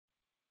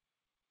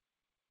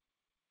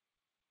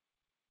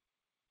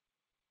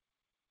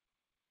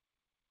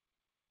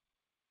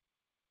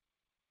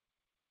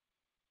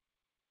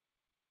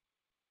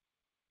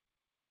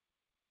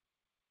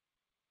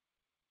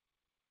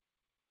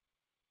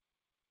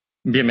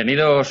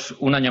Bienvenidos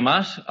un año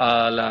más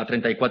a la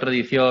 34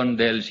 edición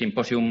del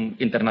Simposio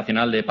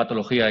Internacional de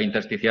Patología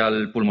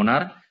Instersticial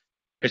Pulmonar,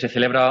 que se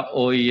celebra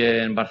hoy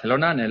en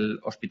Barcelona, en el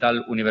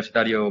Hospital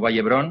Universitario Vall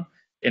d'Hebron,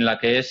 en la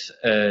que es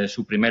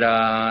su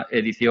primera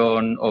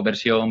edición o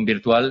versión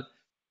virtual,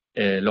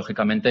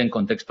 lógicamente en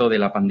contexto de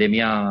la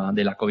pandemia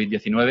de la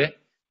COVID-19,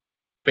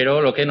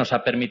 pero lo que nos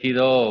ha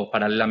permitido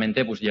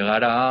paralelamente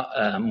llegar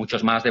a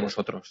muchos más de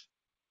vosotros.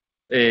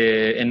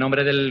 En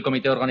nombre del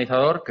comité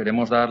organizador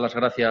queremos dar las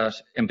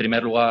gracias en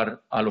primer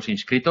lugar a los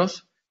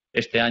inscritos.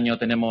 Este año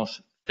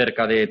tenemos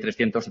cerca de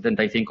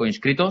 375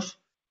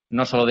 inscritos,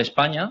 no solo de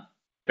España,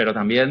 pero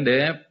también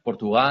de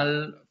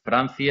Portugal,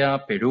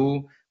 Francia,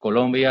 Perú,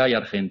 Colombia y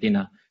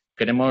Argentina.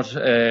 Queremos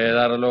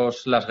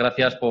daros las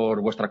gracias por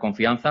vuestra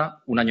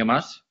confianza un año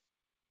más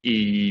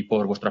y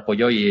por vuestro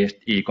apoyo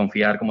y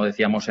confiar, como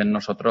decíamos, en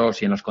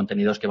nosotros y en los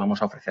contenidos que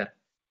vamos a ofrecer.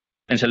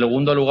 En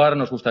segundo lugar,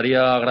 nos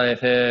gustaría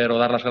agradecer o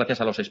dar las gracias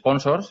a los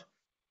sponsors,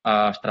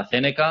 a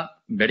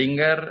AstraZeneca,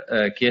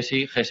 Boehringer,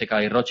 Chiesi, GSK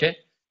y Roche.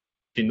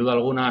 Sin duda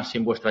alguna,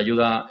 sin vuestra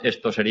ayuda,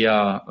 esto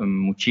sería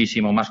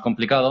muchísimo más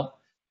complicado.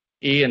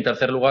 Y, en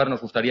tercer lugar,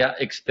 nos gustaría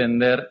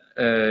extender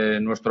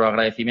nuestro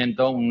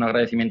agradecimiento, un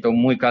agradecimiento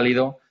muy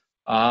cálido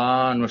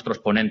a nuestros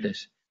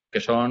ponentes,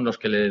 que son los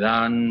que le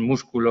dan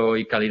músculo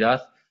y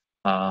calidad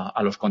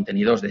a los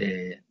contenidos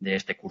de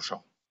este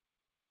curso.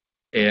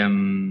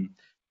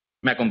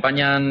 Me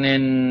acompañan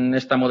en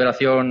esta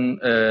moderación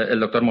el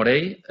doctor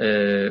Morell,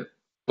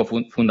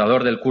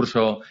 cofundador del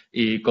curso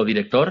y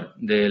codirector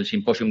del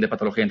Simposio de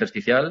Patología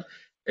Instersticial,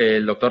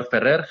 el doctor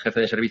Ferrer,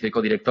 jefe de servicio y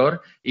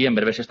codirector, y en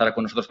breve estará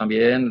con nosotros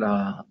también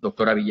la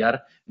doctora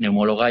Villar,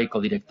 neumóloga y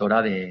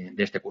codirectora de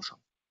este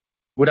curso.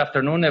 Good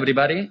afternoon,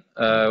 everybody.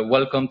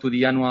 Welcome to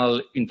the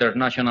annual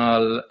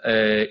International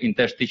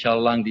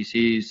Interstitial Lung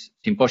Disease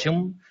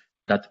Symposium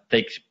that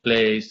takes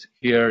place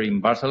here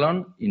in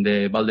Barcelona, in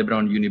the Vall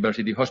d'Hebron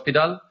University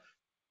Hospital.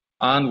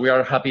 And we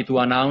are happy to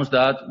announce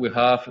that we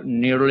have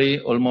nearly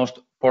almost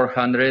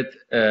 400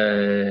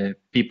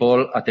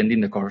 people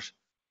attending the course.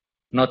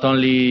 Not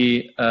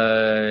only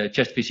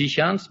chest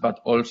physicians,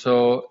 but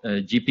also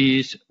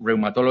GPs,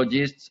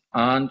 rheumatologists,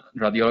 and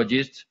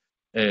radiologists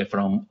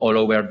from all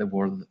over the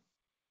world.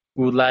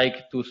 We would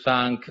like to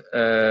thank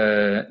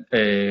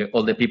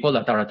all the people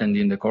that are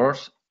attending the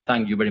course.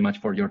 Thank you very much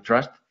for your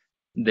trust.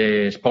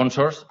 The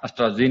sponsors,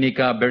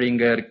 AstraZeneca,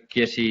 Boehringer,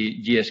 Chiesi,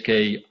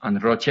 GSK,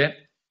 and Roche.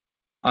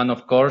 And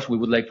of course, we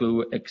would like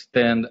to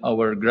extend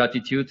our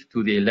gratitude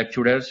to the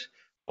lecturers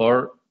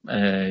for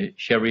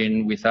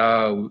sharing with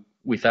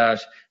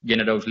us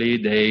generously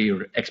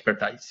their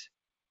expertise.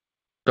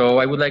 So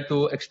I would like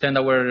to extend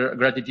our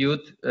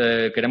gratitude.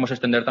 Queremos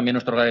extender también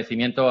nuestro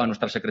agradecimiento a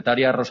nuestra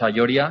secretaria, Rosa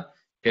Lloria,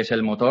 que es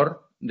el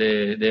motor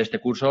de este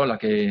curso, la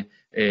que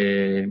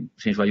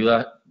sin su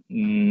ayuda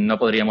no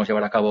podríamos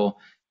llevar a cabo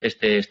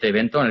este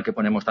evento en el que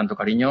ponemos tanto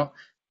cariño.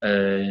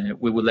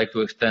 We would like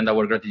to extend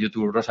our gratitude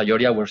to Rosa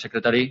Lloria, our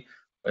secretary,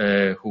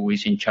 who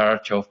is in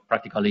charge of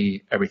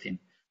practically everything.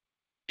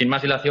 Sin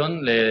más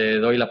dilación, le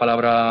doy la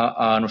palabra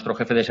a nuestro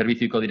jefe de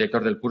servicio y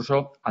codirector del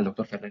curso, al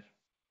doctor Ferrer.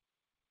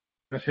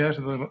 Gracias,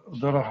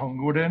 doctora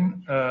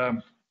Honguren.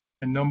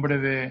 En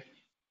nombre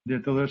de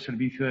todo el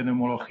servicio de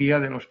neumología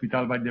del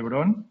Hospital Vall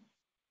d'Hebron,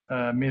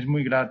 me es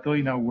muy grato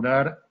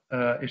inaugurar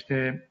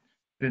este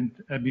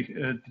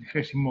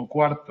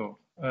 34º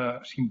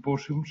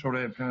simposium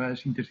sobre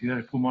enfermedades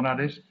intersticiales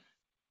pulmonares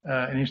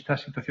en esta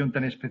situación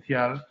tan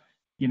especial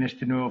y en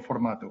este nuevo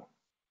formato.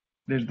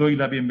 Les doy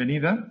la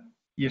bienvenida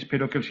y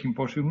espero que el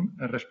simposium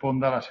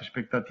responda a las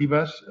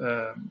expectativas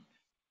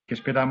que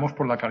esperamos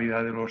por la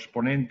calidad de los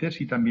ponentes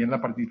y también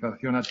la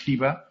participación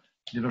activa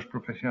de los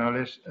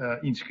profesionales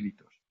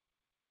inscritos.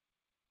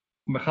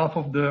 On behalf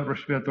of the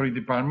Respiratory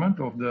Department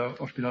of the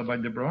Hospital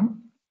Vall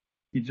d'Hebron,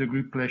 it's a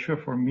great pleasure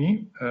for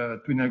me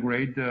to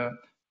inaugurate the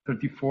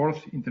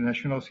 34th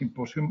International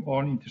Symposium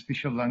on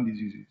Interstitial Lung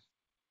Diseases.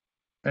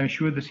 I'm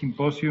sure the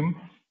symposium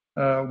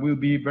will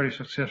be very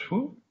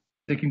successful,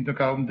 taking into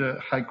account the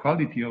high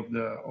quality of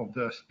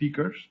the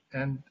speakers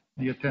and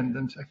the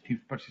attendance active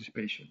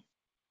participation.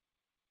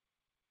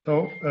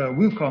 So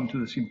welcome to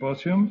the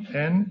symposium,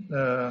 and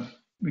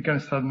we can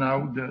start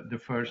now the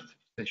first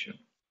session.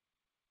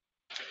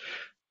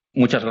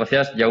 Muchas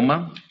gracias,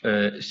 Jaume.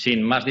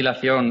 Sin más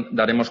dilación,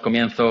 daremos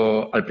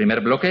comienzo al primer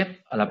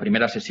bloque, a la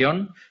primera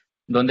sesión,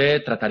 donde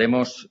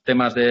trataremos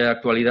temas de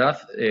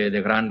actualidad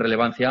de gran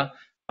relevancia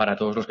para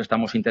todos los que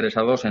estamos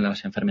interesados en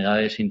las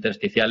enfermedades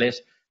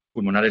intersticiales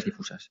pulmonares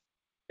difusas.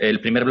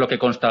 El primer bloque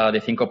consta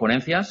de 5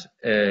 ponencias,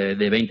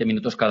 de 20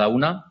 minutos cada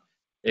una.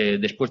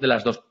 Después de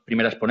las 2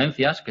 primeras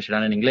ponencias, que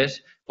serán en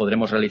inglés,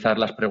 podremos realizar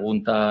las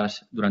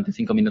preguntas durante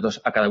 5 minutos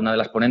a cada una de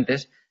las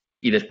ponentes.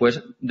 Y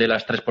después de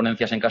las 3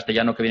 ponencias en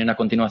castellano que vienen a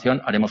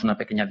continuación, haremos una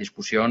pequeña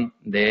discusión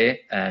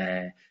de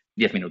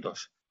 10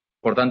 minutos.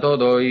 Por tanto,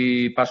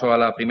 doy paso a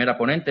la primera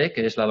ponente,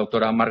 que es la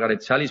doctora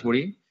Margaret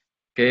Salisbury,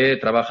 que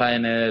trabaja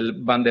en el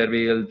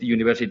Vanderbilt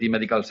University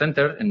Medical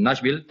Center en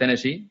Nashville,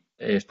 Tennessee,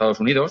 Estados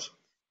Unidos.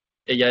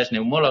 Ella es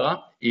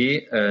neumóloga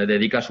y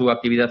dedica su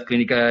actividad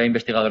clínica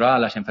investigadora a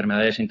las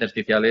enfermedades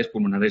intersticiales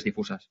pulmonares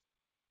difusas.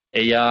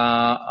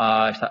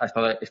 Ella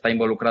está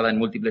involucrada en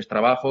múltiples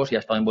trabajos y ha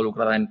estado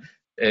involucrada en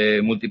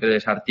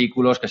múltiples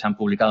artículos que se han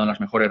publicado en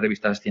las mejores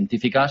revistas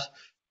científicas.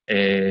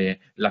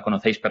 La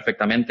conocéis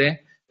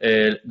perfectamente.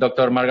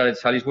 Dr. Margaret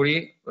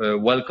Salisbury,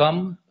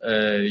 welcome.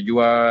 You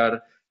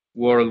are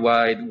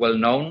worldwide well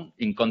known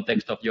in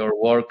context of your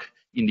work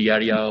in the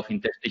area of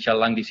interstitial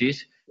lung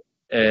disease.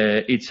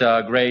 It's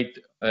a great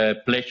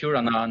pleasure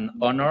and an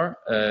honor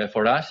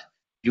for us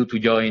you to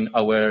join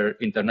our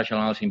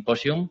International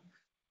Symposium.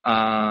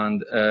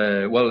 And,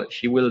 well,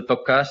 she will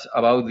talk us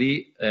about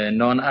the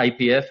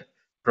non-IPF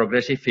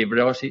progressive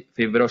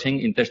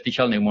fibrosing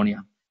interstitial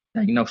pneumonia,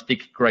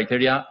 diagnostic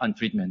criteria and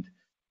treatment.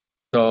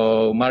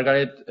 So,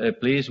 Margaret,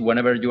 please,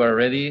 whenever you are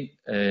ready,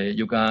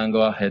 you can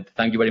go ahead.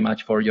 Thank you very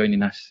much for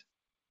joining us.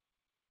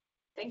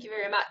 Thank you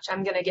very much.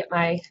 I'm going to get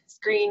my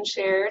screen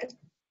shared.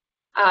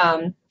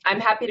 I'm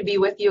happy to be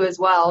with you as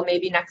well.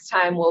 Maybe next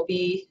time we'll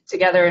be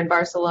together in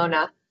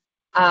Barcelona.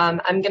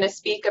 I'm going to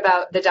speak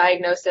about the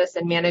diagnosis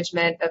and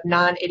management of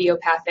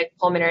non-idiopathic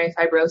pulmonary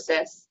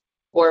fibrosis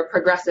or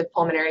progressive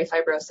pulmonary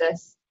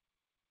fibrosis.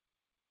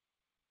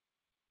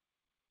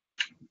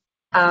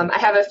 I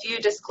have a few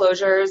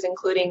disclosures,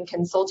 including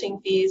consulting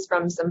fees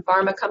from some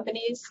pharma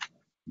companies.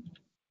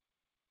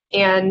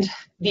 And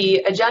the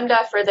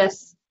agenda for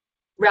this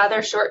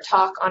rather short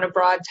talk on a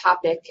broad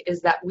topic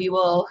is that we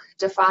will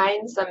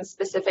define some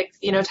specific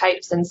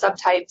phenotypes and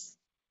subtypes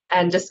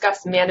and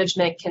discuss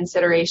management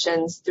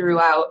considerations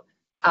throughout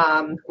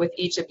with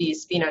each of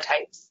these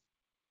phenotypes.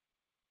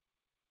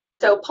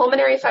 So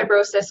pulmonary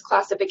fibrosis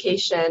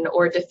classification,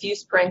 or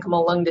diffuse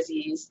parenchymal lung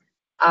disease,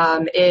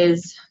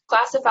 is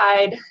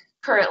classified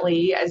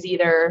currently as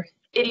either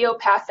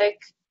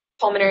idiopathic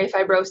pulmonary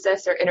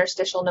fibrosis or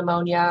interstitial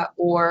pneumonia,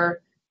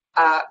 or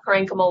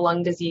parenchymal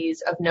lung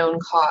disease of known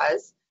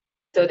cause.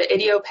 So the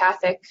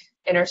idiopathic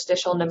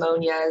interstitial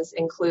pneumonias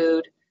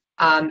include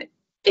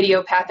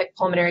idiopathic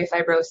pulmonary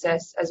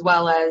fibrosis, as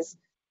well as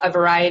a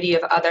variety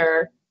of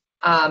other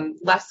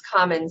less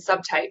common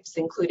subtypes,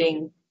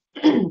 including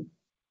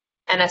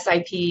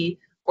NSIP,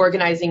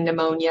 organizing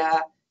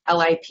pneumonia,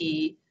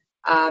 LIP,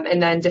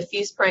 and then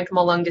diffuse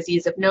parenchymal lung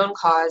disease of known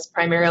cause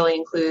primarily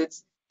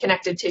includes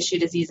connective tissue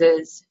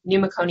diseases,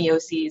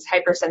 pneumoconioses,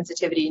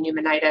 hypersensitivity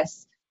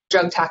pneumonitis,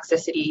 drug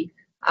toxicity,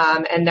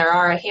 and there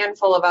are a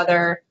handful of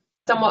other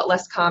somewhat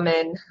less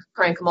common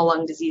parenchymal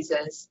lung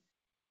diseases.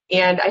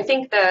 And I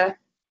think the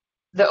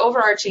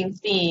overarching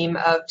theme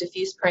of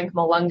diffuse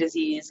parenchymal lung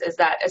disease is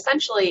that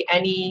essentially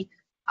any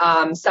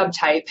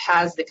subtype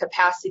has the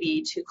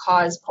capacity to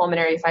cause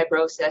pulmonary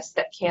fibrosis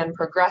that can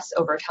progress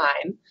over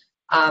time.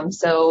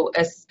 So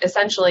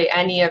essentially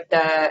any of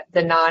the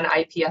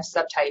non-IPF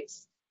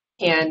subtypes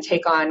can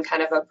take on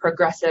kind of a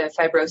progressive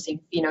fibrosing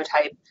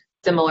phenotype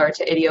similar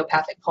to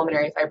idiopathic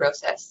pulmonary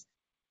fibrosis.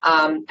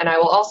 And I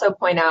will also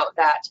point out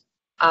that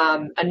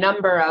a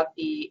number of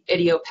the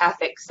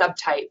idiopathic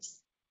subtypes,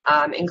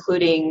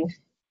 including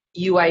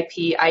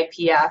UIP,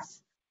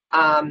 IPF,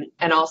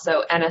 and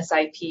also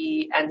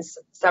NSIP, and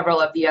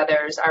several of the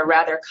others are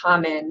rather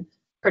common,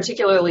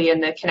 particularly in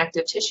the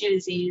connective tissue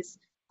disease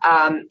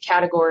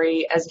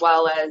category, as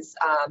well as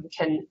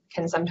can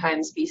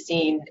sometimes be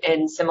seen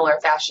in similar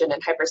fashion in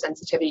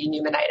hypersensitivity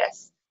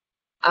pneumonitis.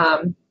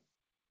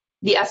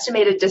 The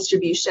estimated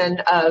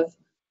distribution of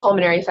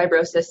pulmonary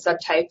fibrosis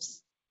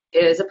subtypes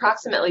is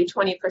approximately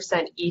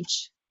 20%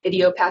 each: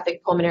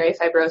 idiopathic pulmonary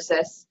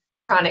fibrosis,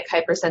 chronic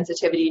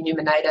hypersensitivity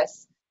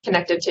pneumonitis,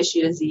 connective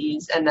tissue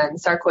disease, and then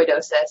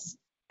sarcoidosis.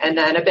 And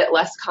then a bit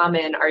less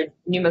common are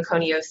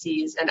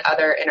pneumoconioses and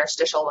other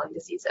interstitial lung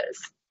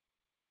diseases.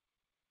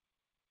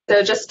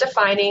 So just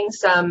defining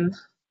some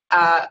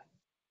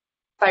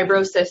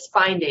fibrosis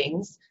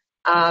findings,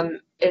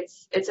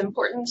 it's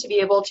important to be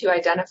able to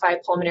identify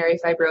pulmonary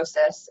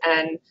fibrosis,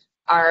 and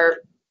our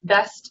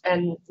best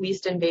and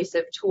least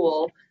invasive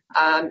tool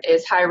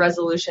is high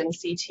resolution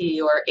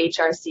CT, or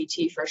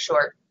HRCT for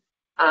short.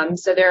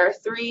 So there are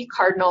three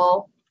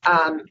cardinal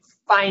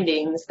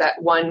findings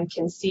that one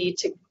can see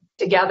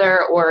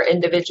together or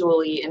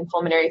individually in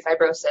pulmonary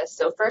fibrosis.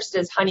 So first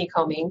is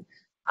honeycombing,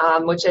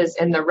 which is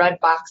in the red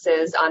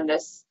boxes on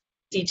this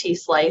CT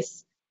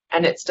slice,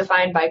 and it's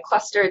defined by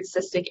clustered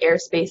cystic air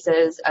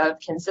spaces of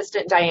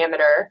consistent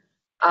diameter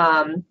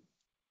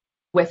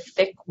with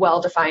thick,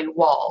 well-defined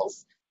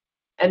walls.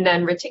 And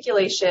then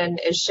reticulation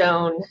is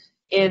shown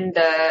in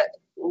the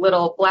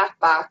little black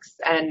box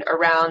and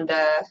around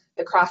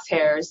the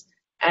crosshairs,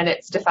 and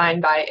it's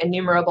defined by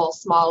innumerable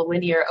small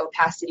linear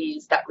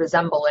opacities that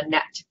resemble a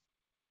net.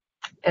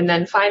 And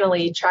then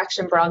finally,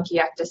 traction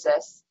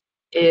bronchiectasis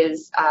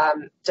is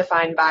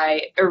defined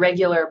by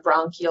irregular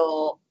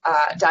bronchial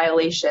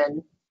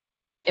dilation,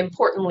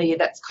 importantly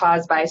that's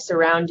caused by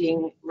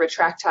surrounding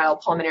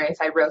retractile pulmonary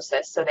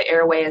fibrosis. So the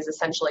airway is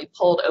essentially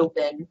pulled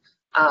open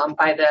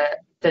by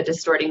the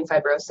distorting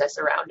fibrosis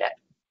around it.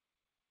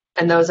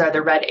 And those are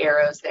the red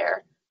arrows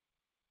there.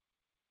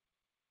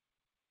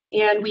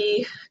 And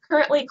we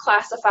currently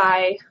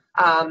classify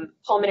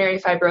pulmonary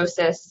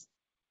fibrosis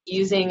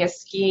using a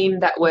scheme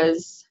that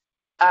was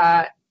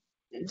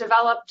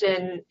developed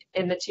in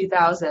the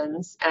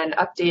 2000s and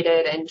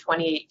updated in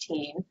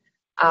 2018.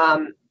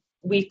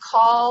 We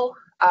call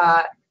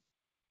a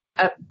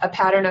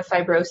pattern of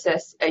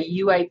fibrosis a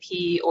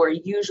UIP, or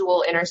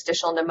usual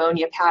interstitial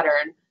pneumonia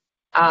pattern.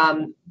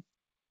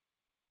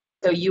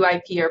 So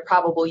UIP or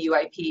probable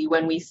UIP,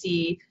 when we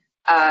see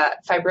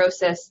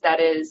fibrosis that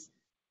is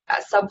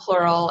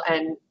subpleural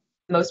and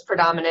most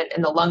predominant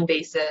in the lung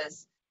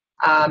bases,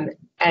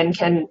 and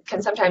can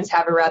sometimes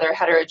have a rather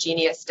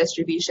heterogeneous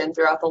distribution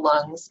throughout the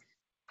lungs.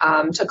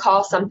 To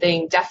call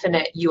something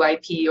definite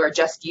UIP or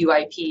just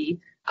UIP,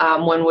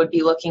 one would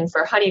be looking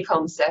for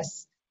honeycomb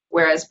cysts,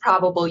 whereas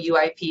probable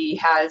UIP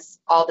has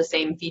all the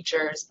same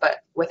features but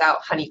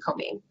without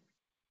honeycombing.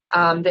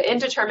 The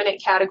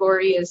indeterminate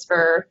category is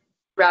for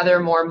rather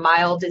more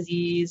mild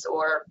disease,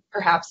 or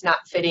perhaps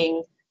not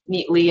fitting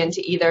neatly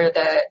into either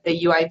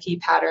the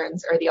UIP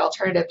patterns or the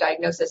alternative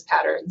diagnosis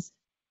patterns.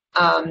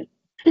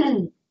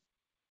 And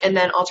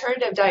then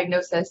alternative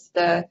diagnosis,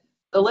 the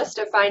list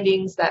of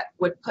findings that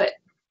would put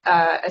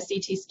a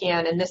CT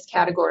scan in this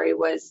category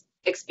was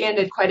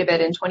expanded quite a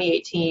bit in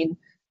 2018,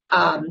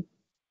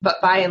 but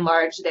by and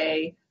large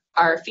they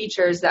are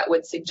features that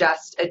would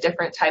suggest a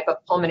different type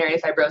of pulmonary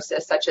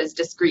fibrosis, such as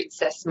discrete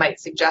cysts might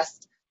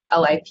suggest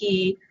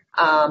LIP,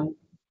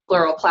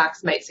 pleural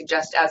plaques might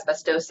suggest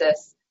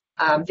asbestosis,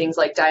 things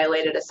like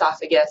dilated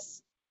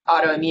esophagus,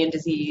 autoimmune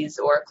disease,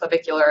 or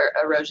clavicular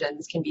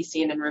erosions can be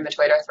seen in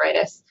rheumatoid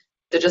arthritis.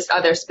 So just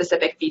other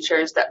specific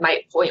features that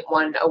might point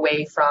one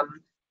away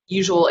from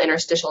usual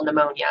interstitial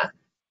pneumonia.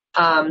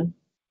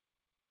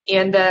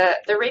 And the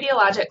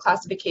radiologic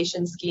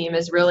classification scheme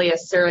is really a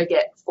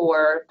surrogate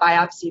for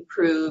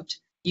biopsy-proved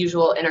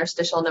usual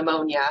interstitial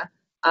pneumonia,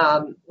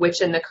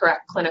 which in the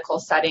correct clinical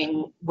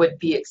setting would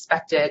be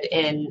expected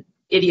in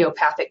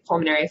idiopathic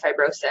pulmonary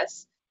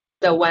fibrosis.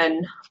 So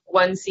when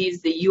one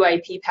sees the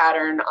UIP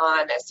pattern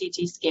on a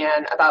CT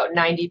scan, about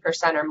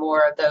 90% or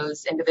more of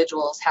those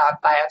individuals have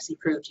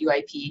biopsy-proved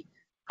UIP,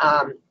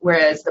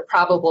 whereas the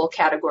probable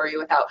category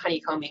without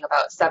honeycombing,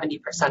 about 70%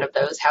 of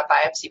those have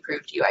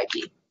biopsy-proved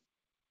UIP.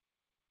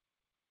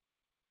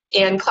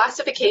 And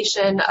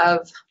classification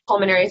of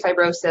pulmonary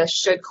fibrosis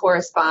should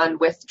correspond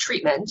with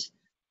treatment,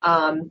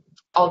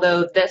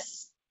 although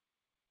this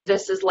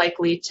is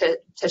likely to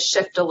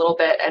shift a little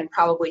bit and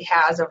probably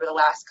has over the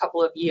last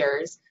couple of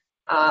years.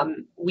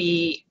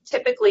 We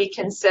typically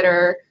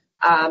consider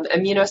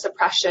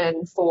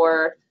immunosuppression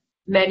for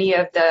many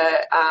of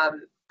the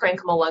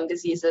parenchymal lung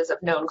diseases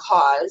of known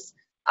cause,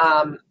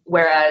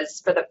 whereas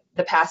for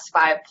the past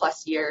 5+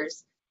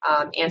 years,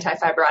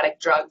 antifibrotic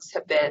drugs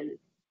have been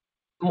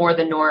more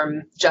the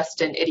norm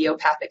just in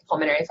idiopathic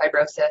pulmonary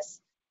fibrosis,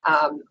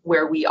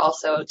 where we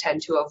also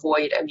tend to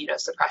avoid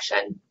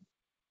immunosuppression.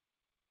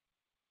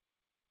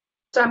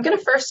 So I'm going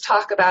to first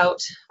talk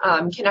about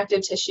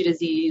connective tissue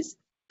disease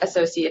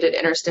associated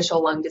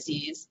interstitial lung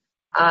disease,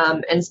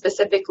 and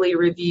specifically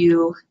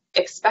review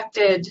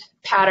expected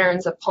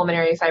patterns of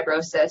pulmonary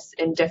fibrosis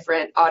in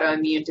different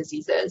autoimmune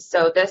diseases.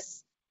 So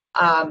this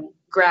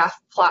graph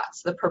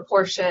plots the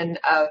proportion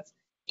of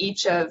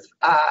each of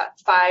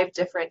 5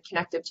 different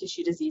connective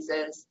tissue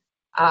diseases,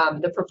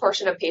 the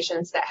proportion of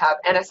patients that have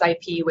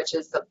NSIP, which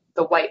is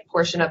the white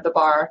portion of the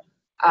bar,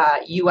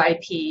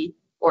 UIP,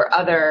 or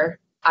other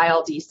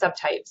ILD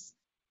subtypes.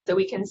 So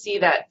we can see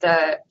that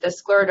the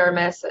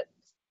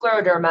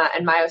scleroderma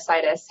and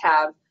myositis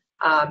have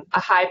a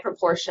high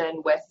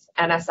proportion with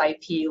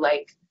NSIP,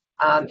 like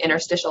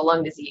interstitial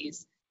lung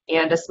disease,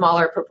 and a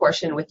smaller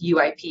proportion with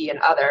UIP and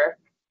other.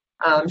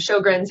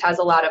 Sjogren's has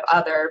a lot of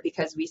other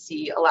because we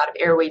see a lot of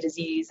airway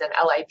disease and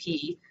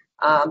LIP,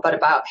 but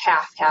about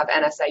half have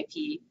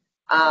NSIP.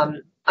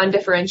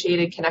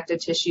 Undifferentiated connective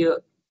tissue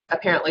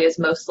apparently is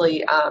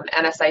mostly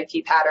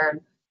NSIP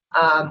pattern,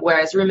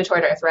 whereas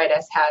rheumatoid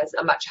arthritis has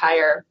a much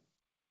higher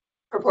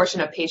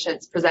proportion of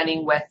patients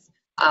presenting with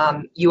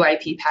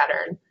UIP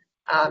pattern,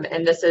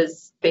 and this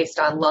is based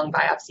on lung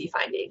biopsy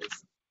findings.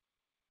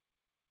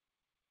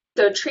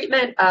 So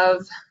treatment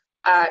of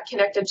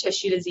connective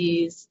tissue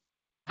disease,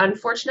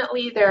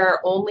 unfortunately, there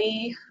are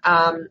only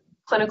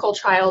clinical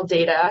trial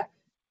data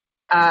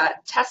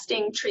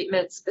testing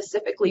treatment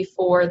specifically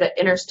for the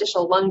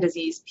interstitial lung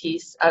disease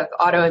piece of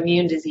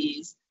autoimmune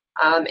disease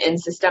in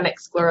systemic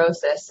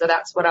sclerosis. So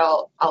that's what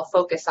I'll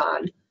focus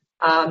on.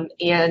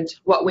 And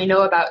what we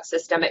know about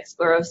systemic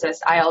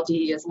sclerosis, ILD,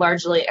 is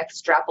largely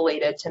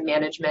extrapolated to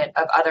management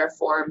of other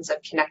forms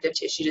of connective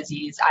tissue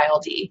disease,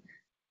 ILD.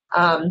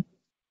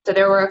 So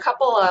there were a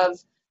couple of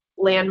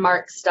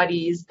landmark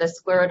studies, the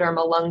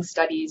scleroderma lung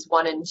studies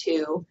 1 and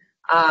 2,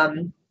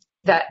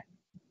 that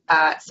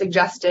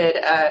suggested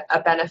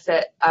a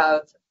benefit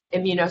of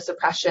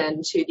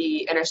immunosuppression to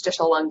the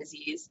interstitial lung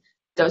disease.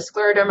 So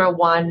scleroderma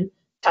 1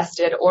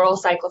 tested oral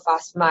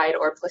cyclophosphamide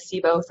or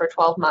placebo for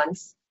 12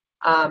 months.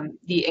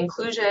 The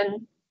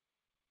inclusion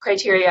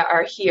criteria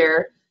are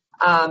here.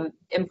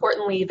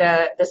 Importantly,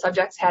 the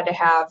subjects had to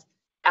have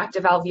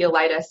active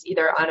alveolitis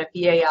either on a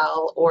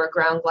BAL or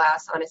ground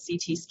glass on a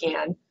CT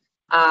scan.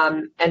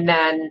 And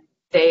then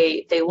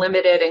they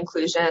limited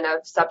inclusion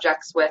of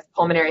subjects with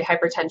pulmonary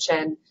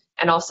hypertension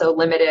and also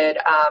limited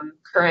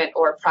current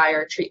or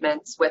prior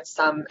treatments with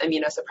some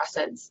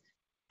immunosuppressants.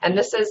 And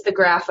this is the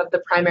graph of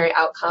the primary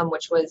outcome,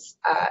 which was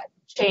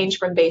change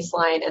from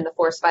baseline in the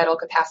forced vital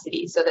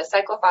capacity. So the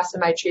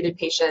cyclophosphamide treated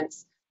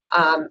patients,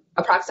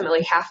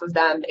 approximately half of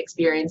them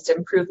experienced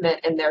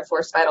improvement in their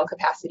forced vital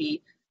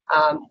capacity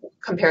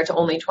compared to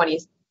only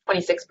 26%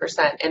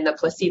 in the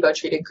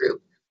placebo-treated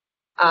group.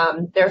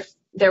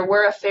 There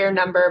were a fair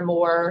number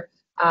more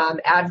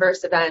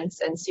adverse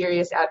events and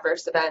serious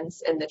adverse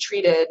events in the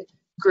treated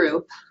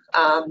group,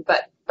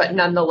 but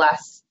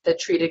nonetheless, the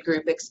treated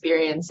group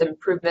experienced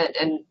improvement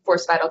in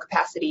forced vital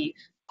capacity,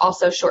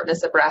 also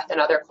shortness of breath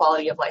and other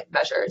quality of life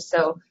measures.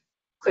 So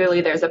clearly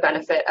there's a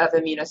benefit of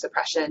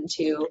immunosuppression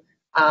to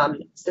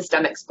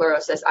systemic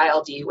sclerosis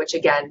ILD, which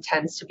again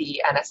tends to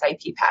be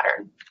NSIP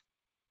pattern.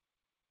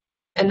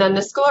 And then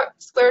the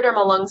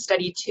scleroderma lung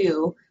study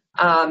 2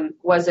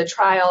 was a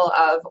trial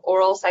of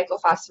oral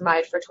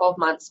cyclophosphamide for 12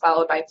 months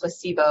followed by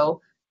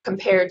placebo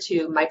compared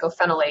to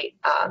mycophenolate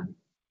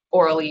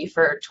orally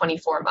for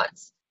 24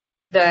 months.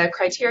 The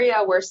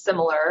criteria were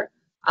similar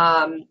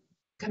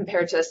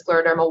compared to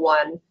scleroderma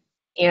 1,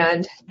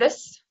 and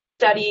this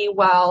study,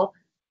 while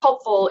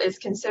helpful, is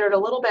considered a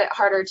little bit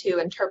harder to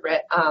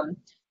interpret.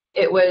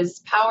 It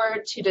was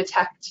powered to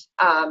detect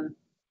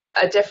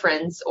a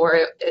difference,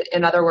 or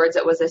in other words,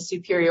 it was a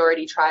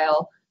superiority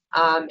trial,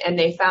 and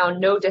they found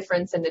no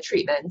difference in the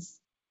treatments,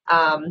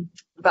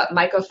 but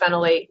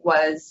mycophenolate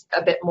was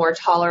a bit more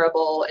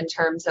tolerable in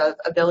terms of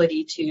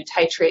ability to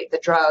titrate the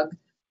drug,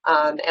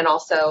 and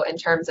also in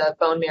terms of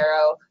bone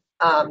marrow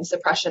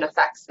suppression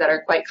effects that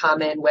are quite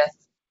common with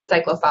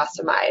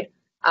cyclophosphamide.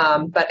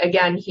 But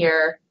again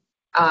here,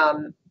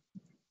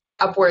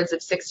 upwards of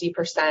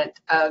 60%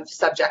 of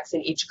subjects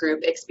in each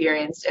group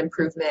experienced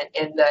improvement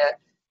in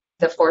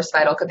the forced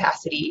vital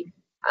capacity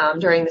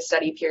during the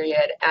study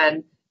period.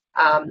 And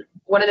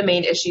one of the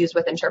main issues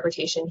with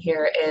interpretation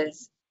here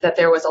is that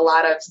there was a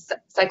lot of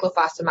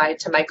cyclophosphamide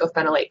to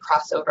mycophenolate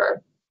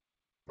crossover,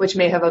 which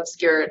may have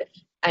obscured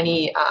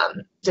any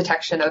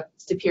detection of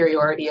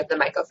superiority of the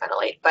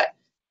mycophenolate. But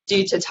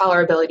due to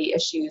tolerability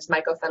issues,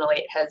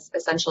 mycophenolate has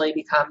essentially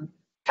become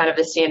kind of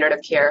the standard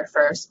of care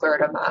for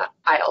scleroderma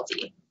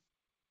ILD.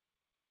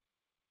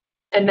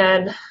 And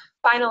then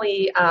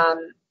finally,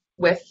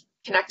 with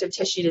connective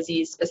tissue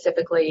disease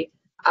specifically,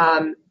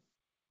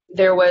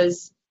 there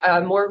was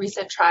a more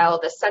recent trial,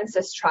 the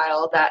Census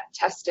trial, that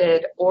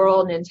tested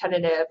oral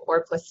nintedanib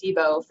or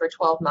placebo for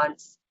 12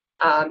 months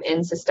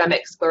in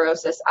systemic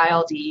sclerosis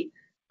ILD.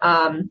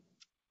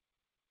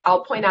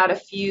 I'll point out a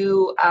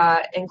few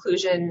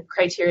inclusion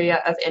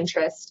criteria of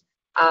interest.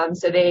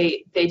 So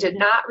they did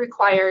not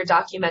require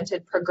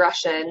documented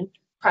progression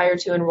prior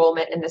to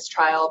enrollment in this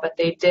trial, but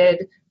they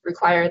did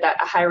require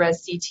that a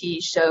high-res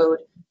CT showed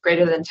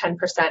greater than 10%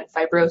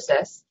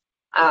 fibrosis.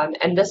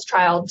 And this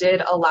trial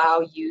did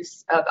allow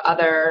use of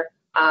other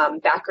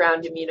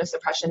background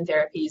immunosuppression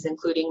therapies,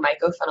 including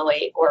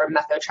mycophenolate or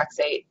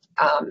methotrexate,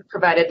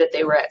 provided that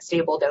they were at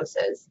stable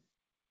doses.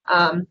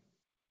 And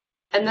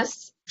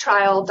this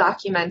trial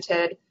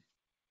documented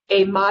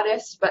a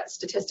modest but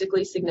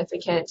statistically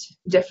significant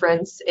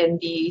difference in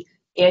the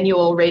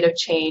annual rate of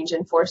change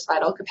in forced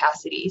vital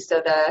capacity.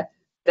 So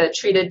the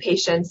treated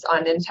patients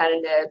on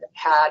nintedanib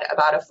had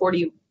about a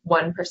 41%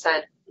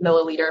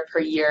 milliliter per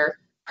year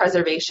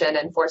preservation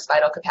in forced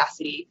vital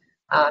capacity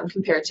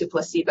compared to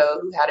placebo,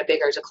 who had a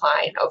bigger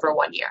decline over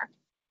 1 year.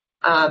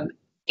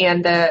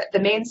 And the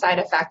main side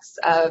effects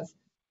of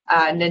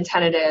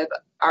nintedanib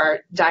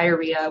are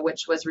diarrhea,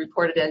 which was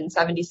reported in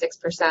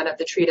 76% of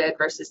the treated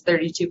versus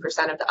 32%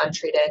 of the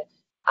untreated.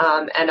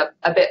 And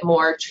a bit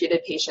more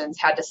treated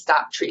patients had to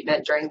stop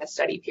treatment during the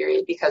study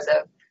period because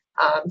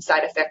of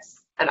side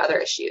effects and other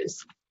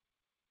issues.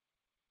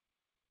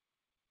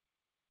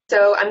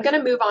 So I'm going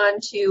to move on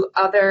to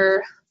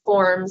other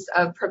forms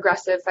of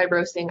progressive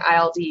fibrosing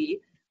ILD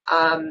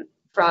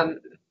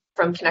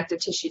from connective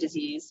tissue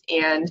disease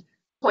and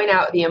point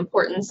out the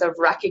importance of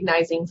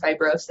recognizing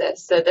fibrosis.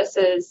 So this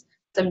is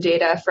some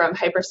data from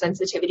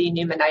Hypersensitivity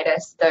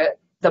Pneumonitis.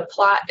 The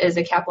plot is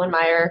a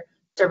Kaplan-Meier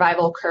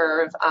survival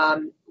curve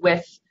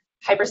with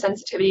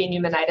hypersensitivity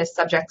pneumonitis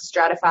subjects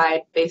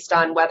stratified based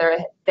on whether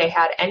they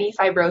had any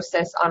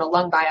fibrosis on a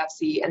lung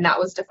biopsy, and that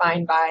was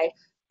defined by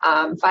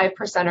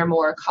 5% or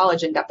more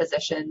collagen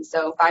deposition.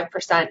 So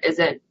 5%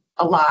 isn't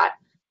a lot.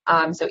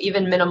 So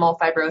even minimal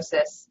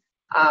fibrosis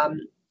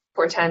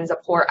portends a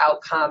poor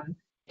outcome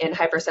in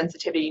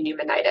hypersensitivity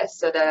pneumonitis.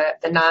 So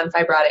the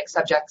non-fibrotic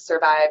subjects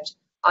survived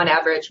on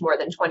average more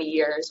than 20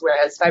 years,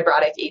 whereas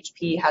fibrotic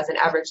HP has an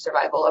average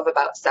survival of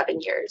about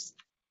 7 years.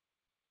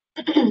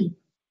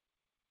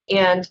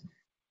 And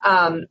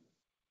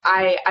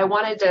I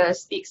wanted to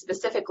speak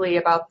specifically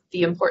about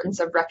the importance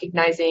of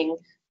recognizing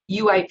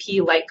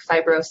UIP-like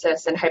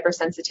fibrosis and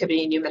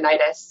hypersensitivity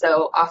pneumonitis,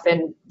 so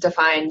often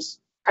defined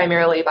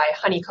primarily by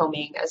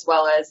honeycombing, as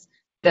well as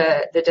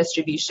the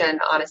distribution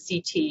on a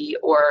CT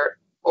or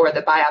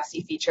the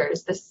biopsy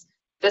features. This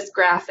this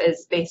graph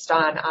is based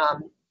on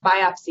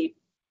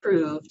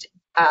biopsy-proved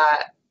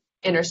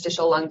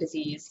interstitial lung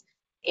disease,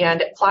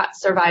 and it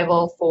plots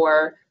survival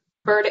for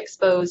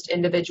bird-exposed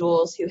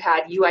individuals who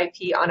had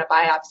UIP on a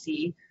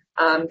biopsy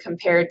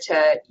compared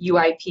to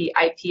UIP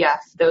IPF,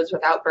 those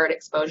without bird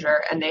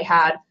exposure, and they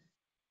had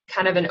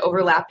kind of an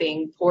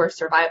overlapping poor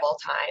survival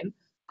time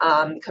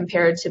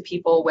compared to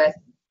people with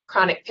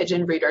chronic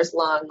pigeon breeder's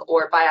lung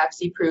or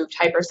biopsy-proved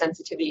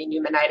hypersensitivity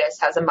pneumonitis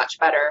has a much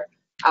better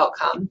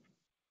outcome.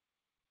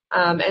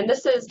 And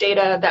this is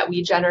data that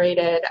we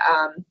generated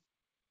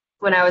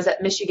when I was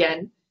at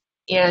Michigan,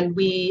 and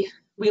we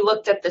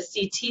looked at the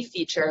CT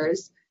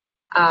features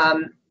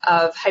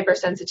of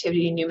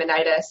hypersensitivity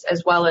pneumonitis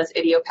as well as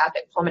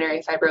idiopathic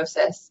pulmonary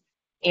fibrosis,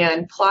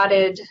 and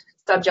plotted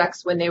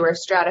subjects when they were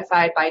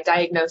stratified by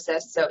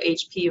diagnosis, so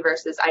HP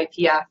versus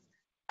IPF,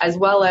 as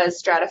well as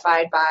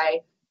stratified by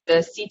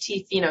the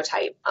CT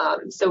phenotype.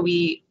 So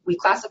we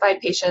classified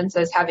patients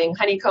as having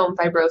honeycomb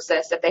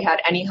fibrosis if they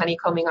had any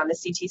honeycombing on the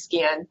CT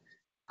scan.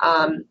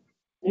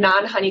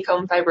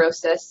 Non-honeycomb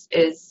fibrosis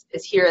is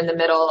here in the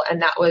middle,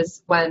 and that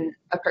was when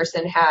a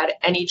person had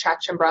any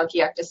traction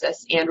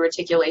bronchiectasis and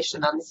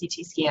reticulation on the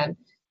CT scan.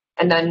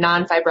 And then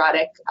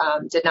non-fibrotic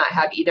did not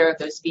have either of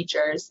those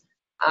features.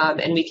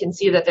 And we can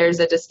see that there's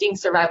a distinct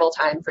survival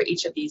time for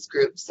each of these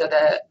groups. So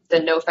the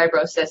no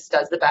fibrosis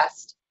does the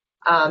best.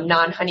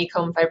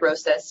 Non-honeycomb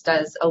fibrosis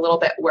does a little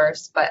bit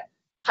worse, but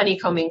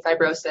honeycombing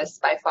fibrosis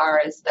by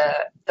far is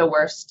the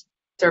worst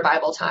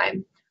survival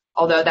time,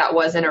 although that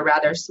was in a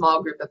rather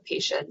small group of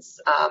patients.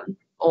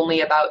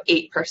 Only about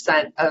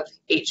 8% of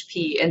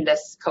HP in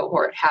this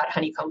cohort had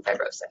honeycomb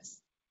fibrosis.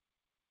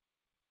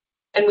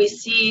 And we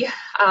see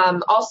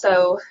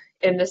also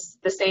in the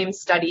same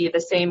study,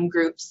 the same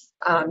groups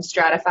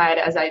stratified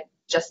as I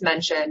just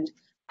mentioned,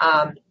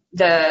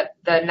 the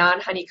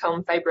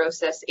non-honeycomb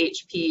fibrosis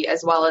HP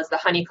as well as the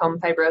honeycomb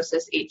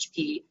fibrosis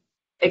HP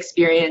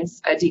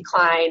experience a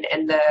decline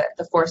in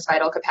the forced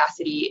vital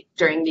capacity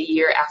during the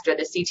year after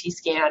the CT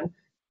scan,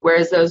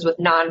 whereas those with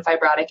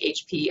non-fibrotic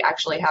HP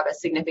actually have a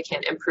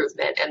significant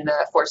improvement in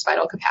the forced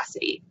vital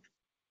capacity.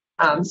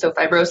 So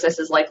fibrosis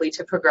is likely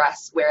to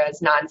progress,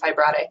 whereas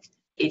non-fibrotic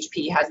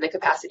HP has the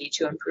capacity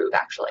to improve,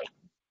 actually.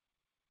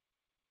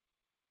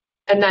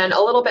 And then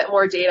a little bit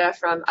more data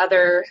from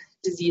other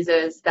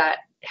diseases that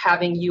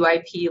having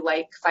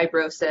UIP-like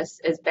fibrosis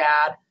is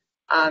bad.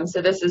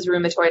 So this is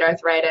rheumatoid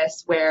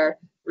arthritis, where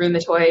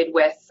rheumatoid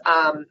with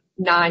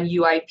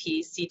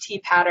non-UIP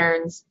CT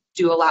patterns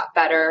do a lot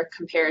better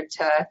compared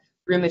to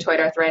rheumatoid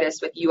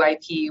arthritis with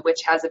UIP,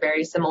 which has a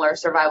very similar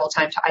survival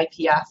time to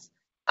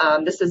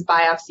IPF. This is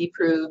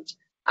biopsy-proved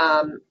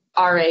RA,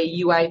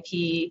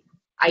 UIP,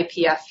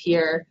 IPF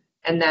here,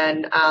 and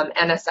then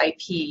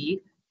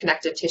NSIP,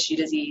 connective tissue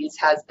disease,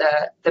 has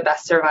the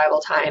best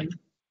survival time.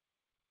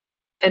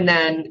 And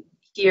then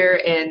here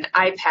in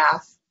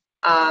IPAF,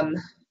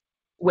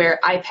 where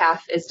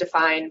IPAF is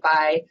defined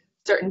by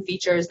certain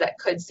features that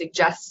could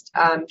suggest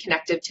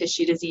connective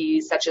tissue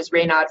disease, such as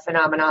Raynaud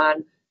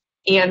phenomenon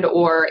and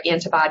or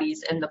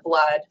antibodies in the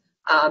blood,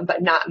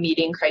 but not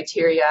meeting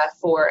criteria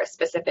for a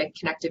specific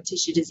connective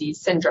tissue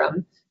disease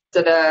syndrome.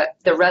 So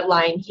the red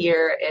line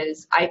here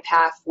is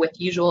IPAF with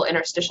usual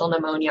interstitial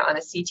pneumonia on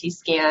a CT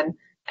scan,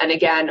 and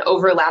again,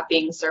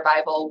 overlapping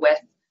survival with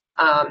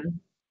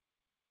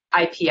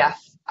IPF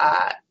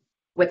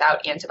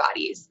without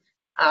antibodies.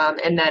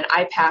 And then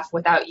IPAF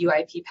without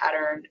UIP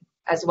pattern,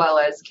 as well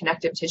as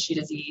connective tissue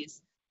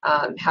disease,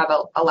 have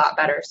a lot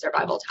better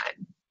survival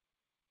time.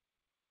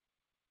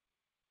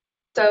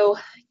 So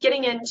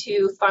getting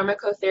into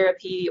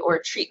pharmacotherapy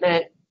or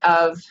treatment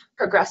of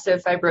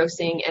progressive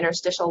fibrosing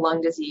interstitial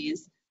lung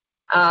disease,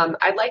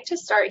 I'd like to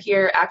start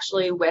here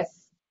actually with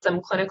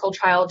some clinical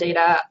trial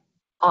data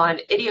on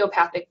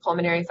idiopathic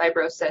pulmonary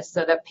fibrosis.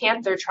 So the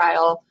PANTHER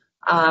trial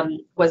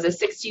was a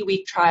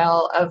 60-week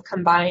trial of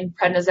combined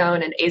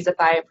prednisone and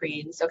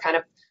azathioprine, so kind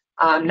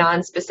of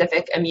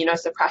non-specific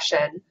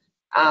immunosuppression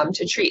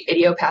to treat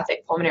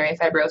idiopathic pulmonary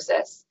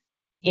fibrosis.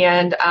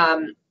 And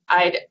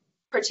I'd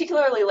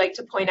particularly like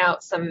to point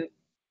out some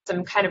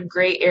kind of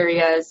gray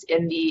areas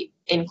in the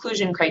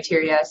inclusion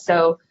criteria.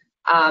 So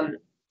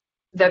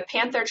the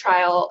PANTHER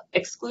trial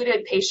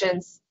excluded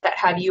patients that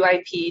had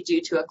UIP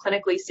due to a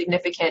clinically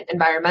significant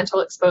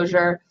environmental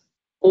exposure,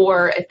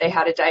 or if they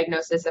had a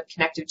diagnosis of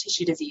connective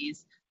tissue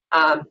disease.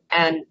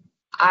 And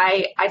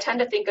I tend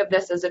to think of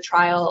this as a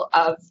trial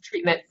of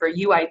treatment for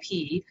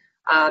UIP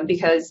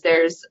because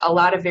there's a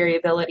lot of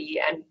variability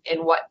in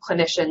what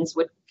clinicians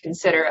would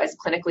consider as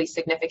clinically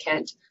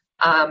significant.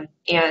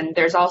 And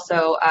there's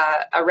also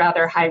a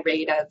rather high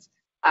rate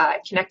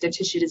of connective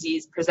tissue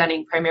disease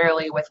presenting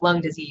primarily with lung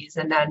disease,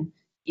 and then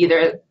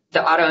either the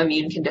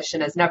autoimmune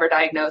condition is never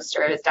diagnosed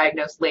or is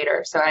diagnosed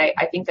later. So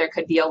I think there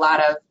could be a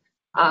lot of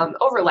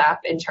overlap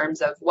in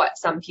terms of what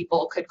some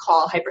people could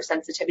call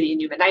hypersensitivity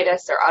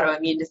pneumonitis or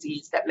autoimmune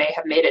disease that may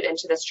have made it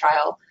into this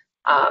trial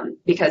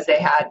because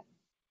they had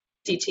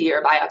CT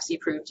or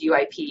biopsy-proved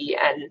UIP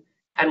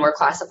and were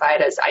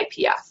classified as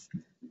IPF.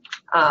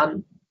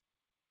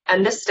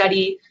 And this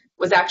study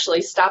was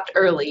actually stopped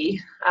early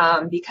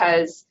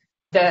because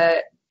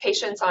the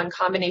patients on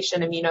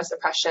combination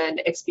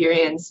immunosuppression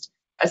experienced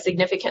a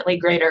significantly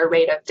greater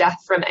rate of death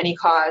from any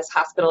cause,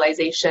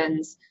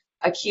 hospitalizations,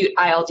 acute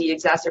ILD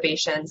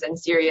exacerbations, and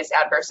serious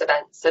adverse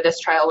events. So this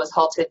trial was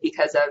halted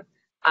because of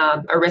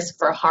a risk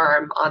for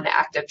harm on the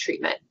active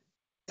treatment.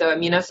 So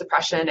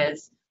immunosuppression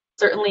is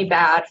certainly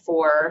bad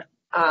for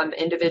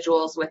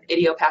individuals with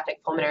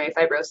idiopathic pulmonary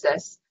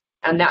fibrosis,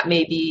 and that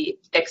may be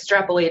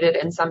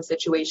extrapolated in some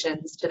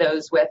situations to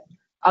those with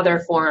other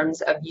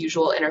forms of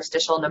usual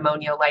interstitial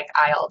pneumonia like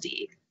ILD.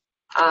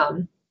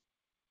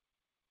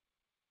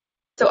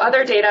 So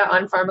other data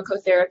on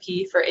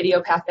pharmacotherapy for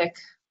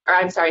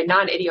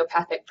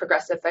non-idiopathic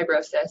progressive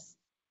fibrosis.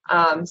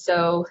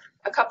 So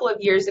a couple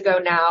of years ago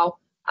now,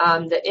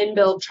 the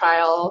INBUILD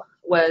trial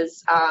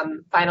was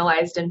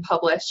finalized and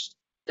published.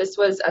 This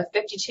was a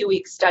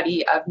 52-week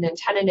study of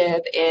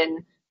nintedanib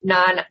in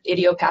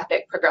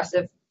non-idiopathic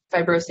progressive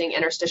fibrosing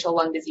interstitial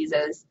lung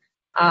diseases.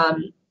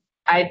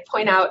 I'd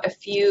point out a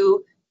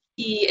few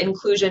key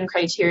inclusion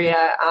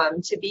criteria.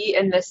 To be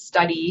in this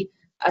study,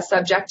 a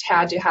subject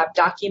had to have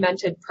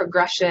documented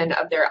progression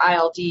of their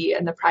ILD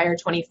in the prior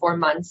 24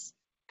 months,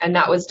 and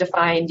that was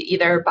defined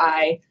either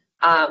by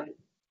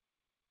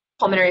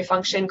pulmonary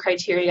function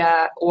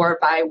criteria or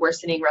by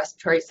worsening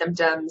respiratory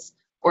symptoms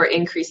or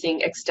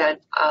increasing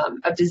extent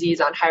of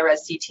disease on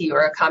high-res CT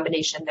or a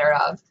combination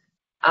thereof.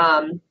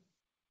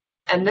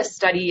 And this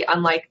study,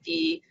 unlike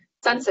the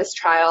census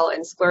trial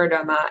in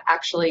scleroderma,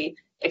 actually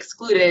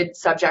excluded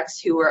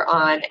subjects who were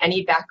on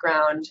any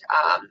background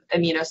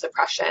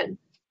immunosuppression.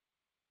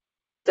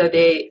 So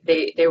they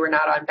were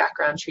not on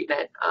background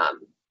treatment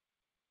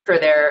for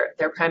their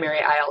primary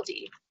ILD.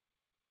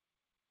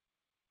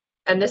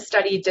 And this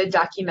study did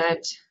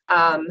document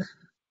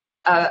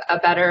a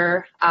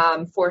better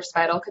forced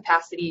vital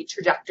capacity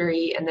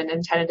trajectory in the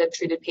nintedanib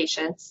treated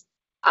patients.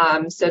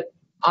 So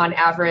on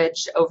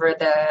average, over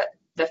the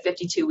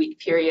 52-week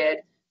period,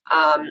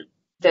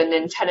 the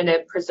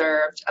nintedanib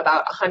preserved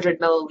about 100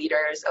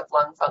 milliliters of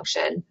lung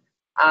function.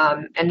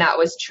 And that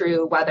was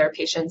true whether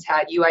patients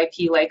had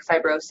UIP-like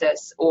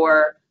fibrosis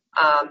or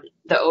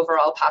the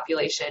overall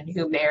population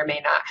who may or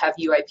may not have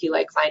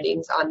UIP-like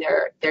findings on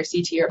their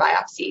CT or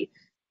biopsy.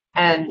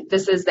 And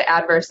this is the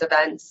adverse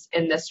events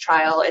in this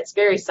trial. It's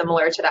very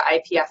similar to the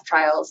IPF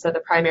trial. So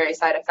the primary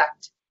side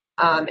effect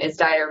is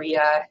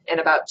diarrhea in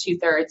about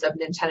 2/3 of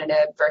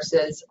nintedanib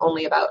versus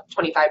only about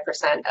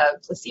 25%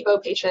 of placebo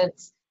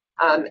patients.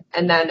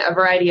 And then a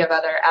variety of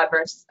other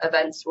adverse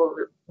events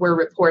were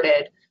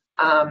reported,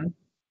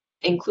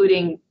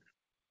 including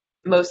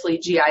mostly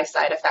GI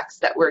side effects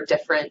that were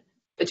different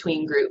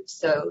between groups.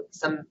 So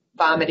some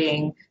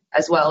vomiting,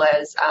 as well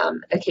as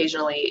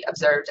occasionally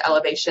observed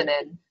elevation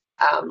in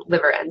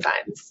liver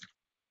enzymes.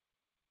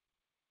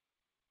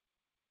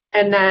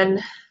 And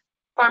then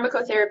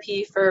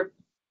pharmacotherapy for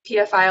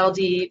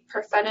PF-ILD,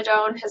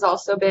 pirfenidone has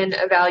also been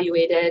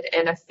evaluated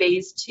in a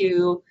phase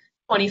 2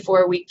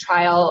 24-week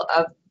trial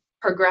of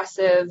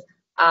progressive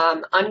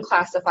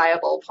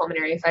unclassifiable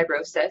pulmonary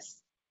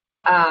fibrosis.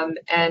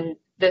 And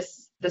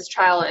this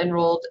trial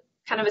enrolled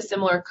kind of a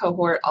similar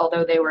cohort,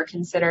 although they were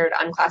considered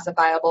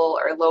unclassifiable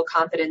or low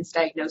confidence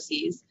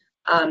diagnoses.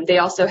 They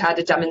also had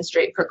to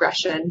demonstrate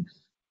progression.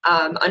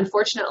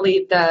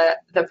 Unfortunately,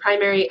 the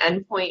primary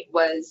endpoint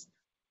was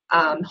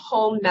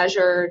home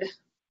measured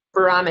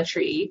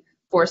barometry,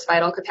 forced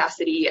vital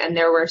capacity, and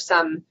there were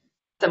some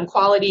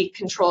quality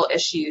control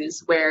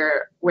issues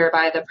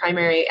whereby the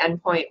primary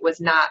endpoint was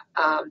not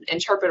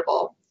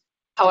interpretable.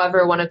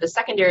 However, one of the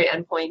secondary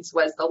endpoints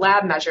was the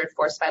lab measured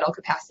forced vital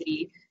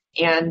capacity,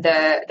 and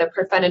the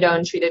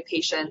pirfenidone treated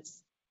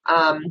patients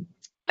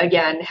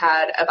again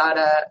had about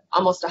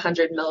almost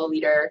 100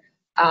 milliliter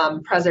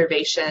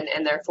preservation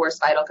in their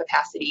forced vital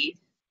capacity,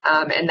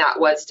 and that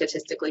was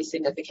statistically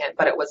significant,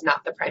 but it was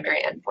not the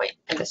primary endpoint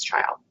in this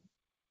trial.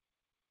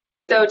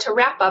 So to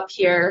wrap up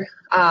here,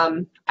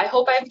 I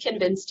hope I've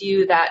convinced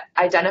you that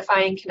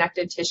identifying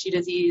connective tissue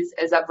disease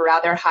is of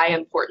rather high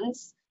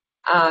importance,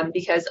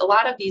 because a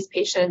lot of these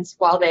patients,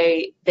 while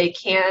they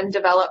can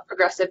develop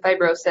progressive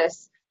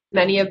fibrosis,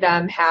 many of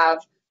them have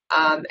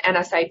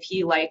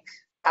NSIP-like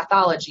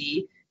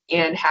pathology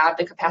and have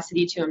the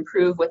capacity to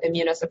improve with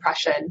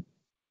immunosuppression.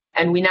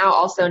 And we now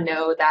also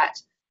know that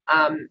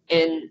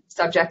in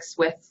subjects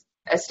with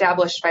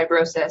established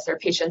fibrosis, or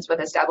patients with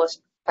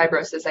established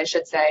fibrosis, I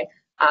should say,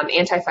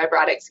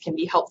 antifibrotics can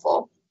be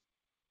helpful.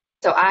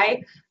 So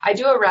I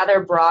do a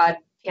rather broad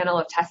panel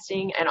of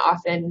testing, and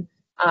often,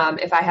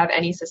 if I have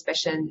any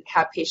suspicion,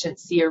 have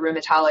patients see a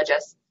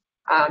rheumatologist,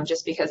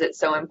 just because it's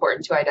so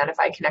important to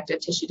identify connective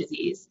tissue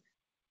disease.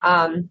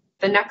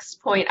 The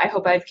next point, I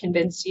hope I've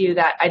convinced you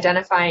that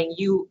identifying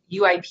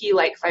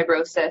UIP-like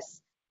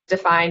fibrosis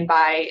defined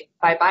by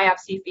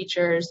biopsy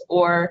features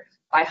or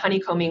by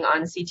honeycombing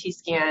on CT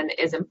scan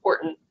is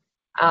important,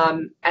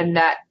 and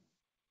that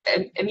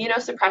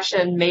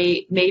immunosuppression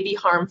may be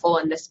harmful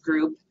in this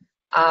group.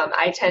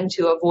 I tend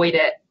to avoid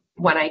it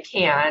when I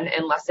can,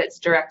 unless it's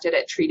directed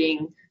at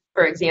treating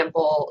for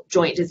example,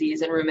 joint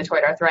disease and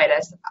rheumatoid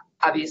arthritis,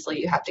 obviously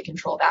you have to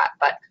control that.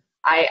 But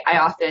I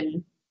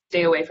often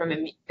stay away from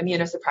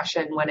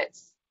immunosuppression when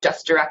it's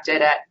just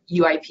directed at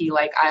UIP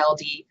like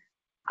ILD.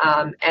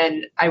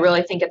 And I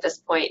really think at this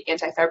point,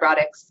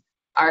 antifibrotics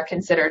are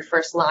considered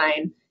first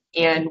line.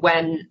 And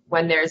when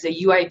there's a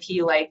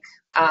UIP-like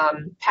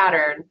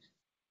pattern,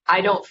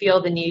 I don't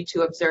feel the need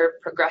to observe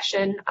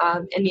progression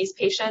in these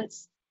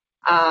patients.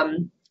 I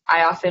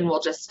often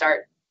will just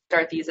start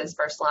these as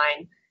first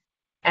line.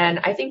 And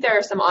I think there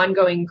are some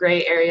ongoing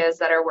gray areas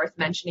that are worth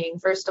mentioning.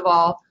 First of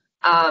all,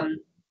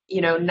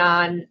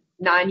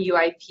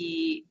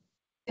 non-UIP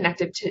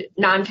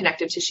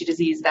non-connective tissue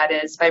disease, that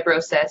is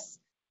fibrosis.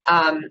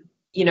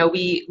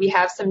 We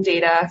have some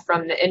data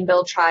from the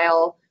InBuild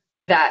trial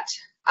that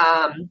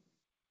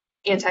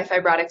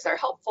antifibrotics are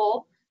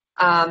helpful.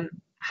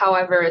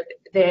 However,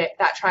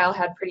 that trial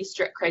had pretty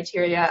strict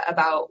criteria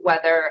about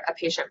whether a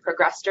patient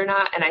progressed or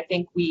not, and I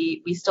think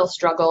we still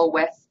struggle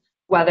with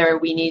whether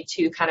we need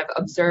to kind of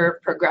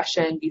observe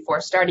progression before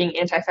starting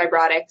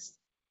antifibrotics.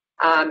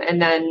 And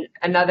then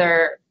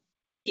another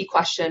key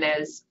question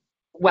is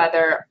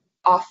whether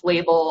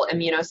off-label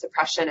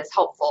immunosuppression is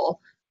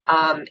helpful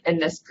in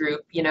this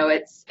group.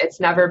 It's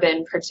never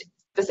been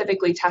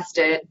specifically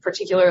tested,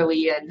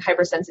 particularly in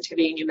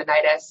hypersensitivity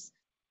pneumonitis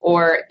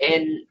or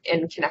in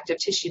connective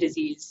tissue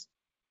disease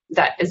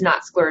that is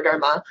not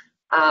scleroderma.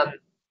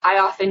 I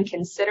often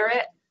consider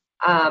it,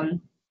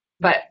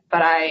 but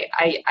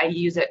I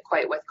use it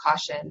quite with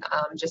caution,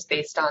 just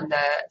based on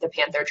the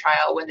Panther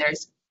trial when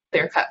there's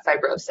clear-cut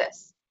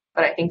fibrosis.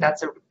 But I think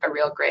that's a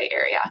real gray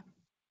area.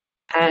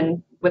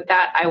 And with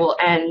that, I will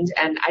end,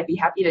 and I'd be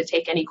happy to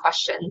take any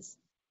questions.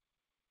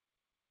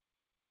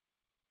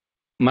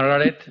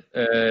 Margaret,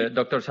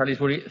 Dr.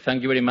 Salisbury,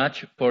 thank you very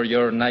much for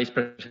your nice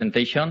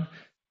presentation.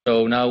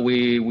 So now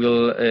we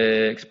will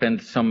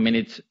spend some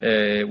minutes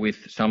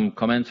with some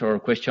comments or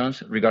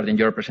questions regarding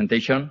your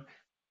presentation.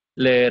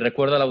 Le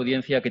recuerdo a la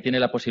audiencia que tiene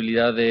la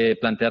posibilidad de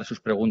plantear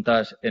sus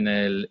preguntas en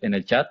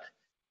el chat,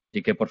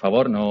 así que por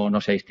favor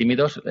no seáis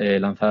tímidos,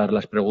 lanzar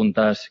las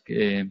preguntas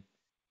que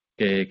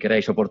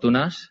creáis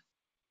oportunas.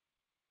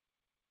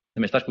 ¿Se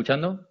me está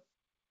escuchando?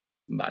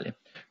 Vale.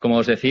 Como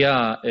os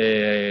decía,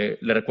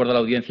 le recuerdo a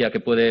la audiencia que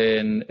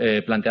pueden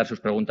plantear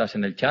sus preguntas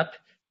en el chat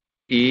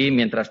y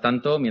mientras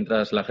tanto,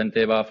 mientras la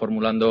gente va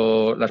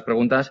formulando las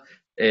preguntas,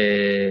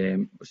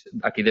 pues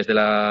aquí desde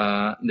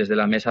la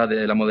mesa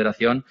de la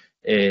moderación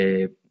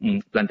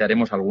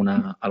plantearemos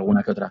alguna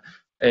que otra.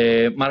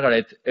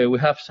 Margaret, we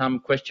have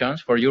some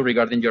questions for you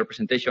regarding your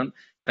presentation.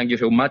 Thank you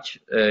so much.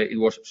 It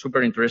was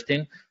super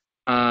interesting.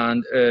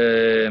 And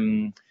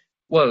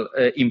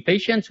in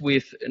patients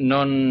with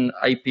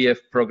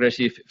non-IPF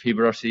progressive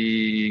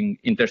fibrosing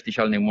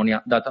interstitial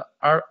pneumonia that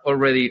are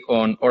already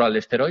on oral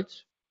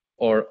steroids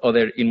or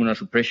other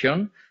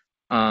immunosuppression,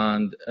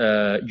 and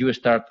you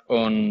start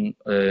on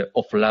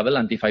off-label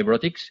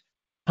antifibrotics,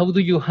 how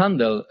do you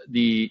handle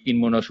the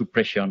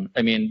immunosuppression?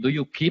 I mean, do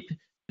you keep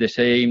the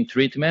same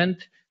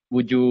treatment?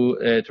 Would you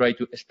try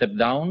to step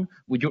down?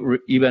 Would you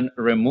even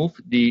remove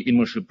the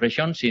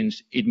immunosuppression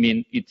since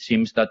it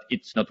seems that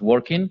it's not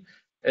working?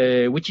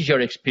 Which is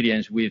your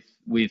experience with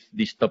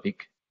this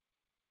topic?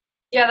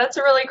 Yeah, that's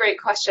a really great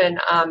question.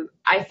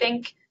 I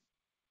think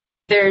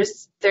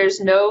there's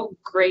no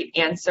great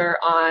answer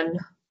on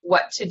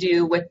what to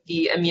do with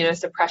the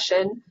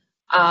immunosuppression.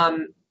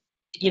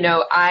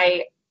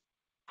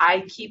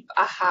 I keep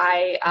a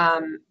high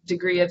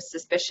degree of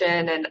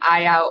suspicion and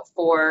eye out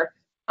for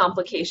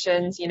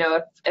complications.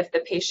 If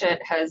the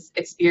patient has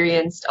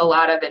experienced a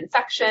lot of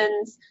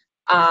infections,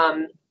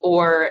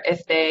 or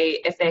if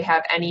they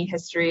have any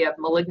history of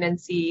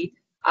malignancy,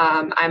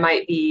 I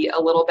might be a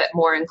little bit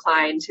more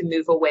inclined to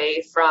move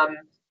away from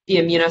the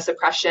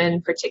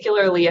immunosuppression,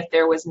 particularly if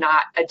there was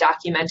not a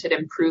documented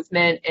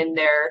improvement in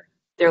their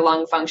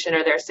lung function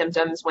or their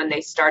symptoms when they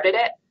started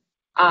it.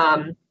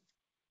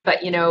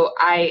 But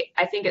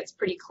I think it's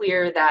pretty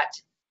clear that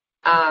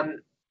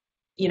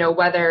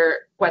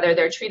whether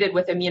they're treated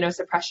with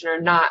immunosuppression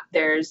or not,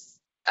 there's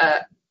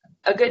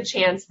a good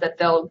chance that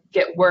they'll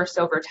get worse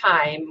over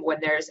time when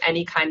there's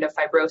any kind of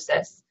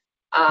fibrosis,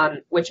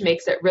 which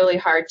makes it really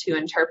hard to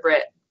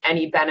interpret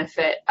any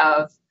benefit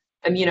of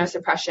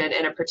immunosuppression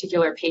in a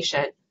particular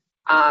patient.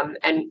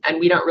 And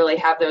we don't really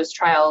have those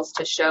trials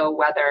to show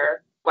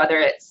whether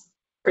it's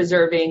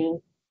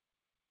preserving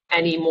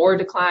any more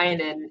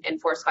decline in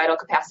forced vital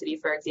capacity,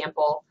 for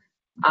example.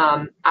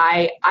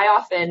 I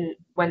often,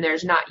 when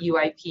there's not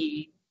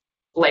UIP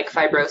like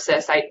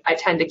fibrosis, I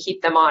tend to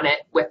keep them on it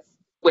with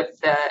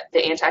the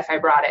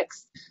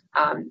antifibrotics.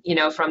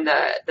 From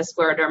the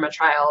scleroderma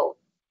trial,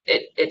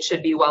 it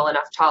should be well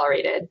enough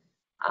tolerated.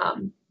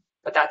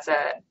 But that's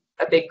a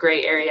big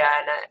gray area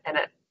and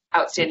an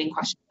outstanding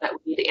question that we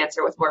need to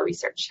answer with more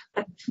research.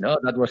 No,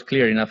 that was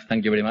clear enough.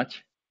 Thank you very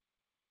much.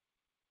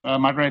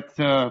 Margaret,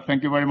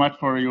 thank you very much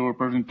for your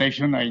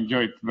presentation. I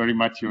enjoyed very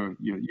much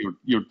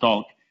your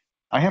talk.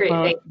 I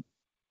have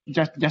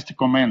just a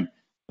comment.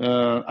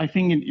 I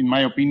think, in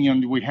my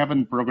opinion, we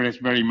haven't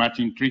progressed very much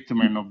in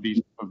treatment of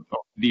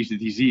this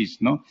disease,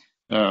 no?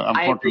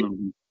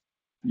 Unfortunately,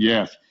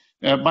 yes.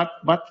 But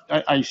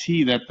I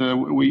see that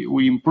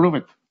we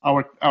improved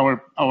our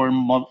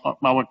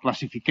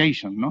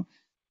classification, no?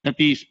 That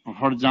is,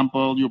 for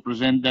example, you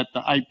present that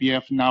the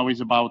IPF now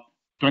is about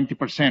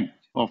 20%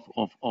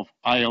 of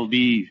ILD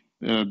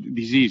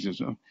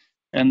diseases,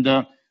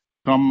 and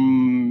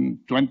from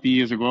 20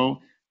 years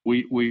ago,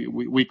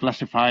 we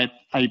classified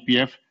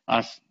IPF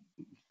as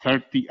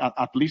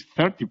at least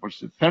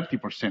 30%,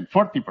 40%,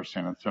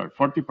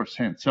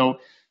 40%. So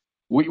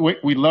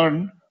we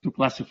learn to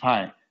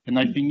classify, and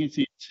I think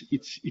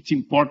it's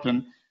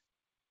important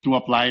to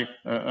apply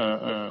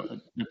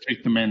the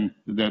treatment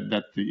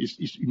that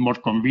is more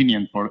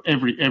convenient for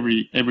every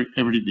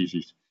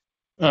disease.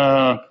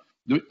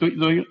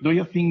 Do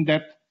you think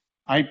that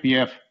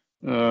IPF,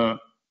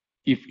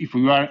 if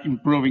we are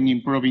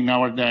improving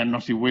our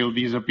diagnosis, will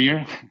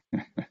disappear?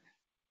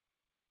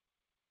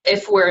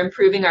 If we're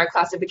improving our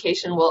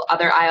classification, will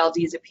other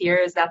ILDs appear?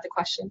 Is that the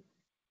question?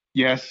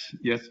 Yes.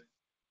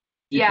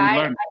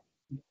 Yeah,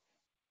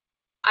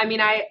 I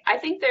mean, I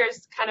think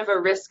there's kind of a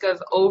risk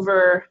of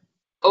over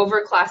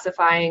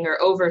classifying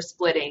or over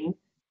splitting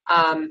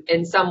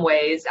in some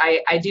ways.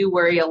 I do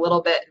worry a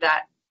little bit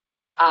that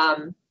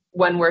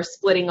when we're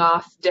splitting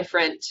off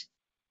different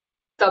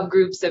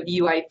subgroups of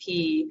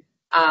UIP,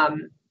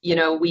 you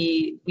know,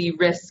 we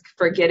risk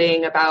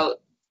forgetting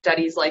about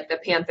studies like the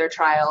Panther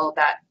trial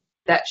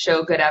that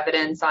show good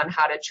evidence on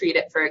how to treat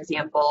it, for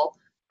example.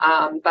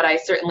 But I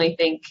certainly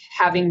think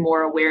having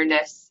more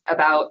awareness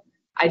about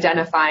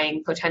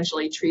identifying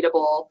potentially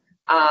treatable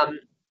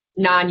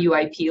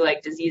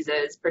non-UIP-like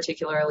diseases,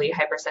 particularly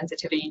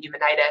hypersensitivity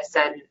pneumonitis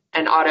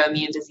and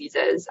autoimmune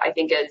diseases, I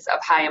think is of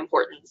high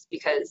importance,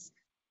 because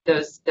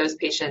those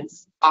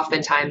patients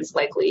oftentimes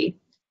likely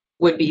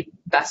would be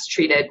best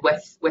treated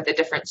with a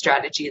different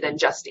strategy than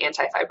just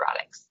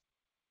antifibrotics.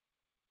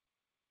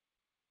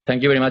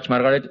 Thank you very much,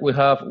 Margaret. We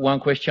have one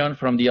question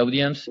from the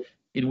audience.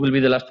 It will be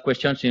the last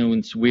question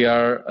since we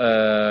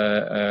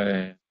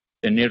are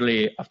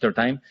nearly after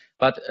time.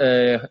 But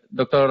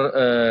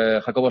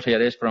Dr. Jacobo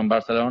Sellares from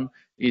Barcelona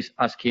is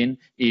asking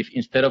if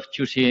instead of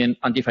choosing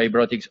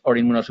antifibrotics or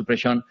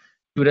immunosuppression,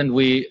 shouldn't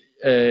we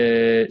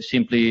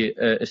simply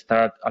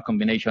start a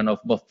combination of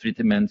both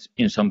treatments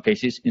in some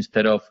cases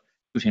instead of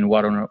choosing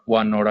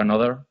one or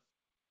another?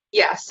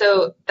 Yeah,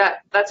 so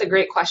that's a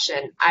great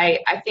question.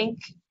 I think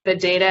the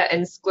data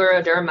in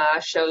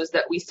scleroderma shows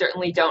that we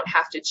certainly don't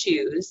have to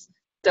choose.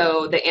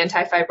 So the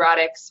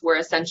antifibrotics were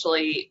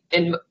essentially,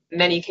 in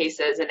many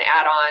cases, an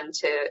add-on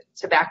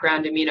to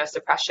background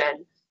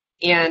immunosuppression.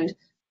 And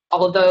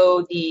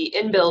although the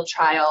INBUILD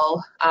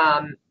trial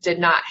did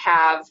not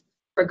have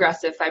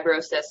progressive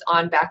fibrosis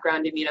on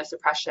background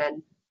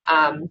immunosuppression,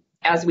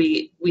 as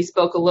we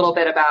spoke a little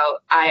bit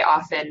about, I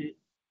often,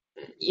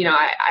 you know,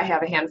 I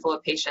have a handful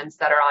of patients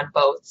that are on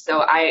both. So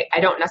I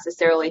don't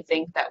necessarily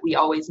think that we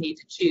always need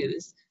to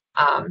choose.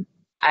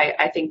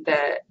 I think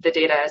the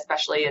data,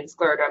 especially in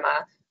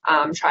scleroderma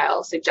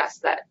trial, suggests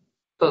that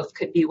both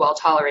could be well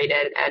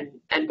tolerated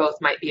and both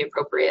might be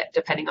appropriate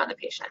depending on the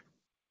patient.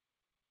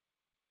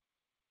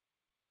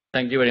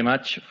 Thank you very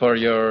much for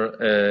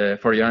your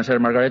answer,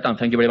 Margaret, and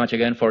thank you very much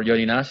again for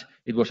joining us.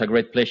 It was a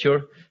great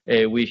pleasure.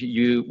 We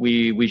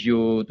wish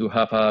you to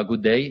have a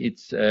good day.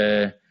 It's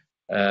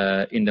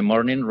in the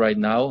morning right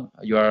now.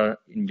 You are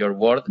in your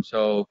ward,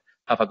 so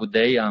have a good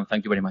day and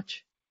thank you very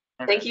much.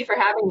 Thank you for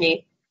having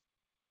me.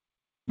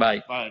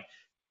 Bye. Bye.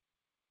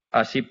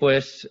 Así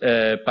pues,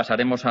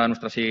 pasaremos a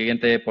nuestra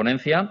siguiente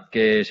ponencia,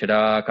 que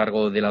será a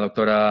cargo de la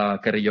doctora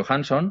Kerry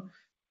Johannson,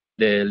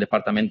 del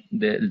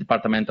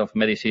Department of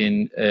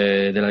Medicine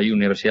de la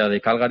Universidad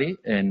de Calgary,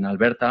 en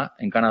Alberta,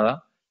 en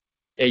Canadá.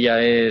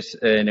 Ella es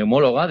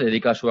neumóloga,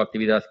 dedica su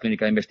actividad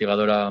clínica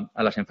investigadora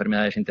a las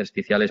enfermedades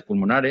intersticiales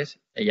pulmonares.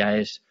 Ella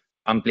es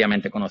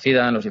ampliamente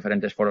conocida en los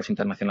diferentes foros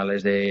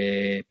internacionales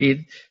de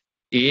PID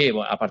y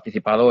ha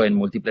participado en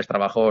múltiples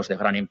trabajos de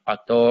gran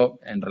impacto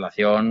en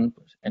relación,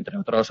 pues, entre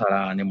otros, a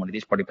la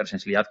neumonitis por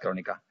hipersensibilidad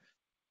crónica.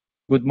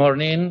 Good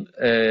morning,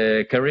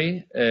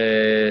 Kerry.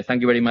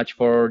 Thank you very much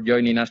for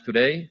joining us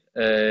today.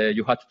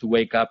 You had to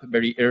wake up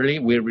very early.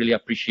 We really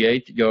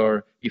appreciate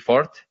your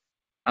effort.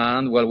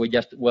 And well, we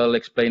just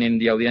explain in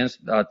the audience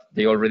that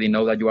they already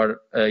know that you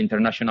are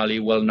internationally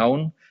well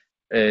known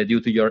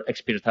due to your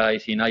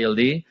expertise in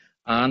ILD.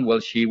 And well,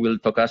 she will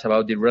talk us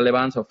about the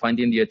relevance of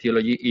finding the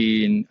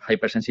etiology in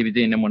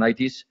hypersensitivity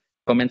pneumonitis,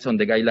 comments on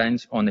the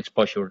guidelines on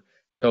exposure.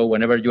 So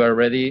whenever you are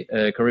ready,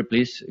 Kerry,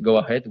 please go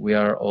ahead. We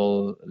are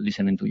all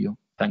listening to you.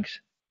 Thanks.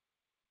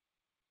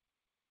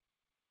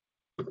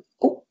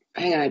 Oh,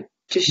 hang on.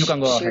 You can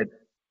go ahead.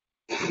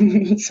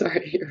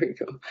 Sorry, here we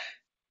go.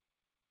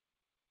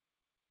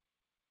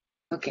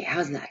 Okay,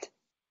 how's that?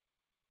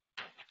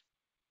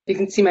 You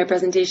can see my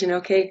presentation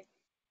okay?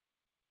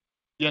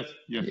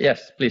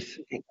 Yes, please.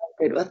 Okay,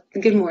 good. Well,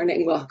 good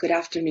morning. Well, good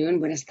afternoon.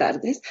 Buenas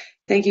tardes.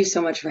 Thank you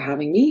so much for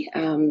having me.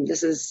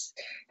 This is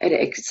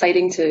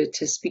exciting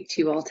to speak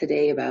to you all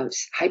today about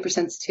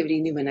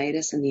hypersensitivity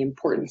pneumonitis and the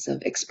importance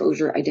of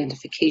exposure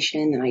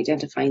identification and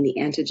identifying the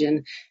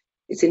antigen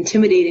It's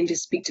intimidating to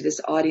speak to this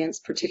audience,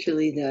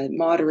 particularly the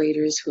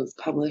moderators who have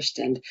published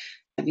and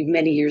have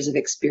many years of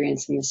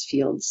experience in this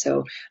field.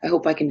 So I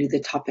hope I can do the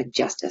topic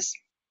justice.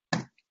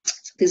 So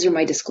these are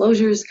my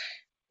disclosures.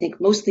 I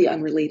think mostly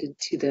unrelated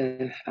to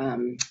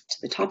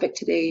the topic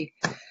today.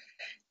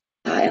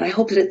 And I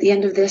hope that at the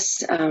end of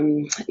this,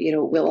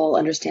 we'll all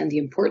understand the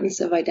importance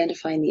of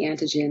identifying the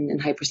antigen in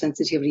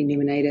hypersensitivity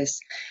pneumonitis.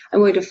 I'm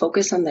going to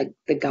focus on the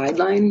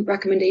guideline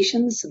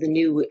recommendations, so the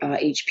new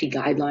HP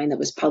guideline that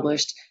was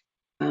published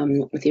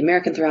with the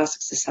American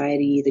Thoracic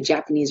Society, the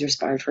Japanese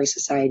Respiratory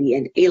Society,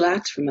 and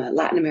ALAT from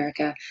Latin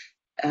America,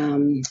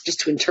 just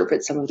to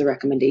interpret some of the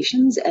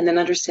recommendations and then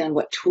understand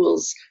what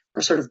tools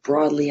are sort of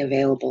broadly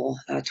available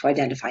to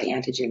identify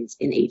antigens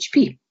in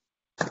HP.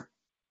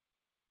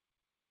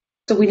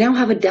 So we now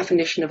have a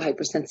definition of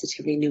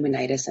hypersensitivity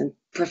pneumonitis, and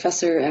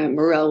Professor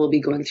Morell will be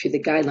going through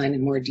the guideline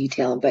in more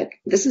detail, but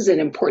this is an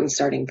important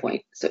starting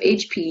point. So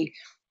HP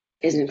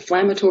is an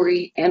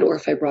inflammatory and or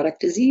fibrotic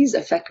disease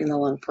affecting the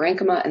lung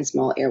parenchyma and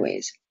small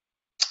airways.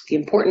 The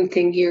important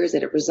thing here is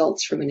that it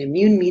results from an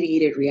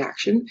immune-mediated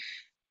reaction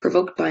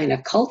provoked by an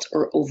occult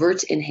or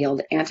overt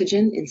inhaled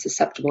antigen in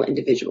susceptible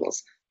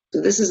individuals.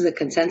 So this is the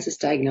consensus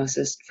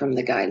diagnosis from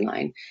the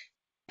guideline,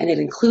 and it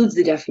includes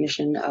the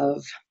definition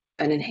of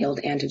an inhaled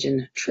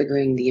antigen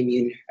triggering the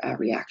immune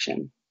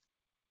reaction.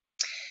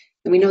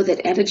 And we know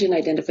that antigen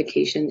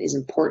identification is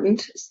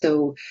important,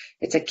 so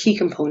it's a key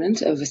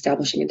component of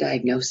establishing a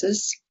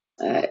diagnosis.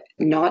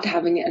 Not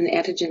having an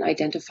antigen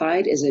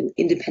identified is an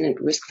independent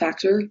risk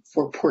factor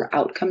for poor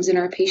outcomes in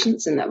our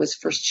patients, and that was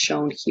first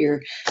shown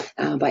here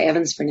by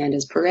Evans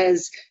Fernandez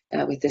Perez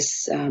with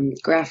this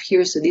graph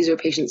here. So these are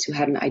patients who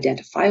had an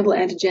identifiable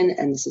antigen,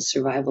 and this is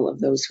survival of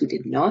those who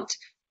did not.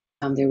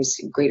 There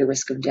was greater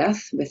risk of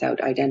death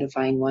without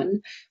identifying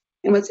one.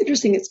 And what's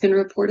interesting, it's been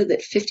reported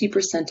that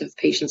 50% of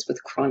patients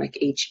with chronic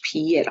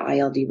HP at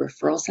ILD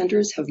referral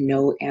centers have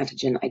no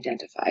antigen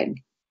identified.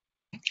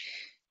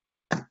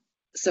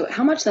 So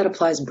how much that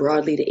applies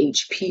broadly to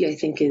HP, I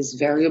think, is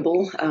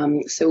variable.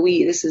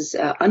 This is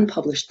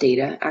unpublished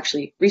data,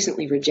 actually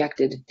recently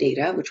rejected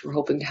data, which we're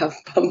hoping to have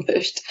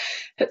published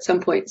at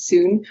some point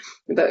soon.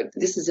 But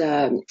this is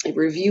a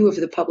review of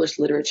the published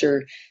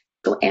literature.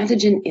 So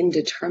antigen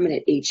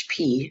indeterminate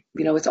HP,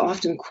 it's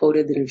often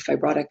quoted that in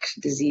fibrotic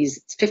disease,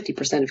 it's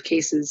 50% of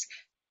cases.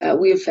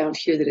 We have found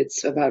here that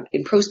it's about,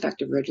 in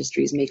prospective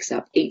registries, makes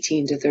up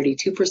 18 to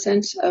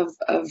 32%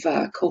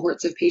 of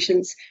cohorts of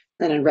patients.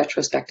 Then in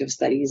retrospective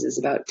studies is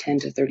about 10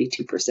 to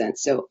 32%.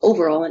 So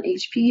overall in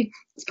HP,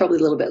 it's probably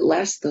a little bit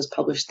less. Those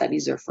published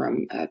studies are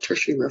from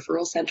tertiary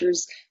referral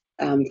centers,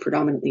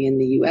 predominantly in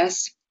the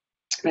US.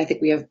 And I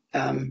think we have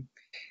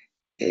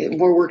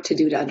more work to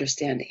do to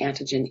understand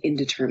antigen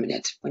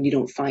indeterminate when you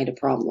don't find a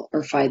problem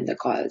or find the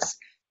cause.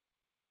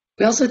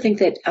 We also think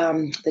that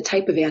the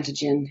type of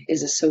antigen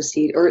is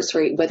associated,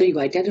 whether you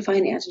identify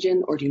an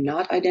antigen or do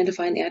not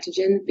identify an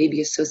antigen may be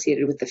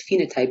associated with the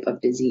phenotype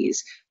of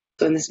disease.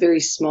 So in this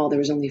very small, there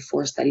was only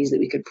 4 studies that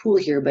we could pool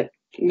here, but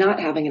not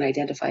having an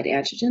identified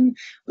antigen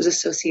was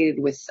associated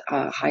with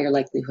a higher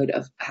likelihood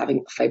of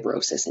having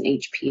fibrosis in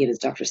HP. And as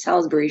Dr.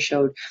 Salisbury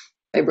showed,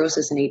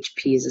 fibrosis in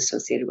HP is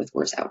associated with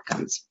worse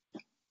outcomes.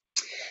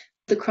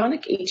 The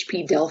Chronic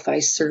HP Delphi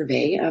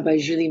survey by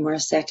Julie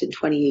Marcet in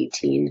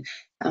 2018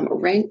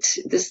 ranked,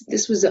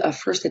 this was a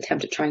first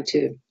attempt at trying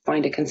to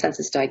find a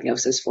consensus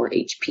diagnosis for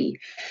HP.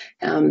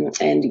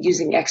 And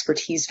using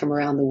expertise from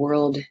around the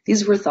world,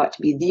 these were thought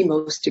to be the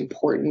most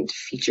important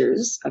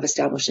features of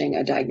establishing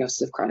a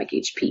diagnosis of chronic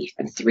HP.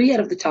 And 3 out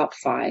of the top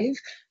 5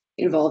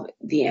 involve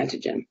the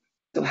antigen.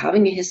 So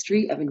having a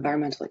history of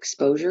environmental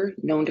exposure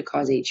known to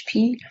cause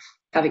HP,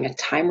 having a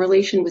time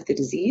relation with the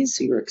disease,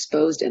 so you're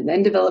exposed and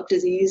then develop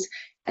disease,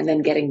 and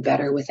then getting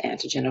better with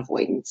antigen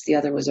avoidance. The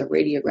other was a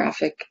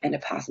radiographic and a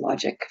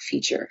pathologic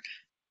feature.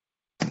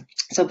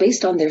 So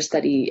based on their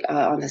study,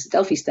 on this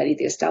Delphi study,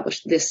 they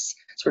established this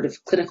sort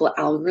of clinical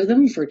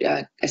algorithm for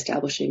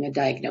establishing a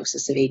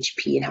diagnosis of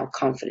HP and how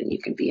confident you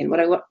can be. And what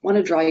I want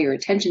to draw your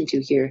attention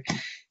to here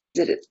is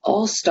that it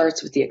all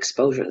starts with the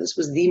exposure. This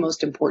was the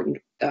most important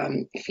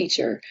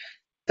feature.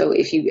 So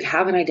if you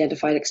have an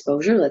identified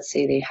exposure, let's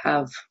say they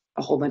have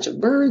a whole bunch of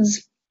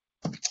birds,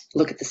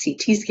 look at the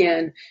CT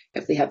scan.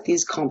 If they have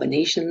these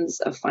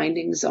combinations of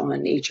findings on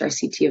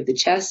HRCT of the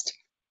chest,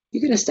 you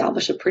can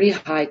establish a pretty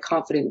high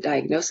confident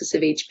diagnosis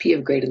of HP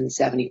of greater than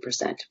 70%.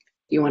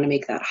 You want to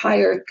make that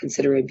higher,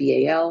 consider a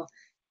BAL.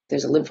 If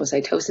there's a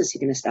lymphocytosis, you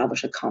can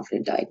establish a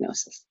confident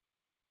diagnosis.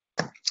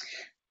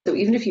 So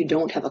even if you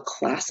don't have a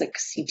classic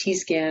CT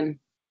scan,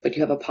 but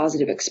you have a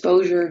positive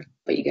exposure,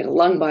 but you get a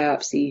lung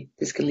biopsy,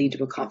 this can lead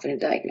to a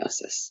confident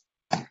diagnosis.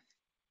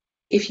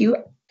 If you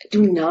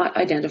do not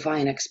identify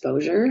an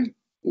exposure,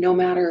 no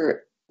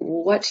matter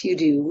what you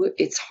do,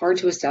 it's hard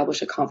to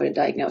establish a confident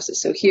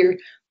diagnosis. So here,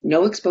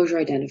 no exposure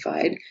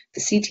identified.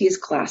 The CT is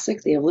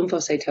classic. They have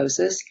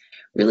lymphocytosis.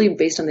 Really,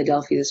 based on the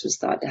Delphi, this was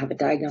thought to have a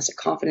diagnostic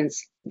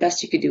confidence.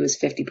 Best you could do is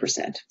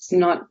 50%. It's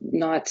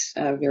not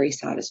very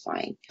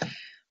satisfying.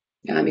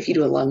 If you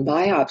do a lung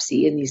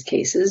biopsy in these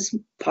cases,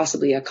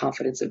 possibly a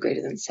confidence of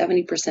greater than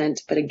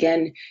 70%, but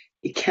again,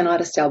 you cannot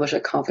establish a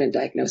confident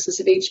diagnosis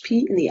of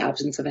HP in the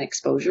absence of an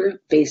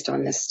exposure based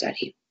on this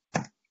study.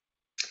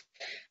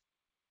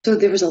 So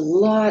there was a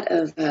lot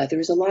of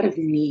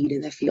need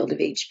in the field of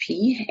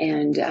HP,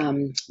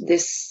 and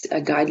this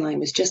guideline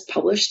was just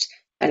published,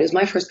 and it was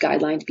my first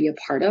guideline to be a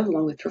part of,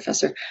 along with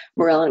Professor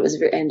Morell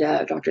and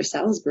Dr.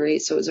 Salisbury.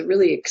 So it was a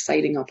really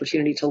exciting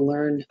opportunity to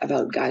learn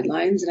about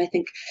guidelines, and I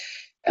think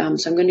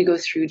so. I'm going to go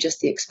through just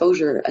the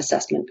exposure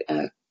assessment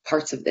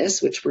parts of this,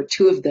 which were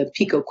two of the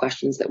PICO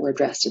questions that were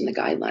addressed in the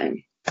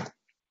guideline. But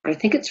I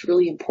think it's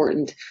really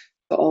important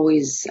to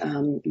always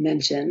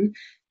mention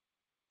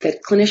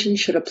that clinicians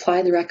should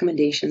apply the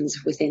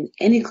recommendations within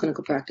any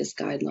clinical practice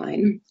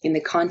guideline in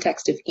the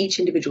context of each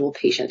individual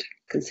patient,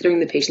 considering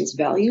the patient's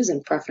values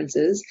and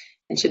preferences,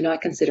 and should not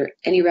consider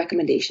any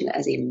recommendation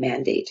as a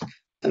mandate.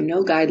 So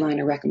no guideline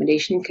or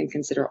recommendation can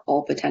consider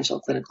all potential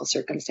clinical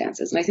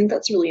circumstances. And I think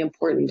that's really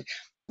important.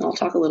 And I'll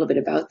talk a little bit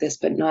about this,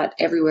 but not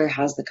everywhere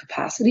has the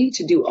capacity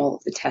to do all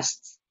of the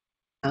tests,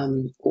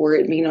 or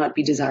it may not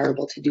be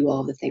desirable to do all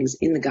of the things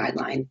in the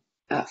guideline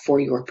for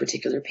your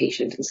particular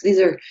patient. And so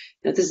these are,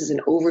 this is an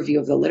overview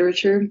of the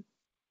literature,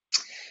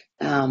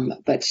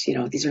 but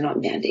these are not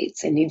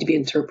mandates and need to be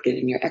interpreted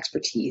in your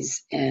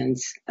expertise and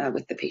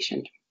with the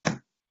patient.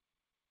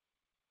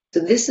 So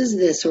this is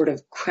the sort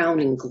of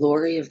crowning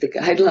glory of the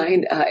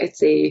guideline.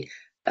 It's a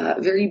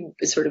very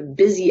sort of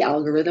busy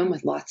algorithm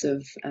with lots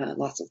of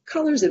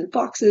colors and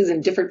boxes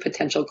and different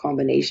potential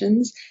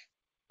combinations.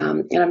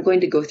 And I'm going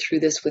to go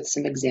through this with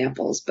some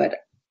examples, but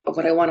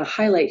what I want to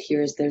highlight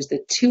here is there's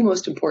the two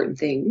most important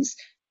things.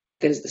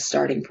 That is the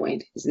starting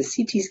point, is the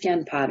CT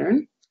scan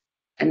pattern,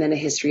 and then a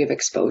history of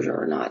exposure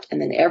or not.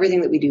 And then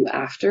everything that we do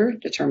after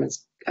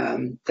determines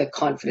the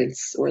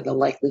confidence or the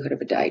likelihood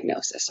of a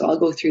diagnosis. So I'll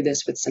go through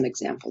this with some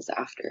examples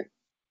after.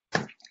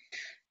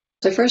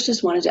 So I first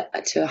just wanted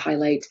to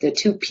highlight the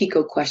two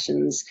PICO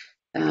questions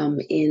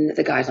in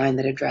the guideline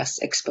that address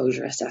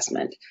exposure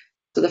assessment.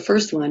 So the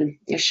first one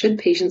is, should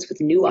patients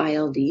with new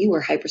ILD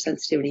where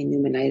hypersensitivity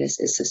pneumonitis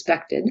is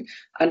suspected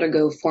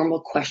undergo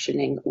formal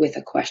questioning with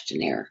a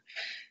questionnaire?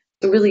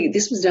 So really,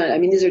 this was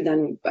done, these are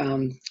done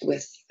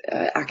with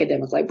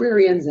academic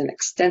librarians and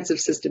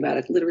extensive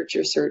systematic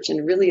literature search,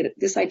 and really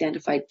this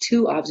identified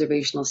two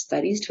observational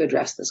studies to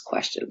address this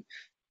question.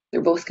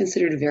 They're both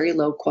considered very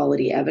low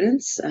quality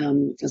evidence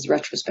as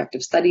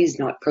retrospective studies,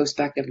 not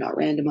prospective, not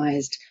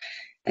randomized.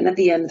 And at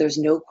the end, there's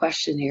no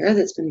questionnaire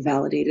that's been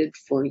validated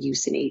for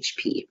use in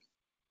HP.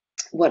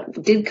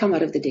 What did come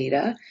out of the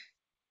data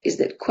is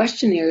that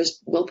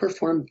questionnaires will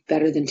perform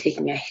better than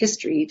taking a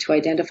history to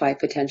identify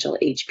potential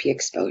HP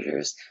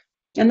exposures.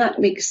 And that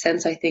makes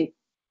sense. I think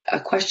a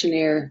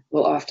questionnaire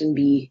will often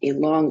be a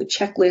long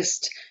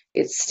checklist.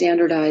 It's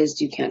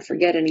standardized. You can't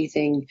forget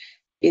anything.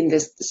 In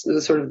this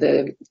sort of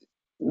the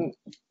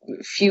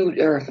few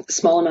or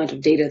small amount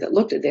of data that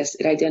looked at this,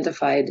 it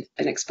identified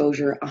an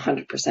exposure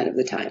 100% of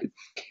the time.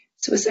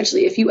 So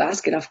essentially, if you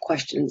ask enough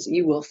questions,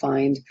 you will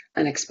find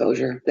an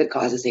exposure that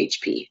causes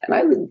HP. And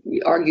I would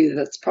argue that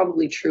that's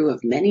probably true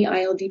of many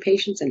ILD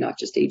patients and not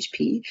just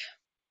HP,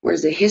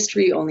 whereas the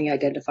history only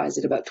identifies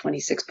it about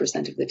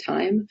 26% of the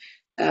time.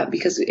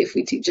 Because if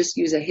we just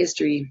use a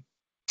history,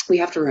 we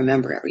have to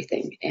remember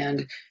everything.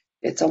 And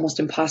it's almost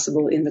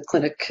impossible in the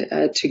clinic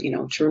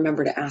to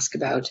remember to ask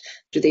about,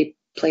 do they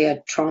play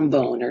a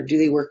trombone or do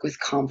they work with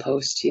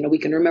compost? We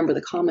can remember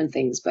the common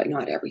things, but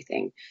not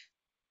everything.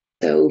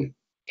 So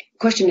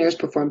questionnaires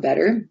perform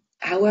better.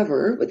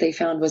 However, what they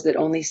found was that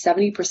only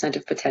 70%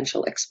 of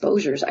potential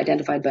exposures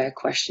identified by a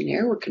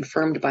questionnaire were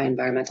confirmed by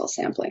environmental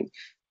sampling.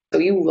 So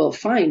you will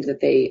find that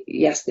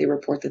they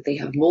report that they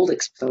have mold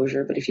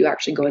exposure, but if you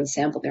actually go and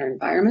sample their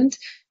environment,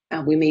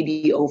 we may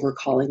be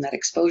overcalling that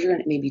exposure,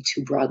 and it may be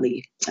too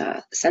broadly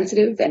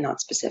sensitive and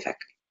not specific.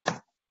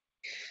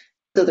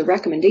 So the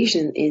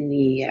recommendation in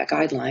the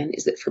guideline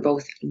is that for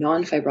both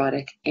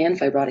non-fibrotic and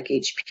fibrotic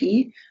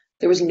HP,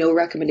 there was no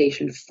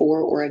recommendation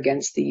for or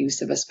against the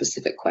use of a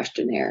specific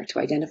questionnaire to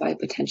identify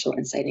potential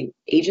inciting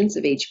agents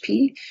of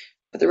HP,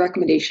 but the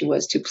recommendation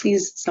was to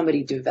please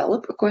somebody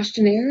develop a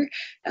questionnaire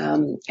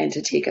and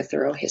to take a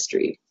thorough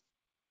history.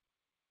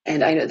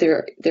 And I know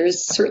there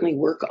is certainly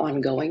work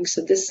ongoing.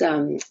 So this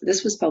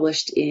was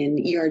published in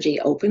ERJ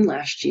Open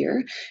last year,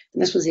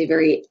 and this was a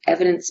very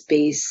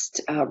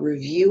evidence-based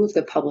review of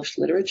the published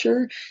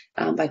literature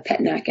by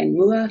Petnak and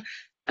Mua,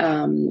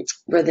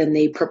 where then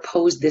they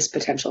proposed this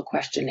potential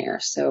questionnaire.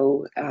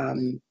 So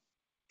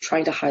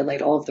trying to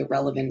highlight all of the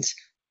relevant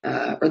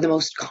or the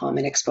most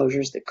common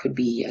exposures that could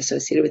be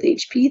associated with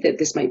HP, that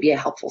this might be a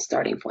helpful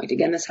starting point.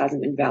 Again, this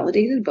hasn't been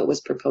validated, but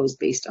was proposed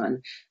based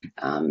on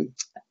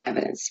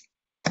evidence.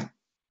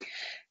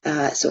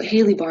 So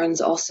Haley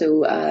Barnes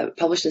also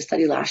published a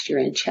study last year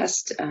in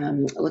CHEST,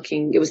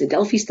 it was a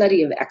Delphi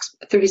study of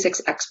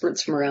 36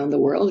 experts from around the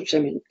world, which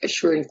I'm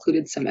sure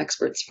included some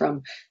experts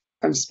from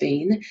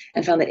Spain,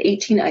 and found that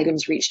 18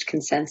 items reached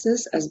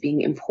consensus as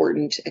being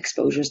important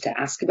exposures to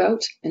ask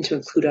about and to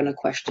include on a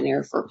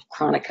questionnaire for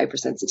chronic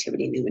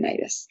hypersensitivity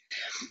pneumonitis.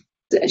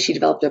 She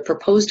developed a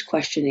proposed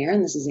questionnaire,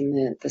 and this is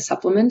in the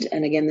supplement.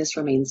 And again, this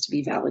remains to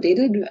be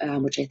validated,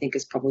 which I think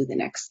is probably the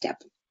next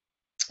step.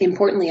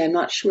 Importantly, I'm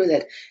not sure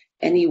that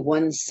any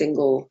one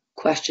single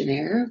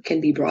questionnaire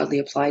can be broadly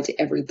applied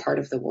to every part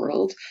of the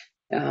world.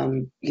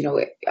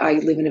 I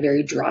live in a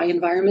very dry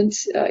environment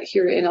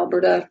here in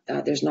Alberta.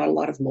 There's not a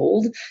lot of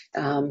mold.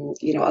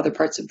 Other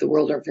parts of the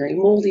world are very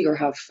moldy or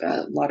have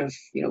a lot of,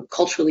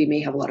 culturally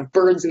may have a lot of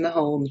birds in the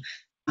home.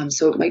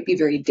 So it might be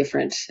very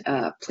different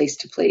place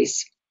to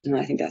place. And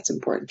I think that's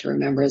important to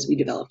remember as we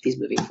develop these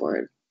moving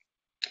forward.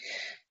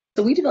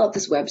 So we developed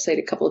this website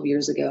a couple of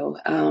years ago.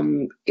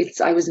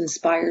 I was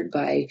inspired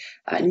by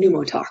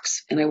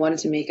pneumotox, and I wanted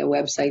to make a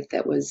website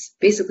that was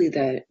basically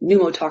the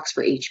pneumotox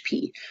for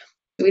HP.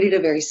 We did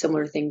a very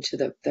similar thing to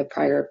the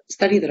prior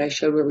study that I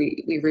showed, where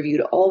we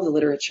reviewed all of the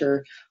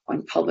literature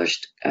on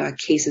published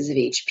cases of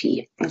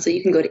HP. And so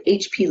you can go to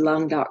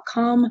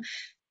hplung.com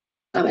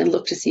and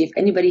look to see if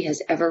anybody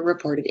has ever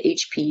reported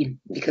HP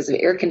because of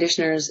air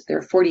conditioners. There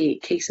are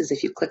 48 cases.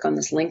 If you click on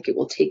this link, it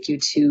will take you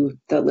to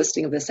the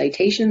listing of the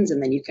citations,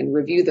 and then you can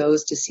review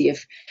those to see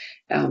if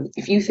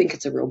you think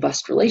it's a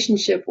robust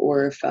relationship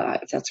or if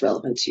that's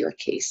relevant to your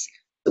case.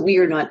 So we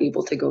are not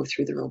able to go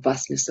through the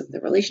robustness of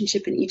the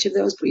relationship in each of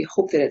those, but we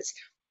hope that it's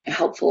a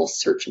helpful,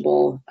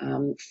 searchable,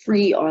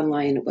 free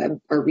online web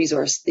or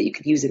resource that you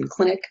could use in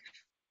clinic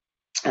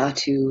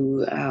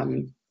to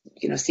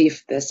see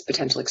if this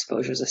potential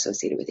exposure is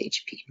associated with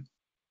HP.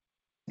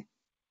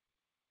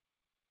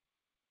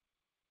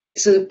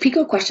 So the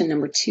PICO question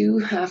number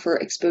 2 for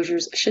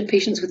exposures: should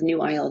patients with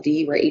new ILD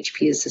where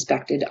HP is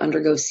suspected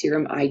undergo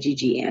serum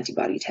IgG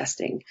antibody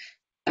testing?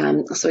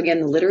 So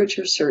again, the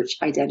literature search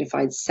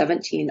identified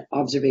 17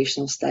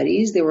 observational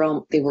studies. They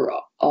were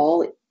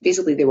all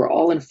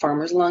in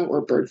farmer's lung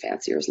or bird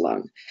fancier's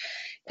lung.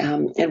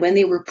 And when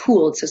they were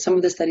pooled, so some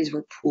of the studies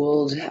were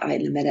pooled in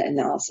a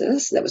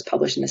meta-analysis that was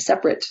published in a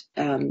separate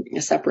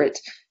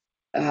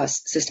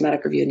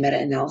systematic review and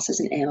meta-analysis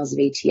in Annals of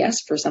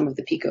ATS for some of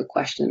the PICO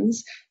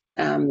questions.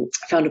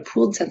 Found a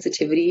pooled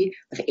sensitivity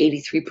of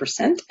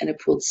 83% and a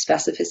pooled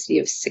specificity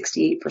of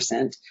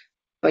 68%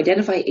 to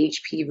identify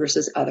HP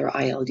versus other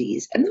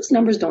ILDs. And those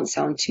numbers don't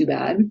sound too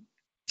bad.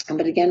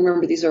 But again,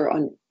 remember, these are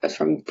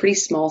from pretty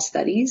small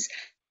studies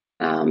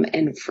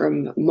and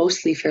from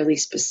mostly fairly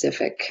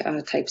specific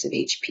types of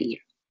HP.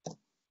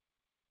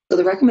 So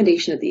the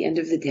recommendation at the end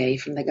of the day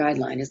from the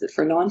guideline is that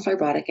for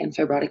non-fibrotic and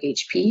fibrotic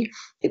HP,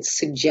 it's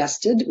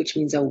suggested, which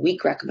means a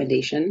weak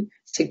recommendation,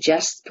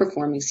 suggests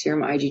performing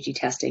serum IgG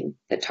testing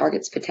that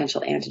targets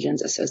potential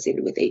antigens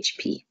associated with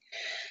HP.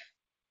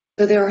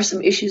 So there are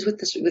some issues with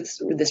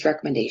this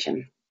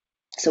recommendation.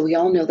 So we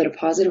all know that a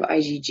positive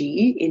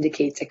IgG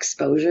indicates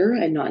exposure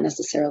and not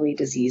necessarily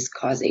disease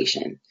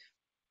causation.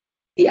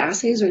 The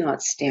assays are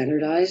not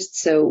standardized,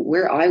 so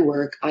where I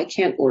work, I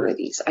can't order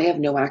these. I have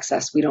no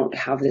access. We don't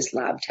have this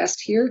lab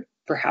test here.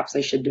 Perhaps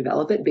I should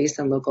develop it based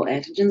on local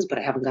antigens, but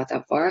I haven't got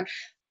that far.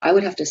 I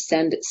would have to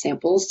send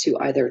samples to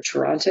either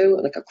Toronto,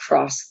 like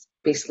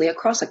basically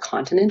across a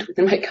continent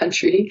within my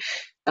country,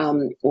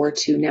 or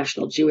to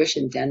National Jewish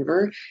in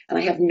Denver. And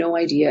I have no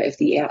idea if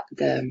the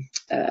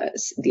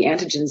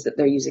antigens that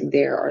they're using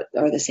there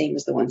are the same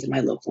as the ones in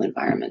my local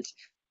environment.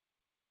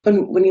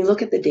 When you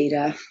look at the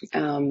data,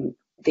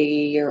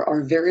 there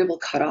are variable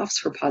cutoffs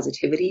for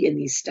positivity in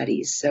these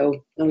studies.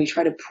 So when we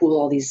try to pool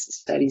all these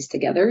studies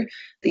together,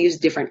 they use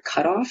different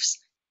cutoffs.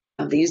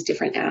 They use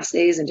different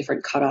assays and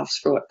different cutoffs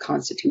for what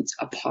constitutes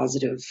a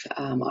positive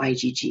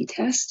IgG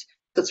test.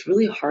 So it's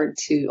really hard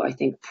to, I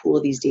think,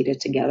 pool these data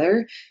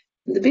together.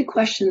 And the big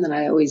question that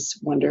I always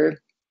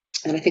wonder,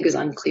 and I think is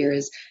unclear,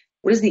 is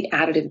what is the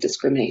additive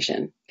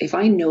discrimination? If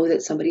I know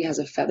that somebody has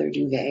a feather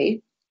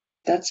duvet,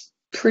 that's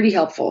pretty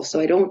helpful. So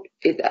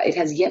it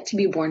has yet to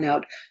be borne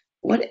out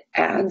what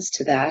adds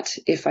to that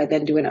if I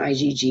then do an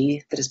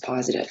IgG that is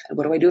positive. And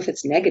what do I do if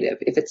it's negative?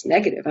 If it's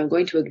negative, I'm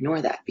going to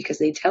ignore that because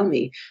they tell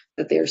me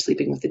that they are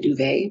sleeping with a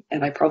duvet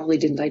and I probably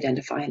didn't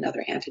identify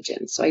another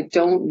antigen. So I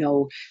don't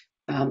know.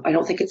 I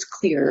don't think it's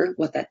clear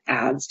what that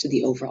adds to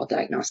the overall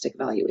diagnostic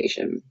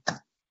evaluation.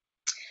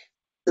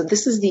 So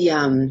this is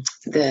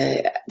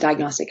the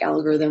diagnostic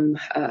algorithm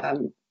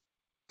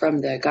from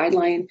the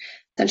guideline.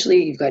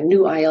 Essentially, you've got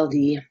new ILD,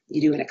 you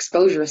do an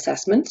exposure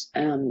assessment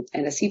and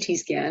a CT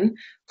scan,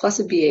 plus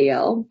a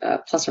BAL,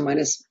 plus or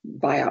minus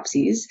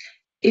biopsies.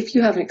 If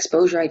you have an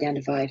exposure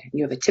identified, and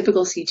you have a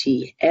typical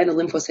CT and a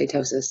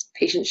lymphocytosis,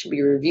 patients should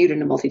be reviewed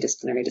in a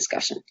multidisciplinary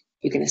discussion.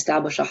 You can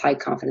establish a high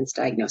confidence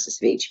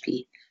diagnosis of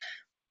HP.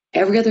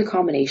 Every other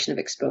combination of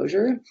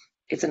exposure,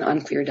 it's an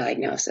unclear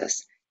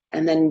diagnosis.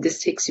 And then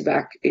this takes you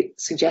back,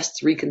 it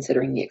suggests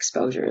reconsidering the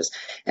exposures.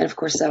 And of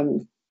course,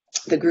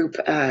 the group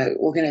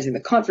organizing the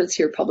conference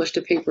here published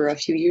a paper a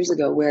few years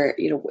ago where,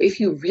 if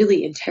you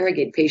really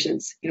interrogate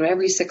patients,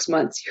 every 6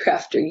 months, year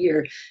after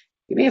year,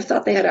 you may have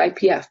thought they had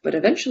IPF, but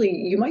eventually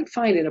you might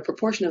find in a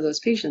proportion of those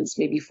patients,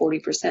 maybe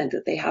 40%,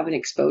 that they have an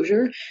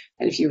exposure.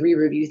 And if you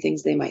re-review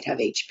things, they might have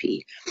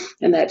HP.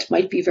 And that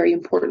might be very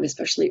important,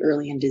 especially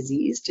early in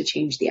disease, to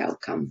change the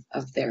outcome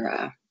of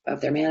their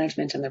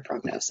management and their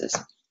prognosis.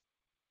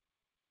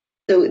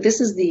 So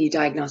this is the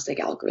diagnostic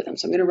algorithm.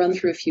 So I'm going to run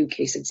through a few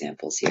case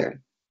examples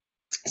here.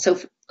 So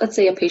let's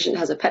say a patient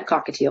has a pet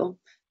cockatiel.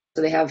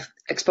 So they have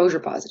exposure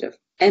positive,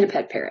 and a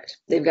pet parrot.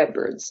 They've got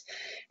birds.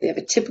 They have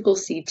a typical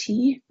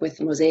CT with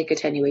mosaic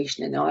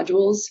attenuation and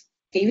nodules.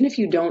 Even if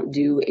you don't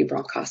do a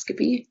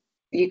bronchoscopy,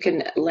 you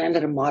can land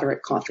at a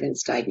moderate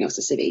confidence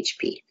diagnosis of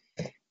HP.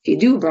 If you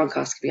do a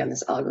bronchoscopy on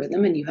this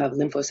algorithm and you have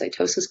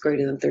lymphocytosis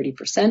greater than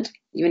 30%,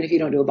 even if you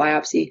don't do a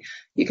biopsy,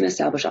 you can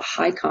establish a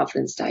high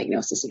confidence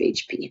diagnosis of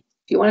HP.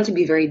 If you want it to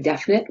be very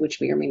definite, which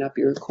may or may not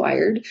be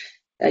required,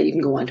 you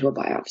can go on to a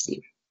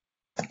biopsy.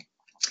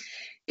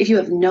 If you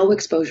have no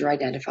exposure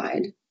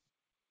identified,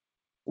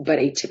 but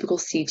a typical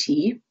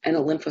CT and a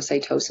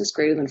lymphocytosis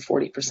greater than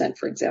 40%,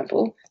 for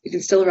example, you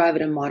can still arrive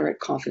at a moderate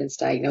confidence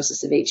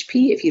diagnosis of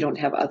HP if you don't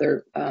have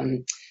other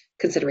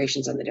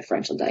considerations on the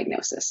differential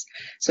diagnosis.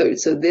 So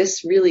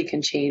this really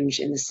can change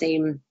in the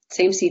same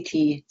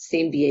CT,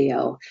 same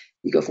BAL.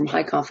 You go from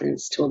high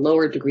confidence to a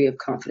lower degree of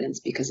confidence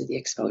because of the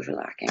exposure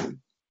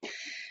lacking.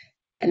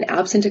 An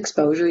absent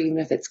exposure, even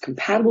if it's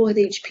compatible with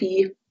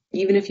HP,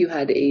 even if you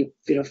had a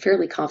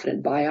fairly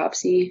confident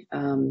biopsy,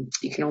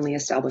 you can only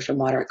establish a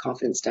moderate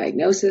confidence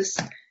diagnosis.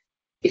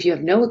 If you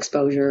have no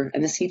exposure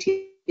and the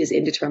CT is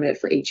indeterminate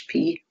for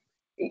HP,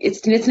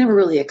 it's never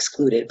really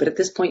excluded. But at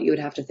this point, you would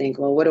have to think,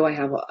 well, what do I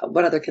have?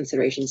 What other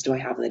considerations do I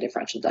have in the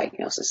differential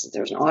diagnosis? Is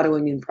there an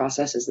autoimmune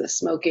process? Is this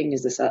smoking?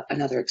 Is this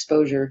another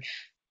exposure?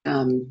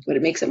 But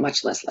it makes it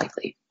much less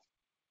likely.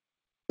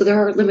 So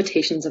there are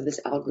limitations of this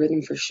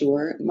algorithm for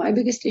sure. My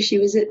biggest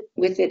issue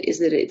with it is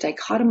that it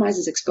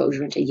dichotomizes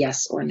exposure into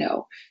yes or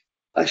no.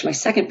 Actually, my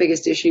second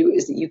biggest issue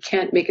is that you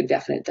can't make a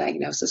definite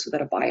diagnosis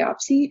without a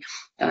biopsy.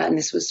 And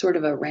this was sort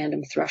of a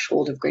random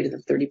threshold of greater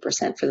than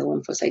 30% for the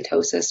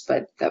lymphocytosis,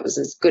 but that was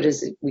as good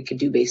as we could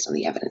do based on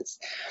the evidence.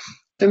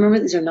 So remember,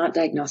 these are not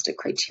diagnostic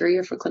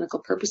criteria for clinical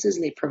purposes,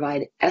 and they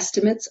provide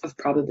estimates of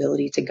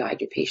probability to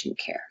guide your patient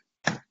care.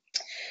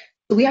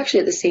 We actually,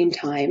 at the same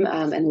time,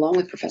 and along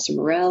with Professor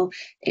Morell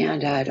and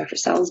Dr.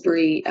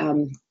 Salisbury,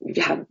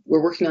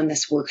 we're working on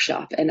this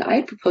workshop. And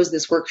I proposed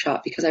this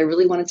workshop because I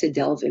really wanted to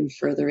delve in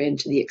further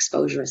into the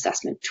exposure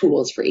assessment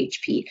tools for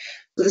HP.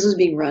 So this was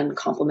being run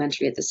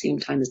complementary at the same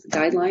time as the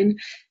guideline.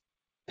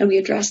 And we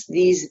addressed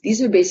these.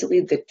 These are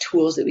basically the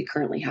tools that we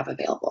currently have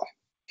available.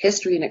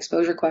 History and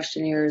exposure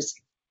questionnaires.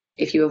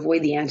 If you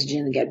avoid the antigen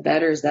and get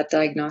better, is that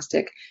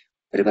diagnostic?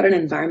 What about an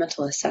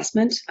environmental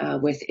assessment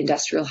with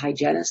industrial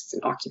hygienists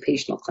and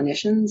occupational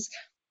clinicians,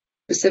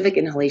 specific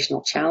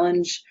inhalational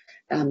challenge,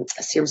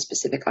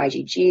 serum-specific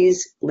IgGs,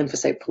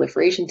 lymphocyte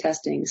proliferation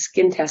testing,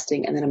 skin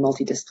testing, and then a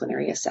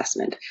multidisciplinary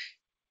assessment.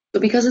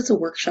 So because it's a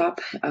workshop,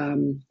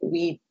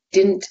 we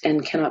didn't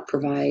and cannot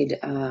provide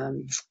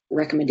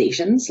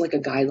recommendations like a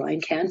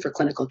guideline can for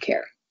clinical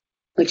care,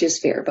 which is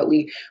fair, but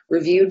we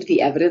reviewed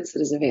the evidence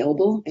that is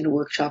available in a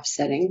workshop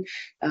setting.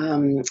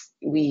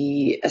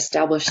 We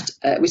established,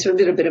 we sort of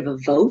did a bit of a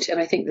vote, and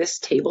I think this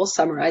table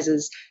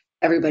summarizes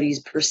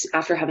everybody's,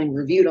 after having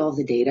reviewed all of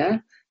the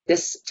data,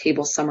 this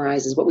table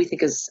summarizes what we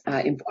think is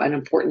an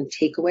important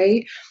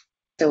takeaway.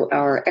 So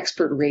our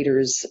expert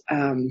raters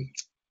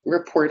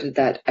reported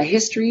that a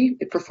history,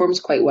 it performs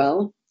quite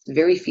well,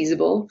 very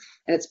feasible,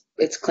 and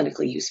it's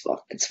clinically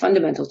useful. It's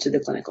fundamental to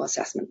the clinical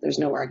assessment. There's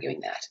no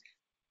arguing that.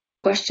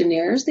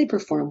 Questionnaires, they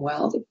perform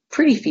well. They're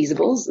pretty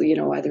feasible,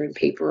 either in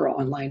paper or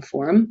online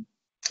form,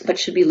 but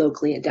should be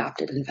locally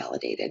adapted and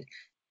validated.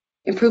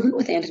 Improvement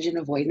with antigen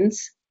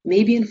avoidance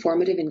may be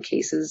informative in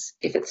cases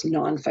if it's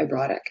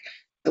non-fibrotic.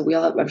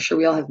 So I'm sure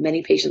we all have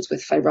many patients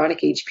with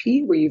fibrotic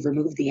HP where you've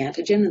removed the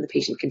antigen and the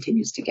patient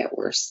continues to get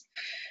worse.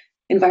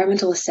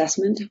 Environmental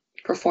assessment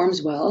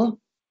performs well.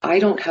 I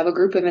don't have a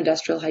group of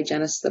industrial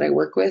hygienists that I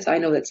work with. I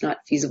know that's not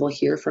feasible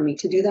here for me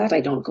to do that.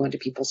 I don't go into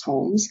people's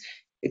homes.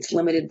 It's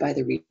limited by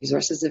the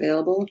resources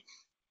available.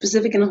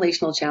 Specific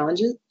inhalational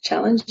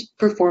challenge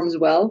performs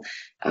well,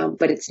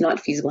 but it's not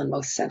feasible in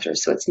most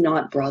centers. So it's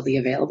not broadly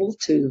available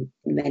to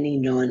many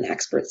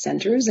non-expert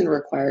centers and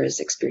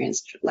requires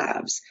experienced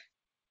labs.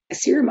 A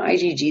serum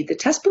IgG, the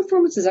test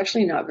performance is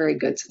actually not very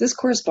good. So this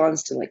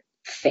corresponds to like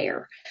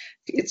fair.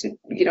 It's,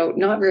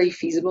 not very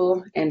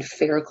feasible and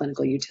fair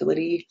clinical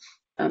utility.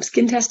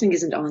 Skin testing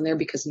isn't on there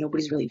because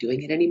nobody's really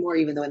doing it anymore,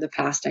 even though in the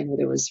past I know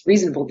there was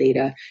reasonable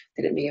data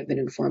that it may have been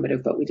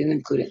informative, but we didn't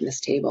include it in this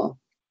table.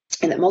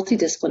 And that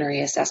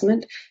multidisciplinary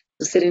assessment,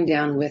 so sitting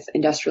down with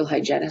industrial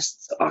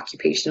hygienists,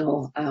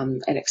 occupational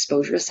and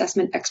exposure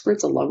assessment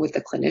experts, along with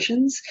the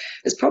clinicians,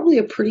 is probably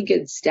a pretty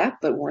good step,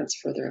 but warrants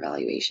further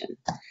evaluation.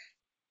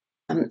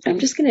 I'm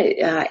just going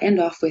to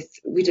end off with,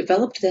 we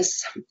developed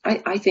this,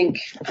 I think,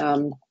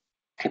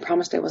 I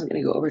promised I wasn't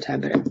going to go over time,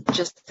 but I'm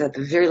just at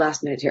the very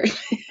last minute here.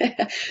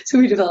 So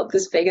we developed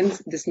this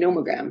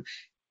nomogram.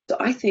 So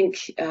I think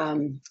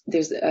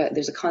there's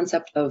a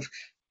concept of,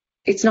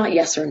 it's not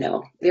yes or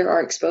no. There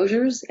are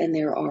exposures and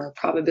there are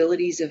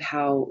probabilities of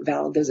how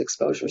valid those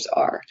exposures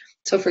are.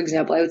 So for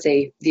example, I would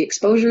say the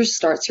exposure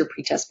starts your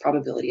pretest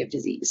probability of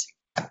disease.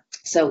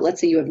 So let's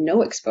say you have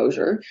no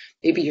exposure.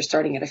 Maybe you're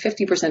starting at a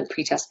 50%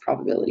 pretest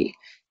probability.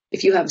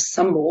 If you have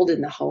some mold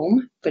in the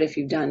home, but if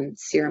you've done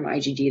serum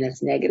IgG and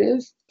it's negative,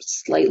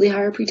 slightly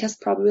higher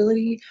pretest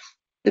probability.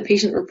 The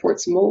patient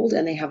reports mold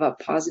and they have a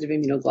positive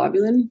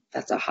immunoglobulin,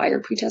 that's a higher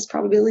pretest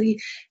probability.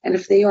 And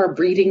if they are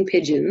breeding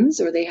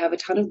pigeons or they have a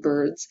ton of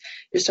birds,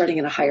 you're starting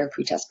at a higher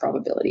pretest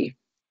probability.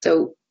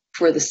 So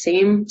for the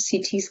same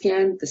CT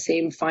scan, the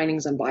same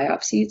findings on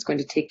biopsy, it's going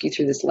to take you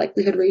through this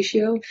likelihood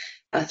ratio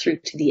through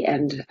to the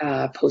end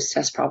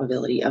post-test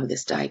probability of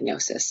this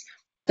diagnosis.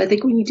 So I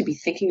think we need to be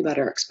thinking about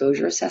our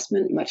exposure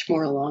assessment much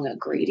more along a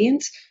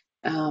gradient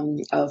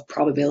of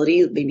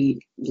probability,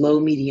 maybe low,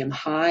 medium,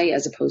 high,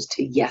 as opposed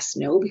to yes,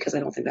 no, because I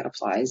don't think that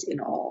applies in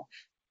all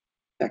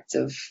aspects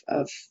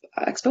of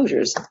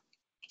exposures.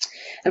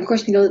 And of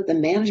course, we know that the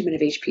management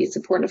of HP, it's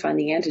important to find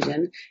the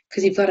antigen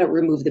because you've got to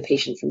remove the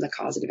patient from the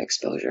causative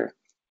exposure.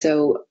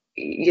 So,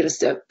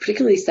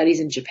 particularly studies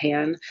in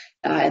Japan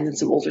and then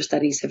some older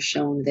studies have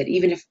shown that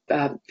even if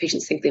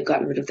patients think they've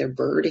gotten rid of their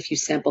bird, if you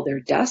sample their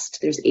dust,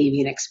 there's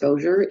avian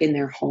exposure in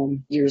their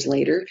home years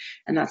later,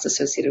 and that's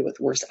associated with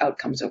worse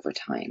outcomes over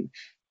time.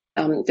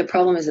 The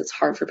problem is it's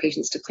hard for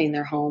patients to clean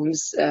their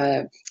homes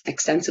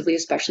extensively,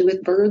 especially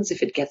with birds.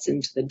 If it gets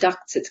into the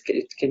ducts, it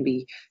can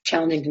be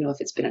challenging to know if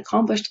it's been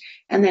accomplished.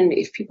 And then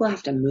if people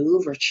have to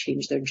move or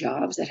change their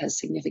jobs, that has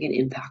significant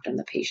impact on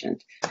the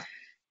patient.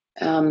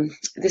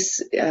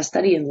 This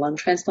study in lung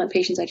transplant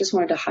patients, I just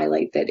wanted to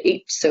highlight that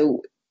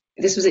so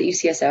this was at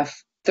UCSF,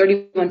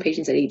 31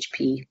 patients had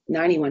HP,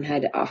 91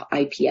 had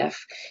IPF.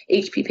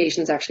 HP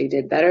patients actually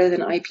did better than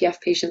IPF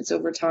patients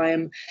over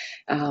time.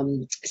 16%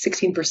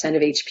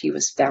 of HP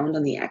was found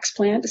on the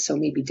explant, so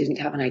maybe didn't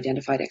have an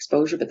identified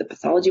exposure, but the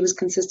pathology was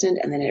consistent,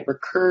 and then it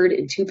recurred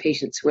in 2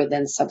 patients who were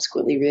then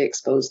subsequently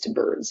re-exposed to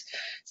birds.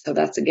 So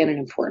that's, again, an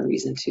important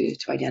reason to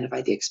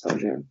identify the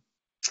exposure.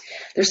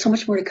 There's so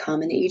much more to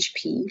come in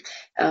HP,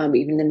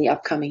 even in the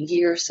upcoming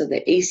year. So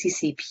the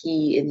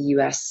ACCP in the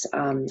US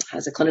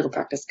has a clinical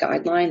practice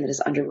guideline that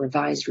is under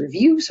revised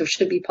review, so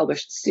should be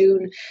published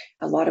soon.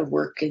 A lot of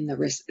work in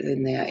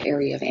the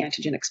area of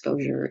antigen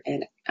exposure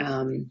and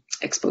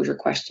exposure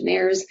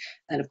questionnaires,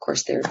 and of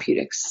course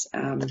therapeutics.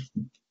 And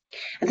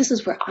this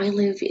is where I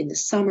live in the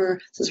summer.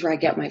 This is where I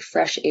get my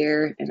fresh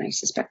air, and I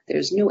suspect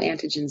there's no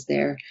antigens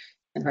there,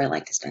 and where I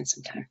like to spend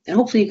some time. And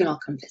hopefully you can all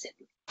come visit.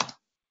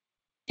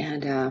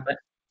 And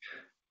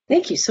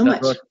thank you so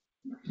much.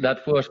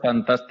 That was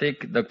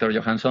fantastic, Dr.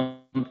 Johannson.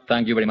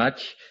 Thank you very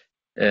much.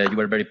 You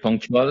were very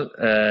punctual,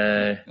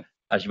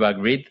 as you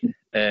agreed.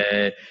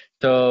 I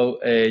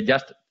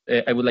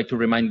would like to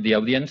remind the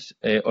audience,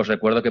 os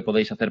recuerdo que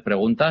podéis hacer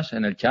preguntas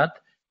en el chat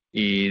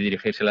y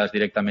dirigírselas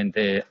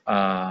directamente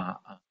a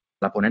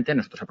la ponente.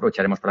 Nosotros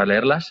aprovecharemos para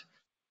leerlas.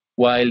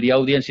 While the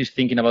audience is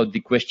thinking about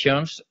the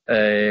questions,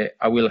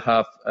 I will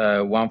have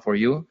one for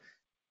you.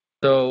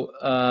 So,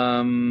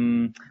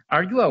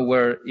 are you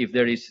aware if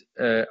there is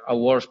a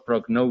worse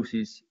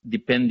prognosis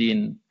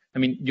depending? I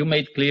mean, you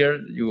made clear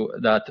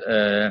that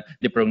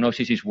the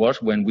prognosis is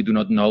worse when we do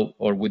not know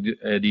or with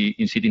the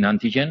inciting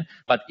antigen.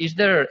 But is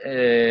there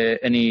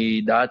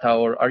any data,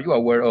 or are you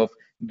aware of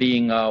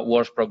being a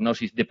worse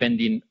prognosis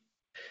depending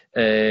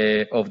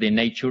of the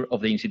nature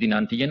of the inciting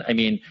antigen? I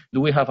mean, do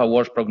we have a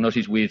worse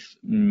prognosis with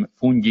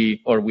fungi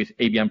or with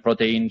avian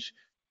proteins?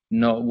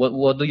 No.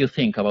 What do you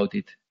think about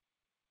it?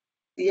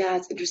 Yeah,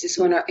 it's interesting.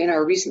 So in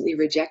our recently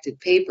rejected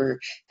paper,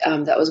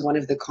 that was one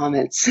of the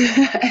comments.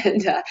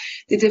 And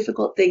the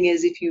difficult thing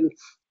is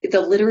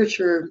the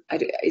literature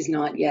is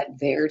not yet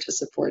there to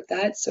support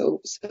that.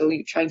 So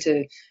you're trying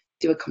to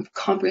do a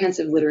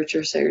comprehensive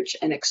literature search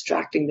and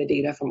extracting the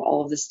data from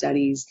all of the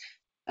studies.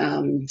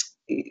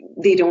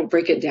 They don't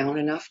break it down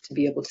enough to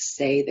be able to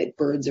say that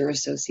birds are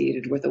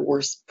associated with a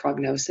worse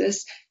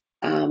prognosis.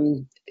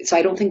 So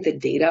I don't think the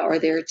data are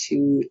there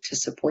to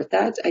support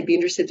that. I'd be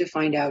interested to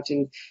find out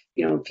in,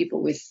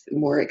 people with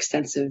more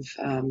extensive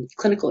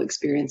clinical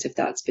experience if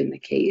that's been the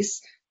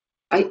case.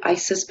 I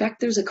suspect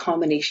there's a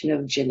combination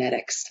of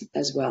genetics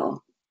as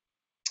well.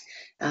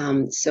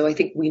 So I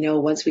think we know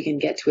once we can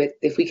get to it,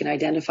 if we can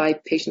identify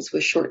patients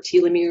with short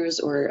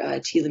telomeres or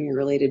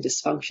telomere-related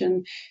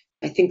dysfunction,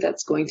 I think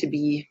that's going to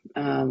be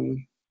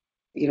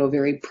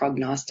very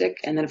prognostic.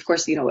 And then, of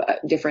course,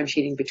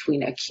 differentiating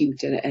between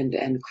acute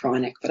and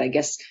chronic. But I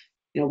guess,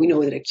 we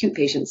know that acute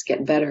patients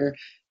get better.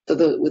 So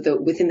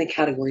within the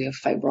category of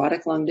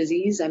fibrotic lung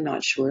disease, I'm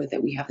not sure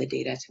that we have the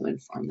data to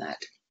inform that.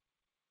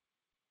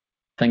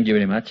 Thank you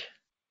very much.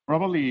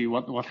 Probably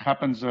what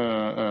happens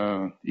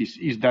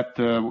is that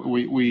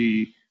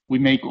we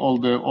make all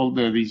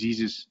the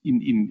diseases in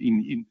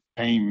the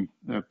same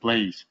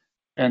place,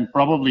 and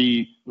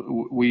probably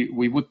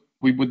we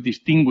would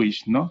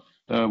distinguish,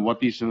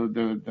 what is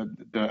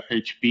the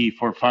HP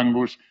for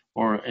fungus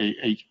or a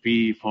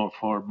HP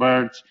for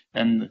birds,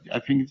 and I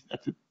think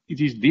that it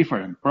is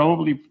different,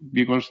 probably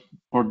because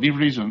for this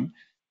reason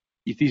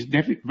it is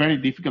very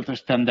difficult to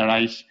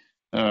standardize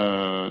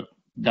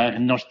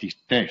diagnostic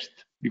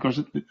tests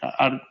because they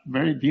are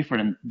very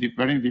different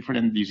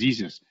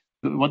diseases.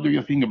 What do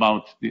you think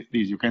about this?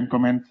 You can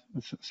comment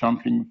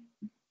something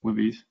with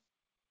this?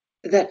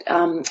 That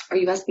are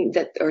you asking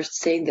that or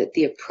saying that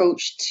the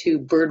approach to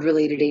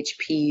bird-related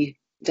HP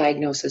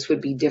diagnosis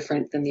would be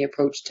different than the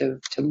approach to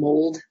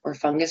mold or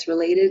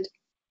fungus-related?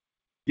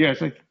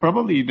 Yes,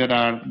 probably there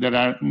are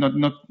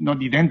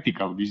not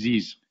identical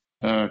disease.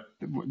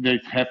 They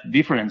have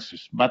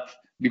differences, but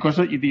because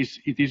it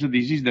is a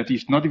disease that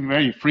is not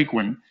very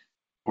frequent,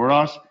 for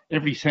us,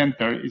 every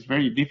center is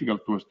very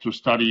difficult to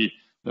study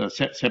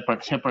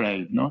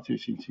separate, no?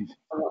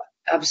 Oh,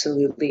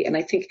 absolutely, and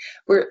I think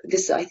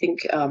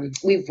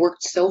we've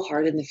worked so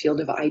hard in the field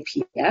of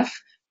IPF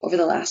over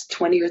the last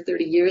 20 or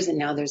 30 years, and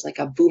now there's like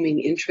a booming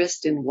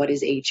interest in what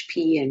is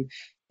HP and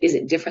is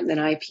it different than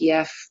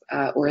IPF,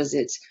 or is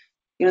it,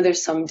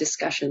 there's some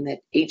discussion that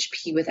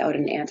HP without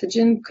an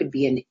antigen could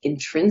be an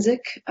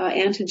intrinsic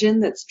antigen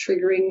that's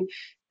triggering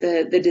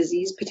the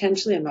disease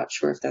potentially. I'm not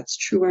sure if that's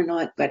true or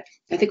not, but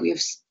I think we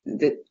have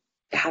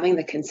having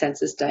the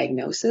consensus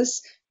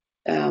diagnosis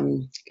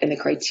and the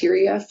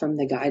criteria from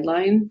the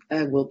guideline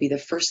will be the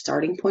first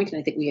starting point. And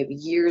I think we have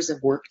years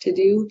of work to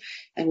do,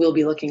 and we'll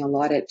be looking a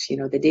lot at,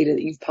 the data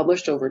that you've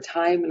published over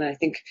time. And I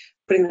think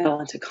putting that all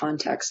into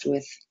context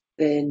with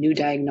the new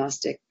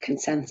diagnostic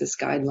consensus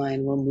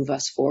guideline will move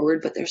us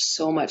forward, but there's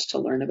so much to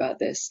learn about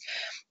this.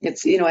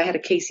 It's, I had a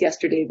case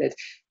yesterday that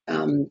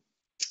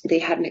they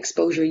had an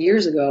exposure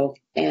years ago,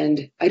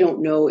 and I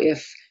don't know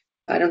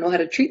how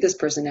to treat this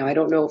person now. I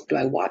don't know do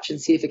I watch and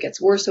see if it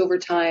gets worse over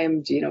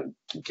time? Do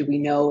we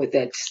know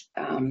that,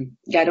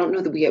 I don't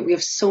know that we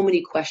have so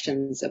many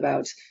questions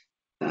about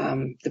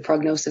the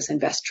prognosis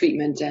and best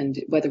treatment and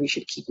whether we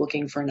should keep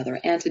looking for another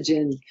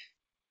antigen.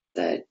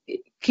 That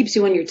it keeps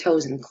you on your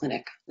toes in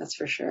clinic, that's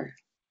for sure.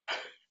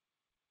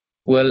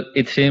 Well,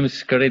 it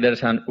seems, Kerry,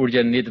 there's an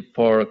urgent need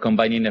for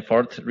combining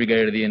efforts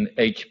regarding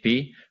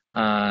HP,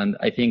 and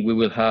I think we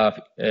will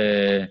have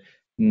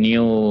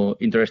new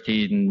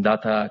interesting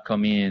data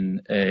coming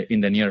in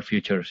the near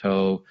future.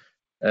 So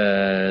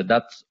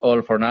that's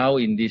all for now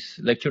in this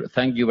lecture.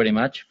 Thank you very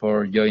much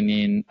for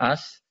joining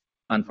us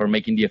and for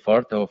making the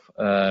effort of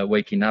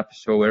waking up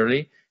so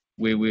early.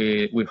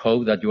 We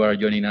hope that you are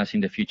joining us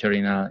in the future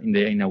in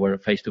our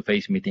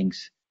face-to-face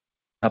meetings.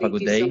 Have a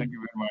good day. Thank you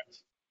very much.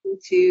 You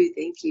too.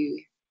 Thank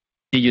you.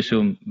 See you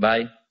soon.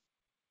 Bye.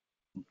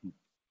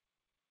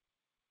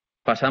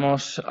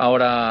 Pasamos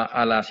ahora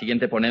a la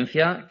siguiente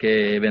ponencia,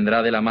 que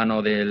vendrá de la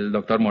mano del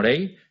doctor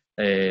Morell.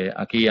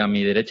 Aquí a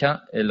mi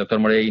derecha, el doctor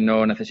Morell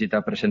no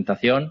necesita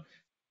presentación.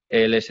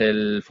 Él es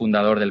el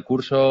fundador del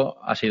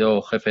curso, ha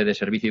sido jefe de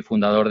servicio y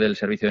fundador del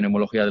servicio de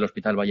neumología del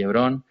Hospital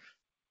Vallebrón.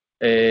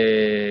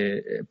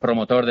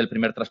 Promotor del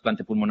primer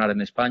trasplante pulmonar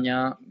en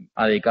España,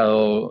 ha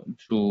dedicado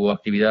su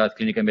actividad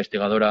clínica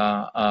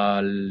investigadora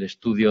al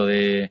estudio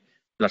de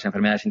las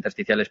enfermedades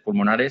intersticiales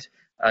pulmonares,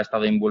 ha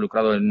estado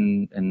involucrado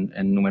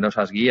en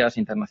numerosas guías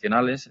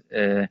internacionales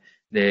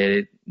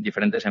de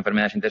diferentes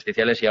enfermedades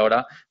intersticiales y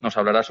ahora nos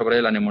hablará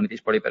sobre la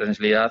neumonitis por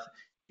hipersensibilidad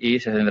y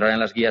se centrará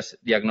en las guías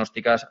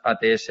diagnósticas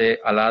ATS,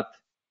 ALAT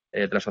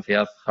de la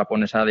Sociedad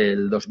Japonesa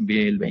del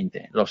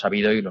 2020, lo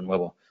sabido y lo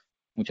nuevo.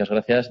 Muchas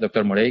gracias,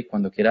 doctor Morell.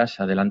 Cuando quieras,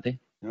 adelante.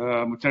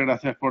 Muchas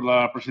gracias por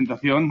la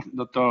presentación,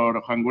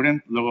 doctor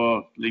Hanguren.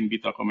 Luego le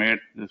invito a comer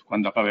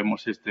cuando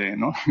acabemos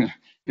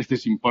este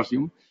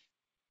simposio.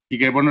 Y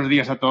que buenos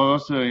días a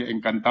todos.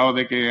 Encantado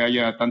de que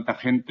haya tanta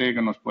gente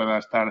que nos pueda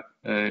estar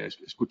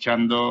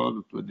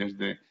escuchando,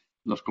 desde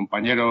los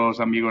compañeros,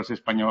 amigos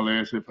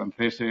españoles,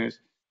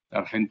 franceses,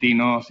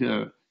 argentinos,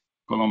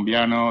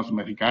 colombianos,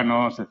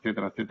 mexicanos,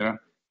 etcétera,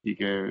 etcétera. Y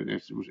que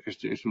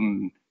es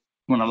un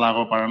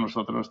halago para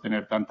nosotros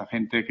tener tanta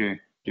gente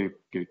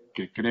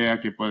que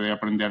crea que puede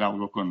aprender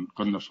algo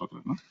con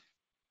nosotros, ¿no?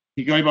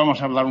 Y que hoy vamos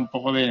a hablar un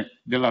poco de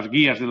las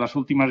guías, de las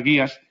últimas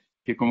guías,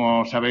 que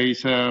como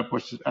sabéis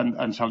pues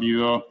han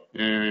salido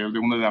el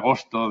 1 de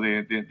agosto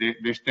de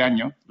este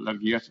año, las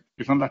guías,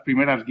 que son las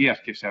primeras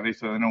guías que se han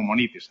hecho de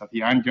neumonitis.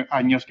 Hacía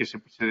años que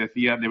se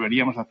decía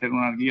deberíamos hacer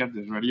unas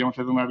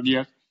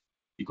guías,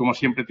 y como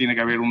siempre tiene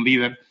que haber un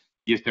líder,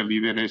 y este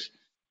líder es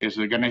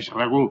Ganesh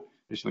Raghu,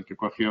 es el que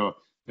cogió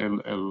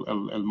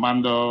el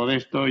mando de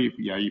esto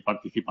y ahí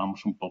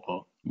participamos un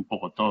poco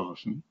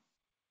todos, ¿no?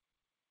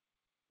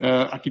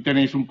 Aquí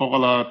tenéis un poco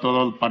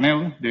todo el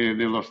panel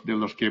de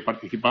los que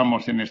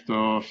participamos en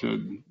estos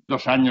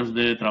 2 años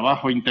de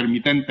trabajo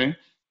intermitente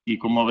y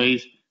como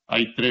veis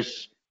hay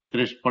tres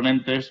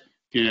ponentes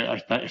que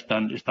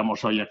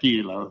estamos hoy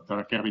aquí, la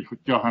doctora Kerry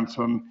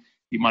Johannson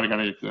y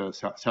Margaret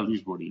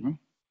Salisbury, ¿no?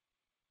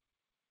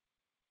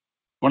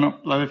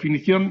 Bueno, la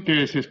definición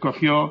que se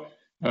escogió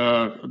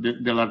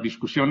de las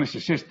discusiones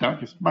es esta,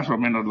 que es más o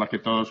menos la que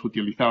todos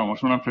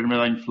utilizábamos, una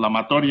enfermedad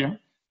inflamatoria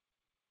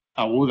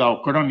aguda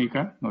o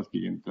crónica, ¿no?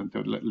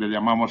 Entonces le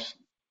llamamos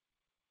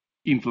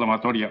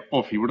inflamatoria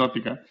o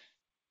fibrótica,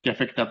 que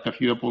afecta al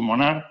tejido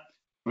pulmonar,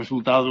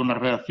 resultado de una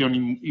reacción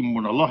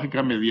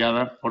inmunológica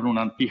mediada por un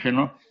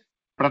antígeno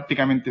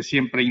prácticamente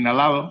siempre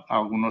inhalado,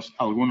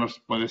 algunos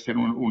puede ser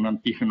un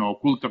antígeno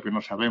oculto que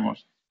no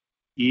sabemos,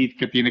 y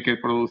que tiene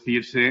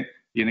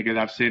que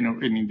darse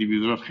en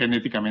individuos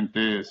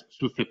genéticamente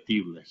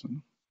susceptibles,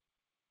 ¿no?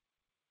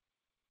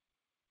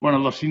 Bueno,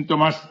 los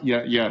síntomas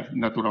ya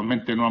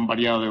naturalmente no han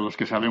variado de los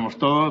que sabemos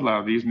todos,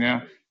 la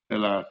disnea,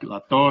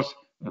 la tos,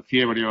 la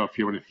fiebre o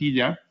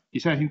fiebrecilla.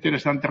 Quizás es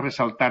interesante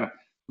resaltar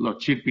los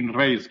chirping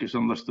rates, que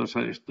son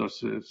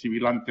estos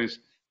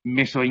sibilantes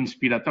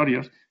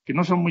mesoinspiratorios, que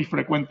no son muy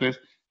frecuentes,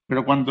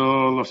 pero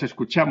cuando los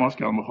escuchamos,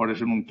 que a lo mejor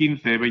es en un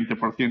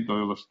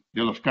 15-20%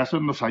 de los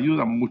casos, nos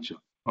ayudan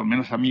mucho. Al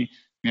menos a mí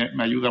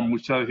me ayudan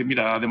mucho a decir,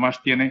 mira,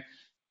 además tiene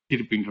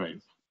chirping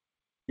rates.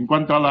 En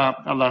cuanto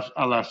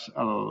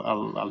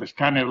al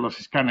escáner, los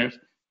escáneres,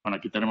 bueno,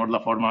 aquí tenemos la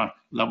forma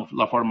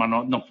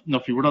no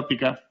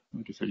fibrótica,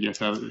 que sería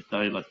esta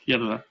de la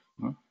izquierda,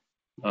 ¿no?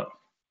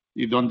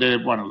 Y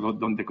donde,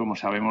 como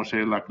sabemos,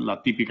 es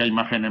la típica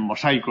imagen en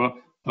mosaico,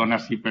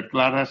 zonas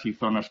hiperclaras y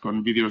zonas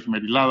con vidrio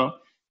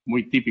esmerilado,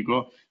 muy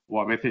típico,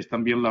 o a veces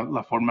también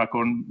la forma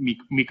con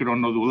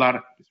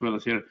micronodular, que suele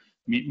ser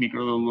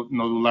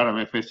micronodular, a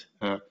veces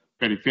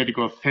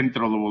periférico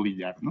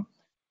centrolobolillar, ¿no?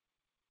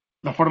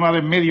 La forma de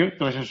en medio,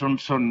 todas esas son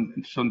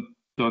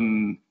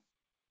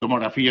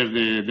tomografías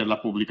de la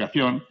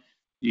publicación,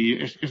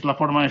 y es la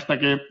forma esta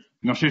que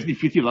nos es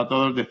difícil a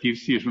todos decir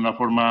si es una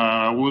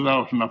forma aguda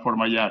o es una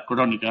forma ya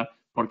crónica,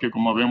 porque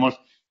como vemos,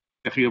 el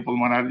tejido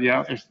pulmonar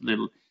ya es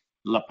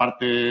la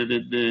parte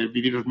de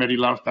vidrio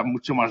esmerilado está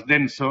mucho más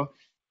denso,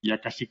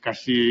 ya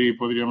casi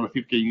podríamos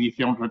decir que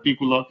inicia un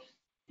retículo,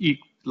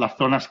 y las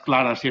zonas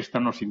claras estas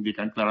nos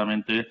indican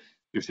claramente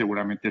que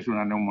seguramente es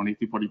una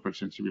neumonitis por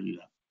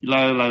hipersensibilidad. Y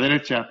la de la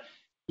derecha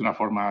es una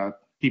forma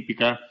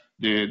típica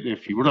de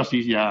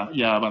fibrosis ya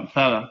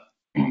avanzada,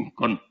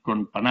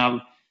 con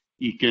panal,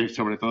 y que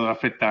sobre todo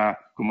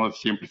afecta, como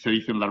siempre se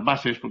dice, en las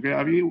bases, porque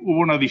hubo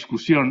una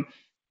discusión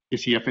que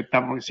si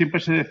afectaba, siempre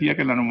se decía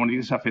que la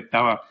neumonitis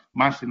afectaba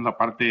más en la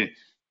parte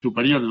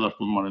superior de los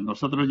pulmones.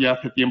 Nosotros ya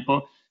hace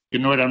tiempo que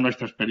no era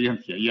nuestra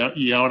experiencia,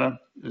 y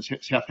ahora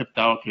se ha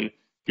aceptado que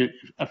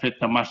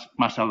afecta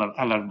más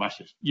a las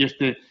bases. Y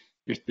este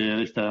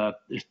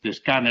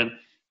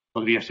escáner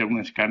podría ser un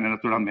escáner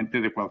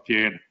naturalmente de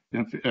cualquier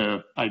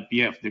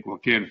IPF, de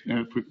cualquier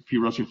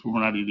fibrosis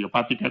pulmonar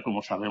idiopática.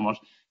 Como sabemos,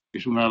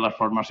 es una de las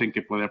formas en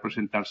que puede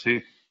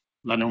presentarse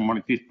la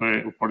neumonitis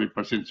por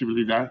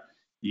hipersensibilidad,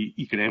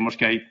 y creemos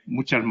que hay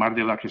muchas más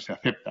de las que se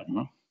aceptan,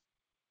 ¿no?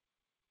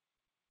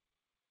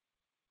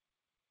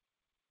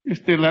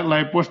 La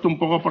he puesto un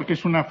poco porque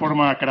es una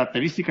forma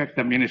característica que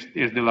también es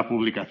de la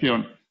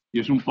publicación,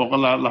 y es un poco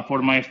la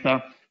forma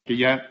esta que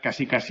ya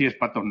casi es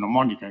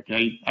patognomónica, que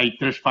hay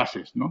tres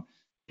fases, ¿no?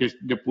 Que es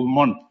de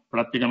pulmón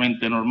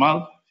prácticamente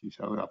normal, si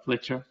sale la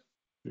flecha,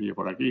 sería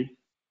por aquí,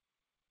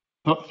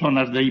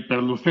 zonas de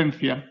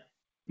hiperlucencia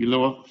y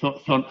luego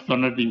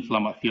zonas de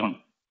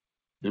inflamación,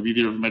 de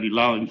vidrio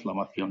esmerilado de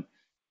inflamación.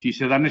 Si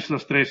se dan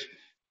estas tres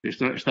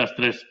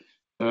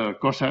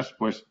cosas,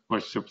 pues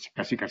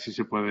casi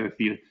se puede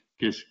decir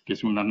que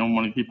es una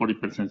neumonitis por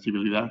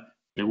hipersensibilidad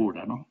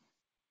segura, ¿no?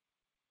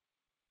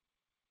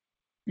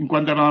 En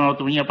cuanto a la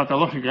anatomía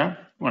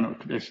patológica, bueno,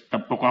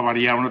 tampoco ha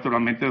variado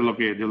naturalmente de lo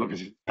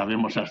que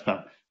sabemos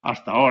hasta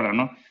ahora,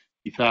 ¿no?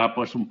 Quizá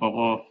pues un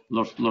poco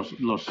los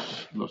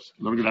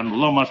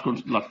granulomas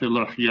con las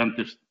células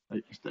gigantes,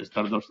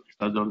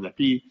 estas dos de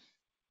aquí,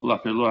 o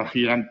las células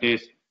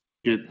gigantes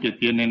que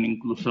tienen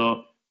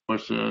incluso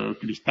pues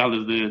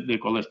cristales de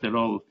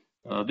colesterol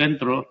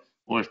dentro,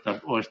 o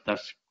estas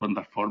con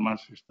las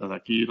formas, esta de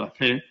aquí, la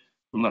C,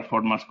 con las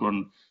formas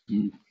con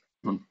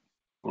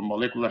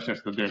moléculas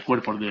de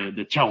cuerpos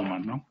de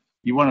Schaumann, ¿no?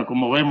 Y bueno,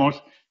 como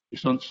vemos,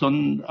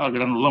 son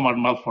granulomas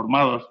mal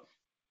formados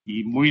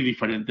y muy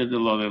diferentes de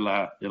lo de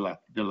la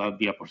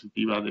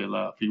diapositiva de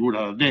la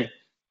figura D,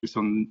 que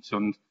son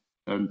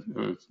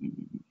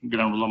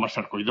granulomas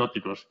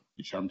sarcoidóticos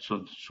y son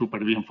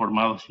súper bien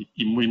formados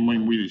y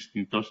muy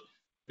distintos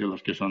de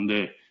los que son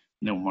de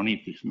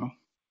neumonitis, ¿no?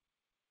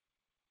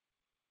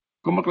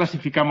 ¿Cómo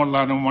clasificamos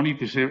la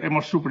neumonitis?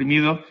 Hemos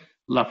suprimido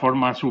la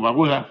forma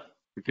subaguda,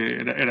 porque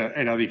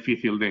era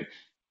difícil de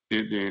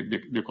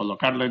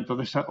colocarla.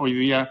 Entonces, hoy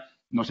día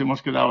nos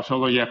hemos quedado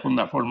solo ya con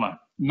la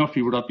forma no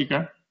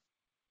fibrótica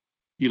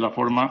y la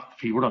forma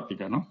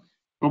fibrótica, ¿no?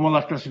 ¿Cómo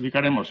las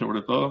clasificaremos?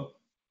 Sobre todo,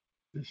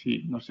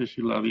 no sé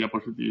si la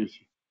diapositiva es...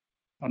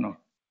 Ah,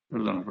 no,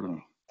 perdona.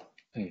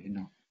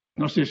 No.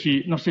 No sé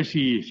si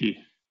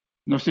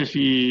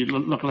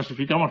lo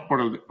clasificamos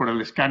por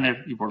el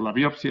escáner y por la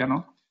biopsia,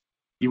 ¿no?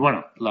 Y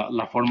bueno,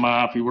 la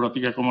forma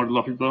fibrótica, como es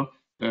lógico,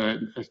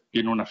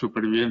 tiene una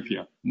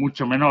supervivencia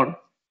mucho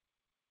menor,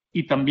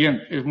 y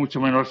también es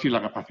mucho menor si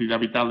la capacidad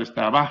vital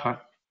está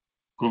baja,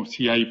 como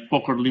si hay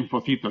pocos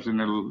linfocitos en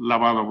el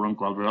lavado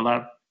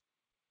broncoalveolar,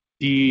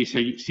 si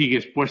sigue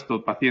expuesto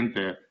el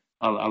paciente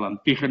al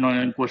antígeno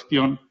en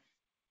cuestión,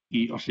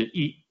 o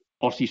si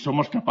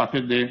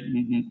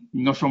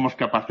no somos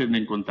capaces de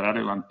encontrar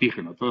el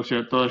antígeno. Todo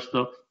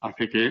esto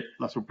hace que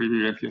la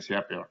supervivencia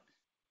sea peor.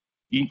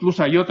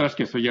 Incluso hay otras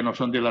que ya no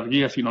son de las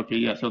guías, sino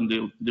que ya son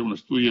de un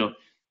estudio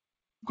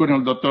con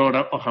el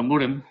doctor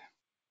Ohamuren,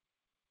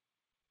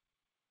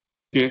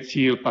 que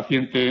si el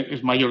paciente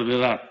es mayor de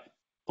edad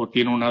o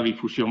tiene una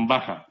difusión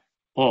baja,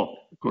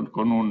 o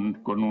con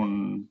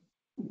un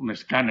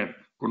escáner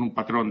con un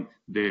patrón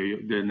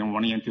de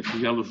neumonía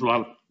intersticial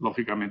usual,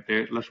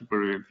 lógicamente la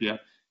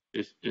supervivencia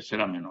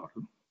será menor,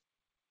 ¿no?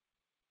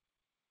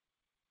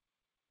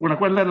 Bueno,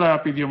 ¿cuál es la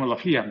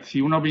epidemiología?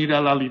 Si uno mira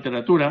la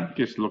literatura,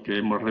 que es lo que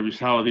hemos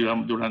revisado,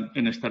 digamos,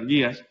 en estas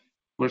guías,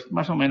 pues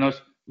más o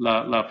menos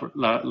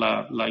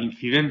la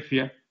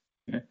incidencia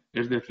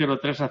es de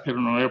 0,3 a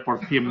 0,9 por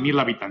 100.000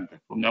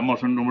 habitantes.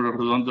 Pongamos en números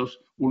redondos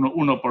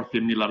 1 por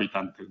 100.000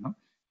 habitantes, ¿no?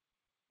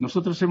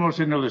 Nosotros hemos,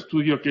 en el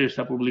estudio que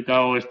se ha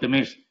publicado este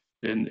mes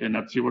en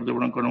archivos de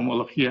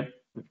bronconeumología,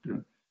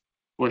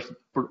 pues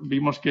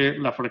vimos que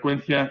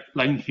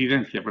la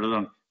incidencia,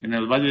 en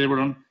el Valle de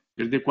Hebrón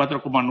es de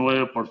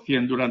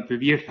 4,9% durante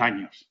 10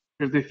 años.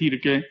 Es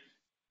decir, que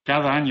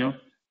cada año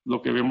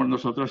lo que vemos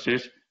nosotros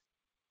es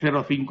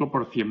 0,5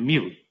 por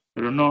 100.000,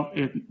 pero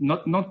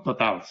no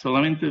total,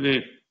 solamente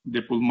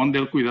de pulmón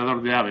del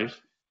cuidador de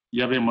aves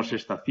ya vemos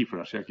esta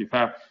cifra. O sea,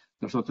 quizá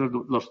nosotros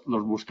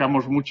los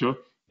buscamos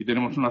mucho y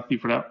tenemos una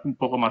cifra un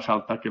poco más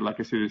alta que la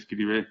que se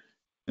describe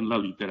en la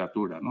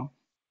literatura, ¿no?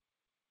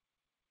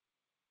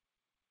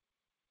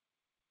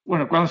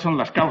 Bueno, ¿cuáles son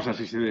las causas?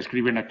 Si se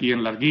describen aquí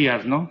en las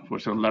guías, ¿no?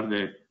 Pues son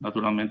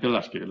naturalmente,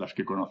 las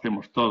que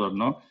conocemos todos,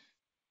 ¿no?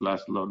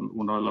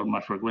 Uno de los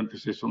más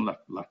frecuentes son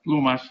las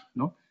plumas,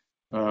 ¿no?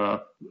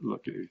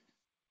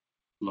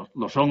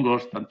 Los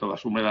hongos, tanto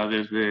las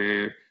humedades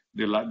de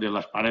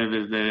las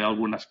paredes de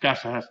algunas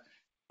casas,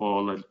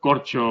 o el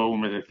corcho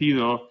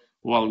humedecido,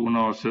 o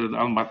algunos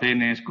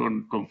almacenes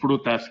con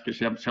frutas que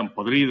se han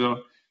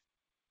podrido,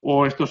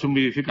 o estos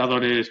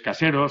humidificadores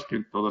caseros,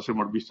 que todos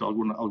hemos visto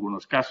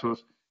algunos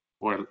casos,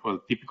 o el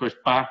típico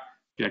spa,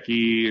 que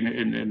aquí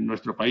en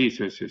nuestro país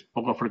es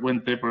poco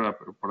frecuente, pero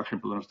por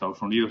ejemplo en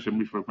Estados Unidos es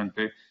muy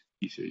frecuente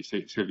y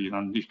se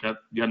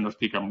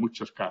diagnostican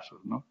muchos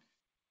casos, ¿no?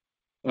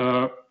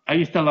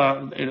 Ahí está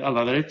a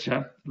la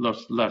derecha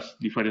las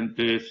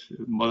diferentes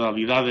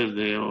modalidades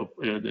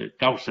de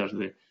causas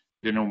de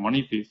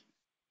neumonitis,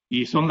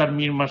 y son las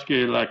mismas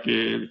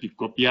que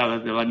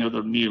copiadas del año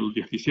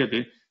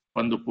 2017,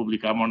 cuando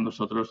publicamos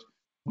nosotros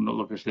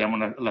lo que se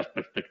llaman las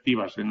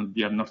perspectivas en el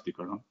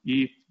diagnóstico, ¿no?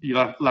 Y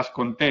las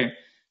conté,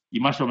 y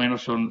más o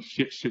menos son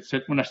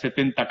unas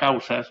 70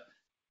 causas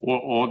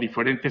o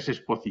diferentes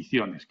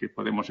exposiciones que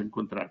podemos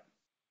encontrar.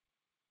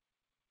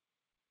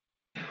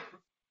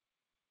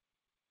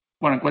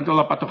 Bueno, en cuanto a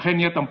la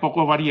patogenia,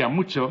 tampoco varía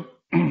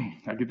mucho.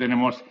 Aquí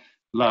tenemos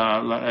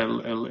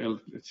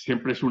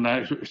siempre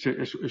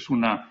es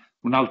una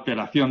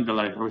alteración de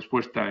la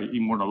respuesta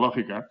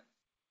inmunológica,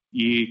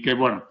 y que,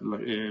 bueno,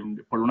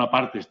 por una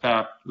parte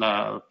está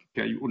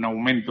que hay un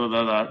aumento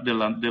de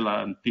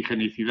la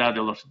antigenicidad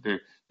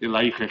de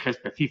la IgG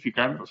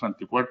específica, los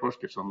anticuerpos,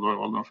 que son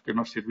luego los que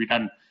nos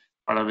servirán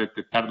para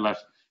detectar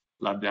las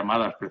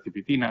llamadas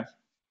precipitinas.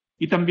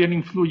 Y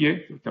también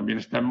también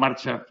está en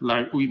marcha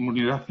la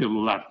inmunidad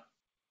celular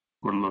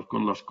con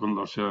los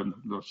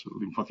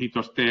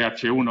linfocitos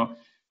TH1,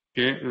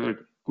 que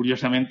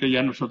curiosamente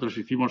ya nosotros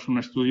hicimos un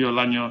estudio el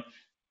año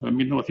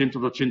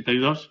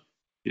 1982,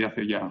 y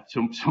hace ya,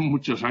 son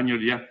muchos años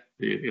ya,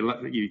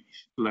 y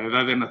la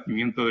edad de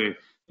nacimiento de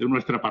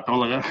nuestra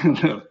patóloga,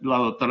 la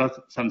doctora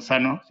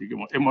Sansano, así que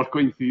hemos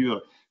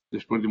coincidido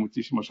después de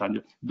muchísimos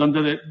años,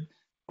 donde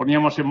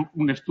poníamos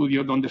un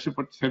estudio donde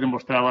se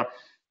demostraba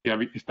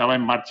que estaba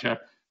en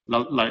marcha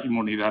la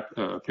inmunidad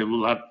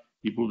celular,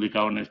 y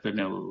publicado en el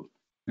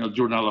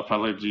Journal of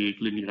Allergy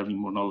Clinical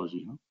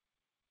Immunology, ¿no?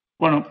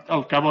 Bueno,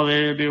 al cabo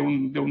de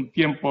un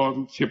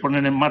tiempo se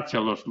ponen en marcha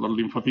los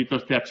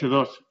linfocitos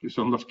TH2, que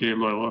son los que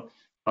luego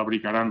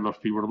fabricarán los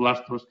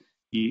fibroblastos,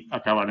 y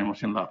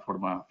acabaremos en la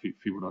forma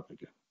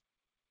fibrótica.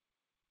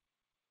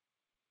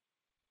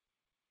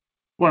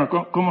 Bueno,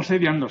 ¿cómo se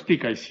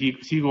diagnostica? Y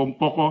sigo un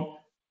poco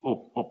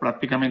o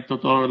prácticamente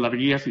todas las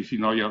guías, y si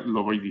no ya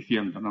lo voy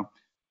diciendo, ¿no?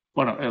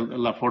 Bueno,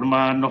 la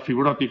forma no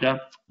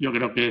fibrótica, yo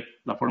creo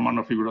que la forma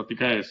no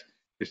fibrótica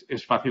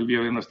es fácil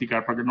de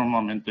diagnosticar, porque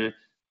normalmente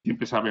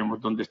siempre sabemos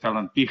dónde está el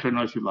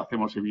antígeno, y si lo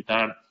hacemos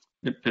evitar,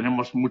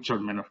 tenemos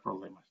muchos menos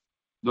problemas.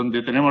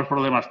 Donde tenemos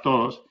problemas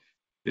todos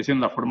es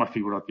en la forma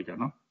fibrótica,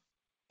 ¿no?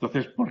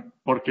 Entonces,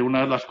 porque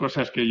una de las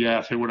cosas que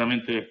ya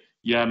seguramente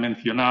ya ha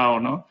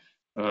mencionado, ¿no?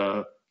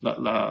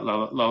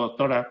 La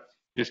doctora,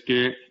 es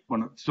que,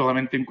 bueno,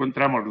 solamente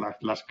encontramos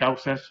las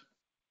causas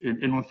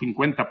en un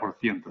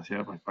 50%, o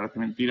sea, pues parece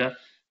mentira,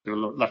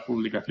 pero las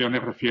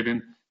publicaciones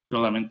refieren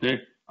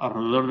solamente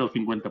alrededor del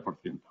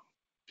 50%.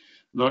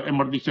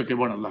 Hemos dicho que,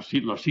 bueno,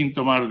 los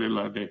síntomas de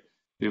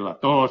la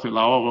tos, el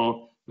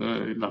ahogo,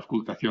 la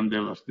auscultación de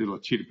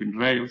los chirping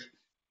rails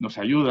nos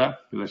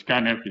ayuda, el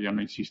escáner, que ya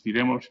no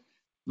insistiremos,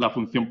 la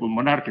función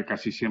pulmonar, que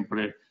casi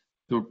siempre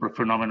es un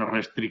fenómeno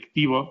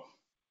restrictivo,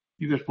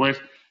 y después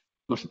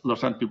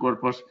los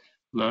anticuerpos,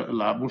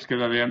 la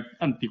búsqueda de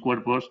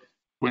anticuerpos,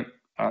 pues,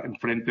 en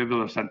frente de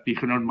los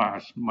antígenos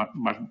más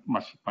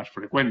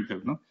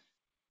frecuentes, ¿no?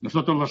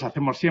 Nosotros los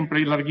hacemos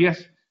siempre, y las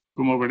guías,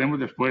 como veremos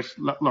después,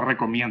 lo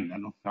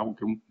recomiendan, ¿no?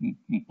 Aunque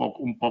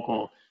un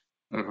poco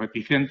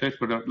reticentes,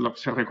 pero lo que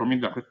se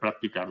recomienda es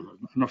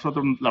practicarlos, ¿no?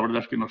 Nosotros la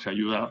verdad es que nos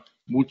ayuda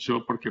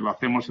mucho, porque lo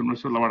hacemos en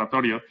nuestro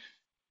laboratorio,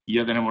 y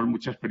ya tenemos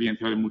mucha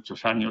experiencia de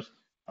muchos años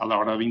a la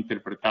hora de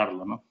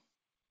interpretarlo, ¿no?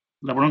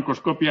 La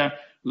broncoscopia,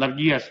 las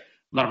guías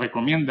las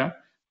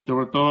recomienda,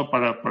 sobre todo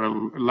para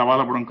el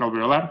lavado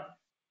broncoalveolar,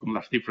 con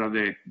las cifras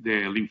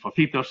de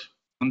linfocitos,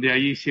 donde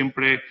ahí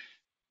siempre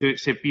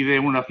se pide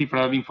una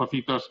cifra de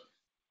linfocitos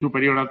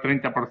superior al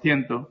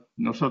 30%.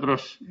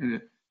 Nosotros,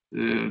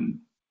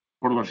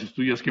 por los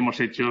estudios que hemos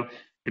hecho,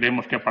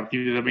 creemos que a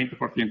partir del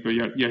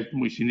 20% ya es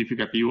muy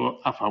significativo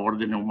a favor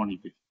de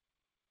neumonitis.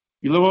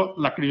 Y luego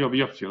la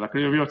criobiopsia. La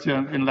criobiopsia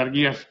en las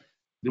guías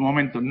de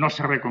momento no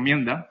se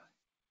recomienda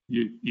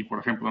y por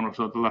ejemplo,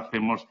 nosotros la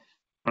hacemos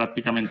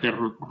prácticamente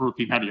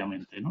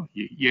rutinariamente, ¿no?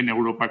 Y en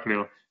Europa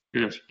creo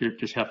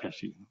que se hace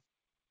así, ¿no?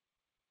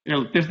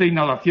 El test de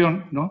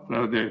inhalación, ¿no?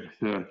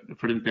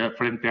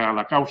 Frente a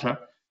la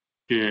causa,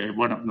 que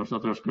bueno,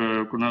 nosotros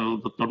con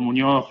el doctor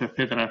Muñoz,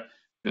 etcétera,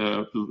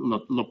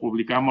 lo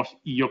publicamos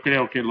y yo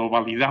creo que lo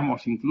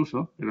validamos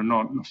incluso, pero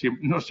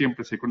no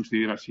siempre se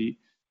considera así.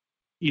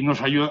 Y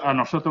a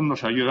nosotros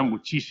nos ayuda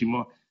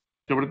muchísimo,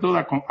 sobre todo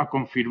a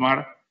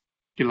confirmar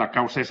que la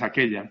causa es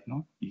aquella,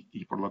 ¿no?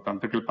 Y por lo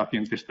tanto que el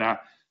paciente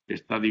está,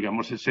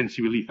 digamos,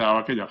 sensibilizado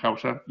a aquella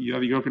causa. Y yo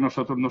digo que a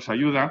nosotros nos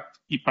ayuda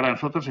y para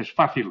nosotros es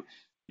fácil.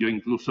 Yo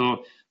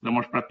incluso lo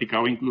hemos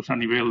practicado incluso a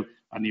nivel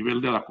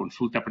de la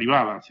consulta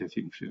privada. Es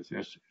decir,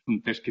 es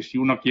un test que si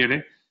uno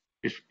quiere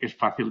es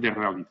fácil de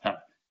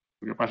realizar.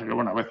 Lo que pasa es que,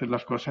 bueno, a veces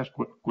las cosas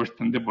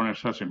cuestan de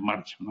ponerse en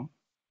marcha, ¿no?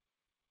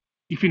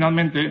 Y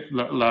finalmente,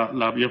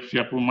 la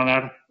biopsia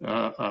pulmonar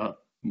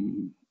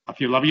a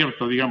cielo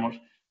abierto, digamos,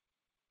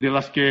 de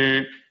las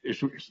que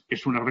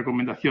es una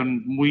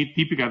recomendación muy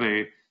típica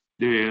de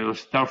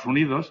los Estados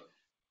Unidos,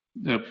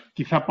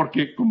 quizá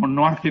porque como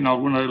no hacen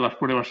alguna de las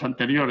pruebas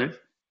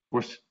anteriores,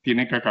 pues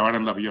tienen que acabar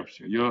en la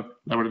biopsia. Yo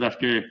la verdad es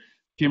que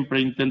siempre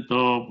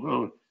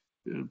intento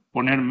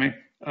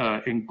ponerme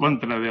en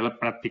contra de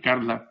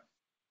practicarla,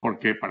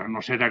 porque para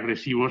no ser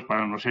agresivos,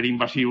 para no ser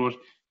invasivos,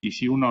 y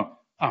si uno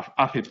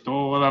hace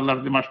todas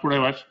las demás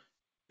pruebas,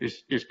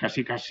 es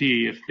casi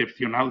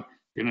excepcional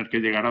tener que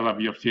llegar a la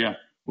biopsia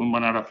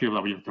pulmonar a cielo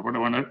abierto.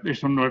 Bueno,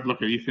 eso no es lo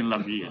que dicen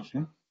las guías,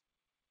 ¿eh?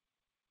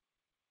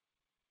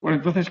 Bueno,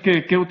 entonces,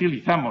 ¿qué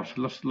utilizamos?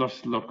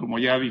 Como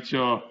ya ha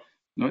dicho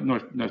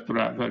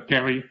nuestra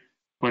Kerry,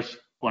 pues,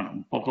 bueno,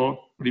 un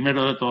poco,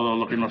 primero de todo,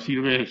 lo que nos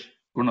sirve es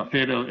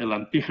conocer el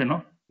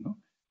antígeno,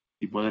 ¿no?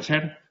 Y puede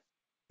ser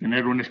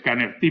tener un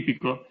escáner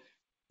típico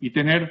y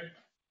tener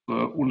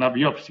una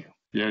biopsia.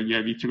 Ya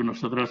he dicho que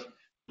nosotros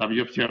la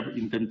biopsia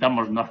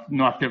intentamos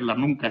no hacerla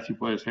nunca, si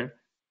puede ser.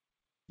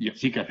 Y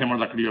sí que hacemos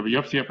la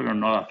criobiopsia, pero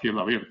no a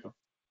cielo abierto.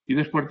 Y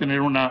después tener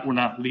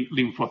una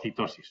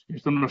linfocitosis.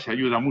 Esto nos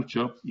ayuda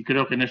mucho y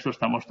creo que en esto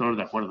estamos todos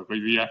de acuerdo. Que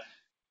hoy día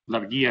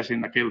las guías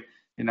en aquel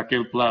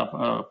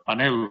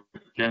panel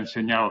que ha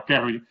enseñado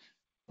Kerry,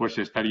 pues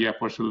estaría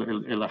pues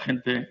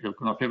el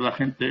conocer la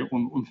gente,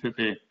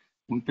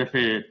 un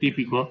TC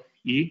típico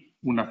y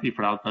una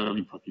cifra alta de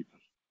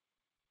linfocitos.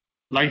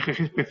 La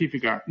IgG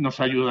específica nos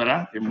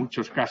ayudará en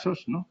muchos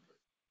casos, ¿no?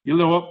 Y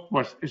luego,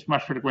 pues es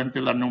más frecuente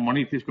la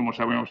neumonitis, como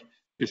sabemos,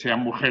 que sean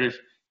mujeres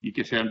y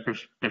que sean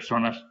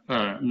personas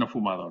no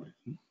fumadores.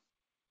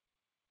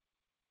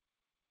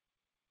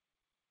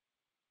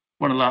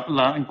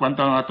 Bueno, en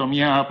cuanto a la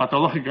anatomía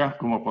patológica,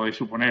 como podéis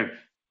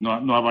suponer,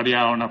 no ha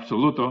variado en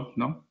absoluto,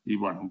 ¿no? Y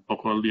bueno, un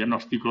poco el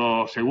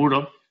diagnóstico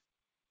seguro,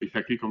 dice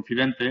aquí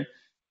confidente,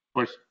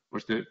 pues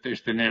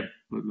es tener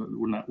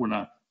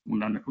una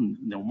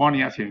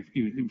neumonía,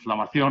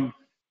 inflamación,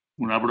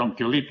 una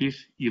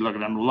bronquiolitis y la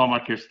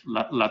granuloma, que es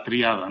la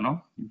triada,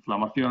 ¿no?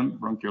 Inflamación,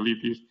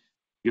 bronquiolitis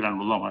y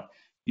granuloma.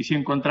 Y si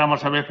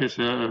encontramos a veces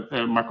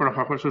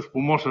macrófagos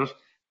espumosos,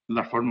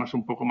 las formas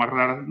un poco más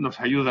raras, nos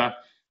ayuda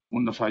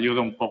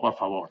un poco a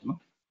favor,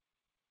 ¿no?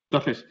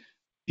 Entonces,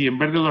 si en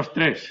vez de los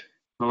 3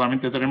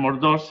 solamente tenemos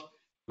 2,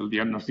 el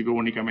diagnóstico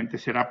únicamente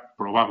será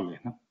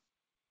probable, ¿no?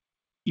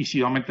 Y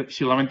si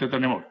solamente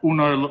tenemos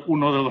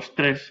uno de los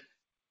 3,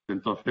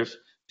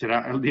 entonces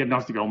será el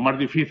diagnóstico aún más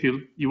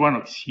difícil. Y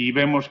bueno, si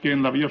vemos que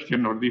en la biopsia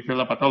nos dice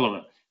la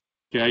patóloga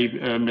que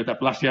hay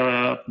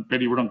metaplasia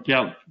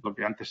peribronquial, lo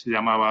que antes se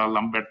llamaba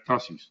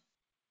lambertosis,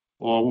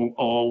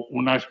 o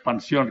una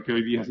expansión que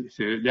hoy día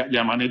se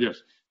llaman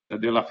ellos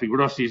de la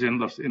fibrosis en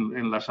los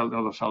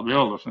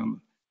alveolos,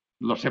 en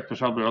los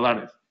septos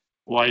alveolares,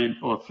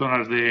 o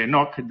zonas de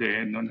NOC,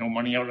 de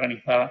neumonía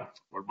organizada,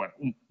 pues bueno,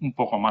 un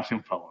poco más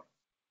en favor.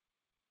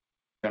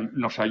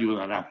 Nos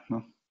ayudará,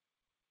 ¿no?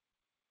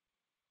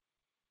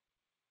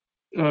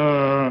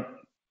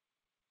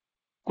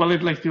 ¿Cuál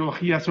es la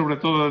etiología, sobre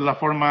todo de la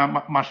forma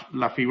más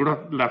la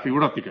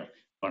fibrótica?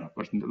 Bueno,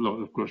 pues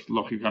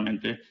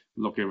lógicamente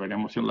lo que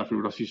veremos en la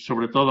fibrosis,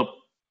 sobre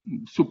todo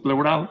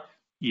subpleural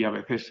y a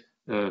veces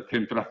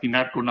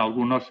centroacinar con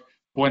algunos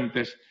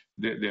puentes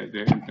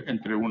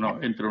entre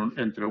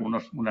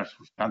unas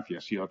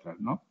sustancias y otras,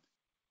 ¿no?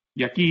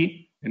 Y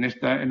aquí,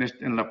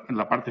 en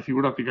la parte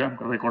fibrótica,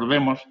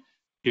 recordemos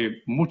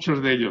que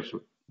muchos de ellos,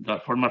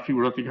 las formas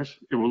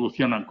fibróticas,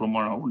 evolucionan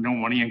como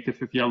neumonía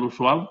intersticial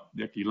usual,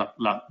 de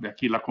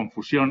aquí la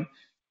confusión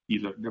y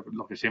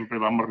lo que siempre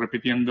vamos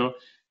repitiendo,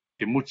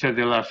 que muchas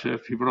de las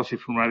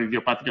fibrosis pulmonar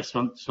idiopáticas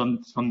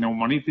son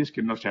neumonitis,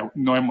 que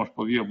no hemos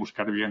podido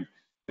buscar bien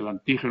el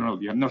antígeno, el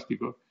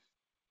diagnóstico,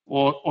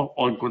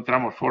 o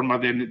encontramos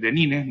formas de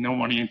NINE,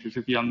 neumonía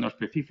intersticial no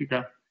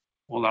específica,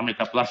 o la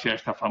metaplasia,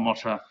 esta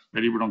famosa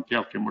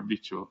peribronquial que hemos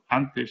dicho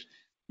antes.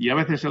 Y a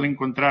veces el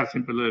encontrar,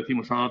 siempre le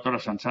decimos a la doctora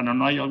Sansano,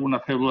 no hay alguna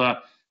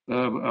célula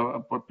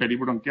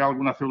peribronquial,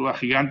 alguna célula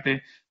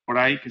gigante por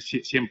ahí que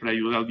siempre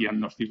ayuda al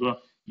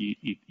diagnóstico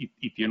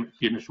y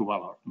tiene su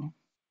valor, ¿no?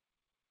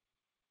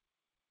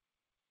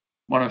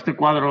 Bueno, este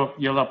cuadro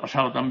ya lo ha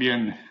pasado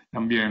también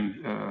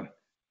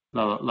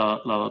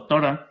la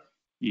doctora.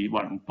 Y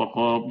bueno, un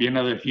poco viene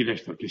a decir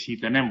esto, que si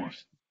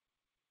tenemos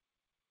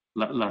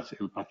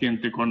el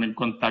paciente en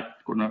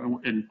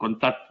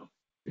contacto,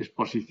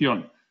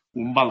 exposición,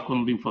 un VAL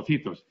con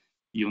linfocitos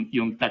y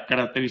un TAC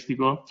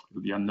característico,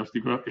 el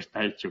diagnóstico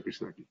está hecho, que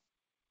está aquí.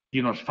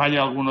 Si nos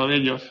falla alguno de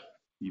ellos,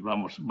 y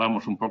vamos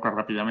un poco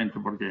rápidamente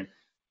porque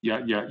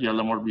ya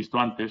lo hemos visto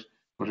antes,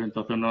 pues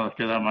entonces no nos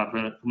queda más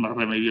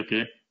remedio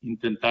que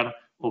intentar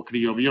o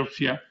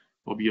criobiopsia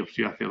o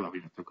biopsia a célula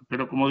abierta.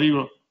 Pero como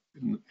digo,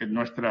 en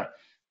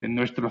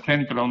nuestro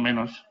centro al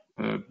menos,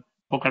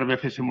 pocas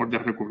veces hemos de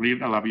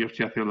recurrir a la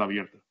biopsia a célula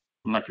abierta.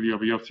 Con la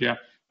criobiopsia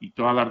y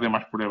todas las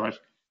demás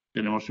pruebas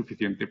tenemos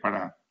suficiente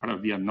para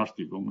el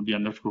diagnóstico, un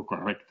diagnóstico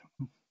correcto.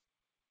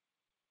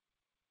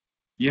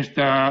 Y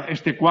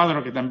este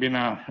cuadro que también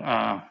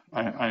ha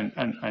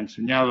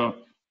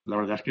enseñado, la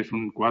verdad es que es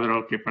un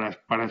cuadro que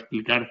para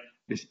explicar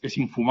es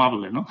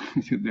infumable, ¿no?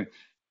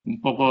 Un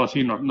poco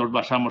así nos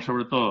basamos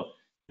sobre todo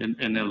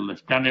en el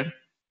escáner,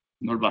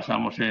 nos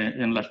basamos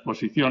en la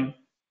exposición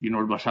y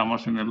nos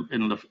basamos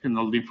en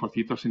los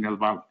linfocitos en el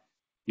VAL.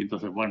 Y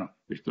entonces, bueno,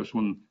 esto es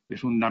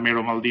un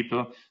damero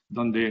maldito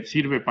donde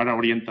sirve para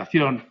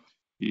orientación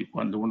y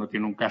cuando uno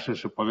tiene un caso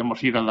eso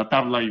podemos ir a la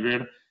tabla y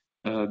ver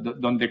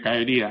dónde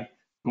caería.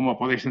 Como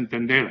podéis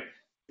entender,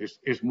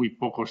 es muy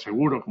poco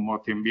seguro,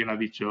 como también ha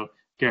dicho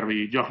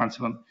Kerry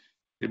Johannson,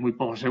 es muy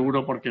poco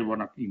seguro porque,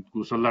 bueno,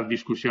 incluso en las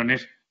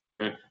discusiones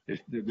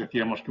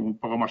decíamos que un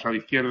poco más a la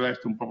izquierda,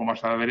 esto un poco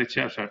más a la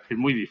derecha, o sea, es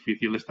muy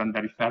difícil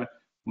estandarizar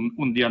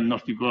un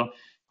diagnóstico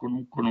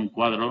con un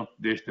cuadro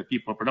de este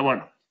tipo, pero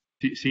bueno,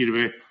 sí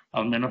sirve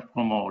al menos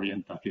como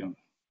orientación.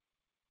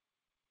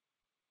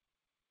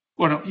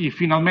 Bueno, y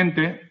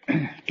finalmente,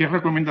 ¿qué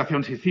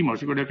recomendaciones hicimos?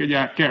 Yo creo que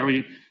ya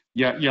Kerry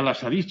ya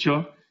las ha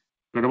dicho,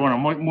 pero bueno,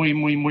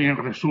 muy en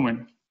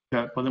resumen, o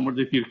sea, podemos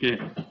decir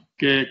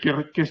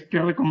 ¿qué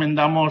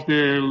recomendamos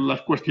de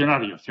los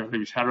cuestionarios? Se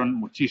revisaron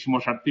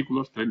muchísimos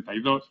artículos,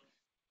 32,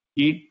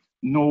 y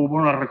no hubo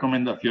una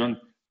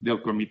recomendación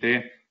del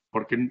comité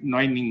porque no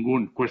hay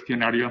ningún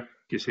cuestionario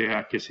que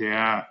sea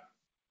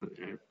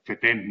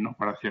FETEN, ¿no?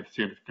 Para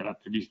hacer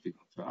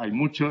característicos. O sea, hay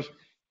muchos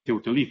que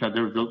utilizan,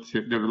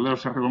 desde luego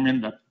se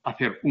recomienda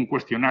hacer un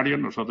cuestionario.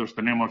 Nosotros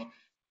tenemos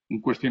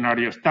un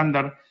cuestionario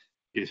estándar,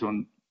 que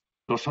son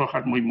 2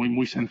 hojas,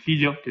 muy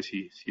sencillo, que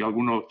si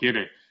alguno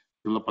quiere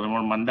lo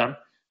podemos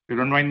mandar,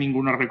 pero no hay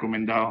ninguno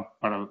recomendado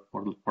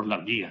por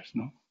las guías,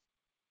 ¿no?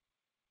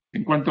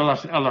 En cuanto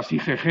a las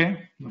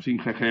IgG, los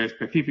IgG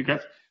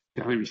específicas,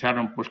 se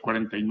revisaron pues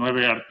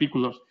 49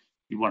 artículos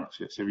y bueno,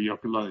 se vio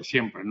que lo de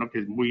siempre, ¿no? Que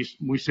es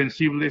muy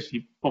sensibles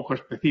y poco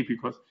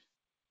específicos.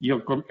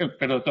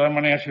 Pero de todas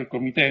maneras el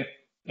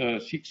comité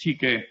sí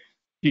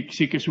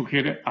que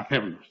sugiere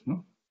hacerlos,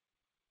 ¿no?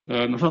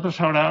 Nosotros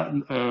ahora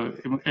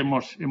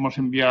hemos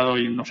enviado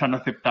y nos han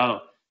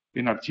aceptado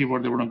en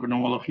archivos de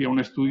bronconeumología un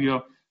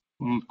estudio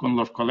con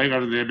los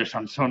colegas de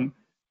Besançon,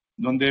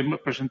 donde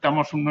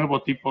presentamos un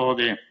nuevo tipo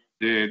de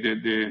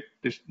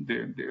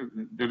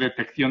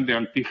detección de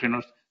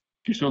antígenos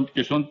que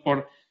son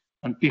por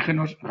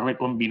antígenos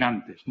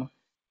recombinantes, ¿no?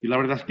 Y la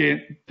verdad es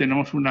que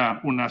tenemos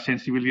una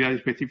sensibilidad y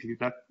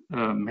especificidad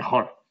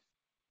mejor.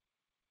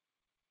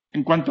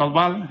 En cuanto al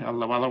VAL, al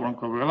lavado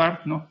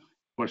broncoalveolar, ¿no?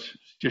 Pues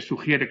se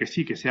sugiere que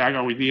sí, que se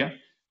haga hoy día,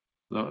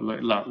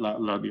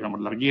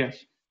 digamos, las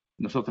guías.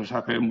 Nosotros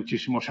hace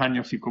muchísimos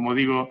años y como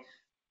digo,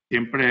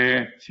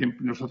 siempre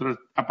nosotros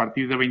a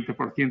partir de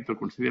 20%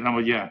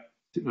 consideramos ya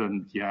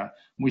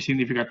muy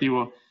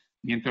significativo,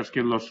 mientras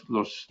que los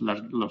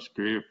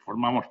que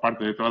formamos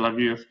parte de todas las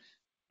guías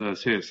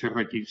se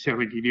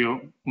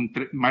requirió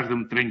más de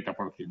un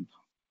 30%.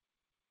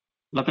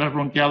 La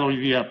transbronquial hoy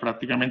día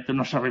prácticamente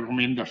no se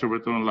recomienda,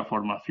 sobre todo en la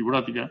forma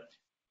fibrótica,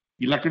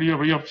 y la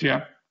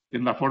criobiopsia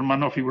en la forma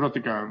no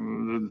fibrótica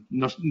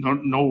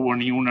no hubo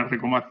ni una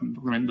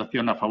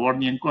recomendación a favor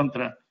ni en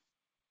contra,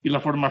 y la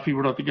forma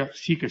fibrótica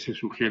sí que se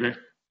sugiere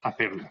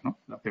hacerla,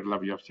 ¿no? Hacer la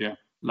biopsia,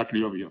 la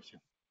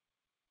criobiopsia.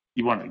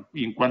 Y bueno,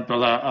 y en cuanto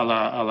a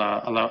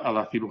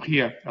la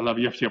cirugía, a la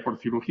biopsia por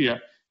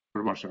cirugía,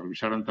 pues bueno, se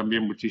revisaron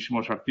también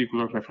muchísimos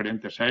artículos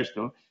referentes a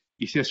esto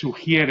y se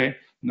sugiere,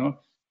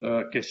 ¿no?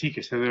 Que sí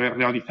que se debe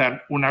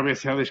realizar una vez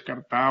se ha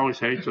descartado y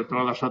se ha hecho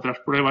todas las otras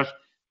pruebas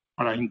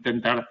para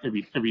intentar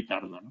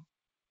evitarlo, ¿no?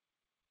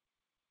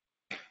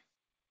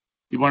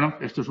 Y bueno,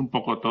 esto es un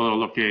poco todo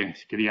lo que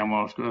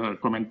queríamos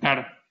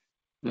comentar.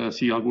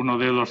 Si alguno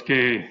de los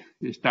que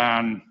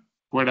están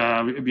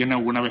fuera viene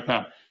alguna vez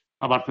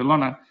a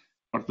Barcelona,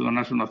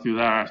 Barcelona es una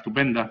ciudad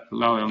estupenda, al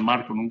lado del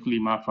mar, con un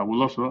clima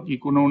fabuloso y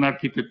con una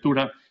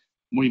arquitectura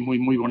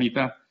muy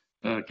bonita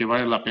que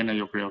vale la pena,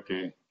 yo creo,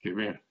 que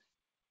ver.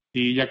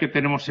 Y ya que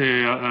tenemos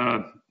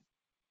gente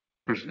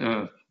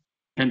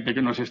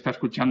que nos está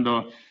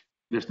escuchando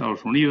de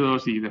Estados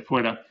Unidos y de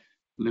fuera,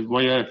 les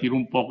voy a decir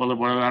un poco, les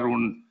voy a dar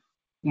un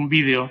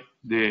vídeo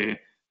de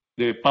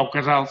Pau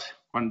Casals,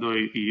 cuando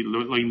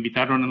lo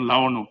invitaron en la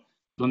ONU,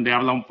 donde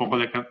habla un poco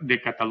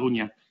de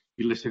Cataluña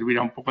y les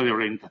servirá un poco de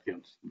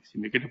orientación. Si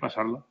me quiere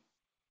pasarlo.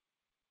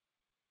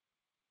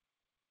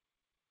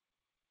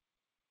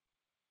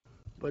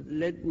 But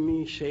let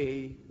me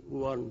say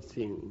one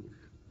thing.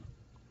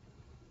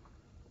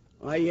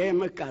 I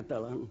am a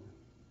Catalan.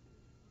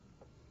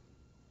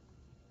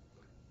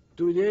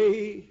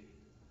 Today,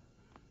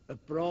 a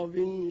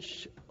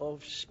province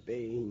of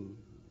Spain.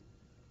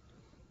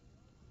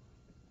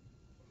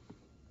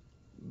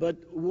 But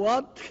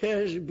what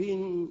has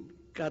been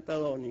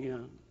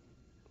Catalonia?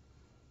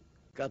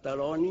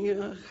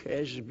 Catalonia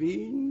has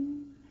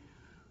been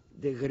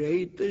the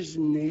greatest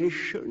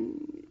nation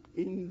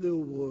in the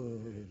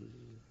world.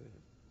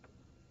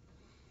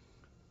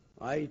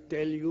 I will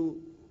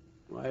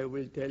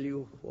tell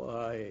you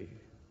why.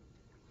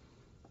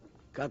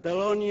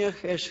 Catalonia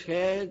has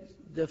had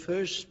the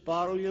first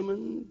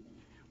parliament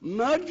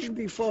much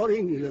before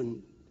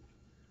England.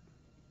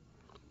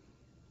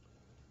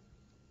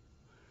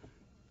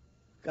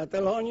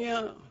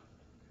 Catalonia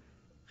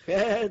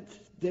had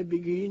the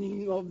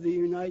beginning of the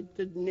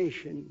United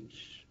Nations.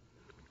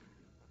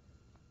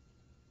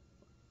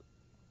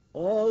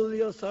 All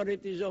the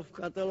authorities of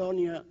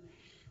Catalonia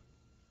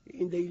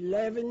in the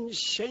 11th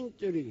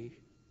century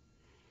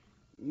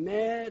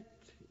met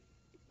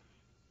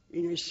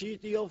in a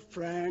city of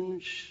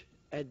France,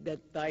 at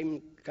that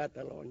time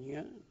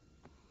Catalonia,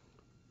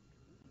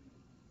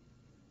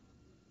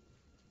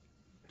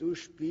 to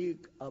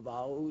speak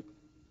about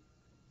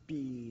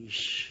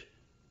peace.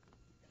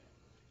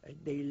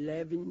 At the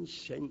 11th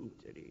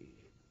century.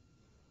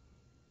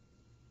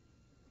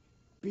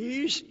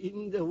 Peace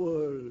in the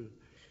world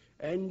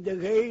and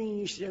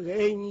against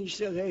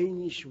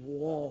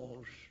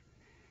wars.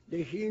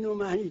 The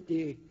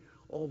inhumanity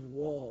of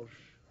wars.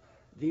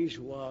 This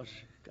was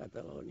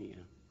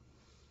Catalonia.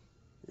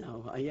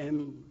 Now I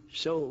am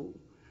so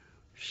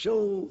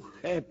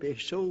happy,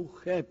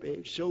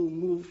 so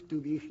moved to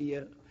be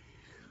here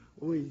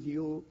with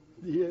you,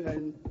 dear,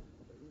 and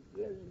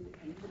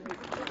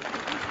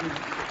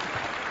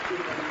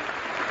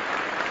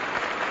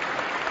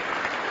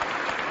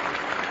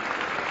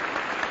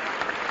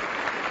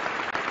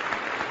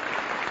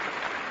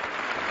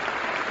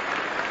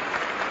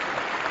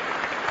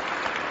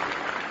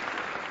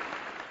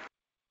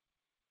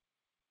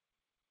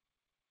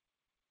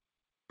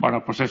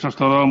Bueno, pues eso es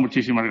todo.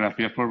 Muchísimas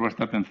gracias por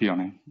vuestra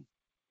atención.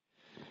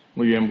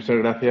 Muy bien, muchas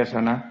gracias,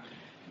 Ana.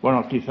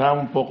 Bueno, quizá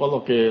un poco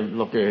lo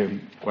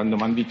que cuando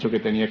me han dicho que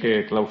tenía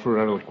que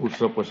clausurar el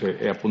curso, pues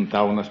he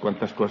apuntado unas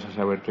cuantas cosas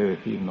a ver qué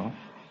decir, ¿no?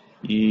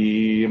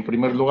 Y en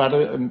primer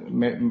lugar,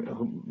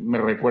 me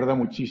recuerda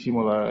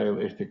muchísimo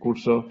este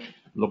curso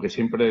lo que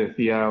siempre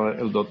decía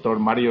el doctor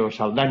Mario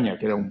Saldaña,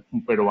 que era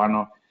un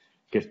peruano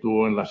que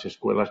estuvo en las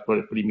escuelas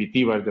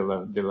primitivas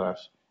de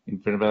las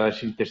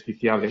enfermedades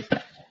intersticiales.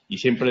 Y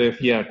siempre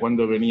decía,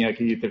 cuando venía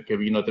aquí, que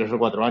vino 3 o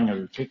 4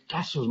 años, qué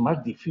casos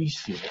más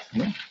difíciles,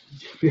 ¿no?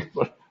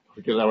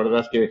 Porque la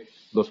verdad es que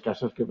los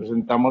casos que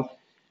presentamos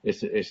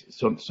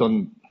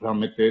son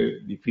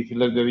realmente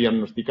difíciles de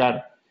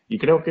diagnosticar. Y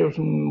creo que es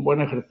un buen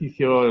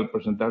ejercicio el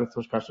presentar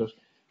estos casos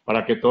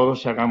para que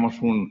todos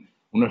hagamos un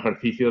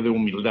ejercicio de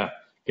humildad.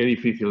 Qué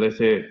difícil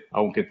es,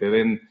 aunque te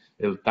den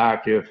el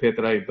TAC,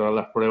 etcétera, y todas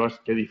las pruebas,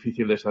 qué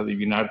difícil es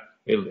adivinar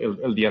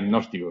el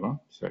diagnóstico,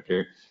 ¿no? O sea,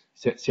 que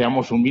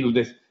seamos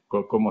humildes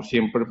como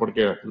siempre,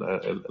 porque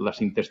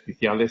las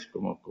intersticiales,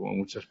 como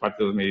muchas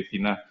partes de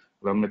medicina,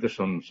 realmente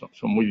son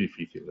muy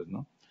difíciles,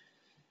 ¿no?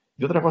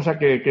 Y otra cosa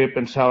que he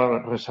pensado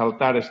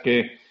resaltar es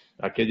que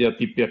aquella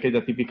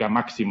típica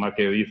máxima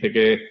que dice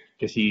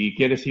que si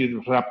quieres ir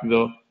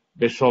rápido,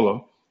 ves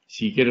solo,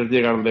 si quieres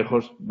llegar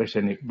lejos, ves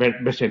en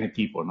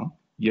equipo, ¿no?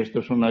 Y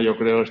esto es yo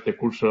creo, este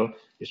curso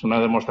es una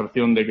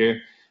demostración de que,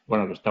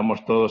 bueno, que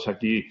estamos todos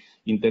aquí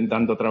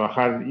intentando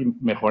trabajar y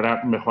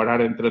mejorar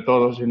entre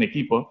todos en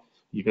equipo.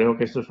 Y creo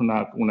que esto es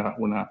una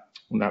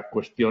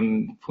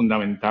cuestión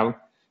fundamental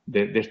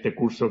de este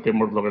curso, que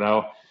hemos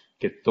logrado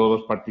que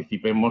todos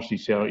participemos y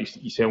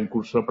sea un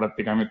curso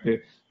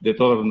prácticamente de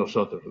todos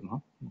nosotros,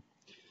 ¿no?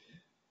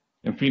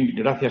 En fin,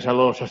 gracias a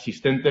los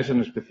asistentes en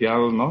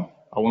especial, ¿no?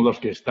 Aún los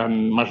que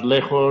están más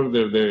lejos,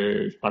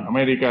 desde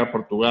Hispanoamérica,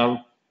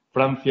 Portugal,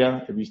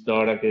 Francia. He visto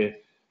ahora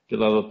que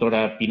la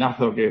doctora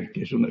Pinazo, que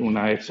es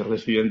una ex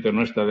residente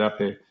nuestra de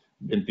hace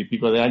 20 y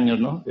pico de años,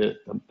 ¿no?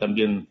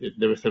 También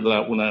debe ser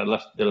una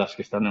de las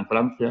que están en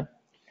Francia.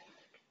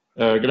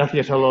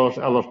 Gracias a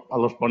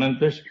los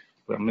ponentes,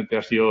 realmente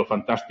ha sido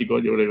fantástico.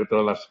 Yo creo que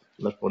todas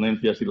las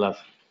ponencias y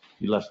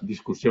las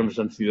discusiones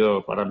han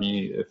sido para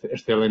mí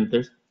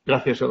excelentes.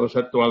 Gracias a los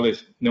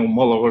actuales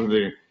neumólogos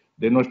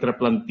de nuestra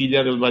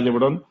plantilla del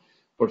Vallebrón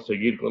por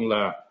seguir con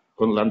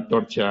con la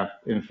antorcha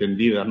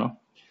encendida, ¿no?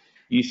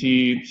 Y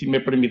si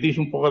me permitís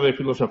un poco de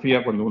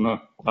filosofía, cuando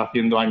uno va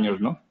haciendo años,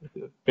 ¿no?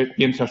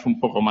 Piensas un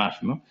poco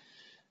más, ¿no?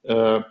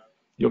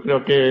 Yo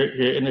creo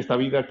que en esta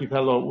vida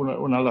quizá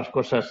una de las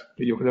cosas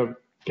que yo creo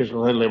que es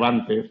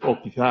relevante,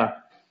 o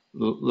quizá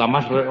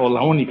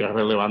la única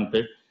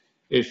relevante,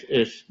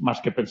 es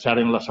más que pensar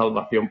en la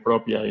salvación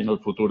propia y en el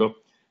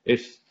futuro,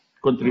 es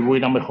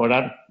contribuir a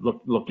mejorar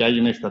lo que hay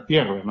en esta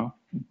tierra, ¿no?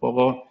 Un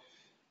poco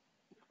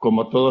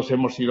como todos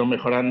hemos ido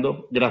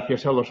mejorando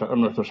gracias a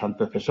nuestros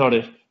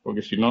antecesores,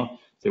 porque si no,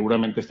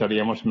 seguramente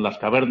estaríamos en las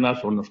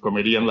cavernas o nos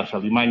comerían las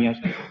alimañas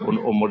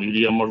o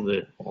moriríamos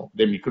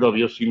de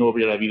microbios si no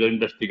hubiera habido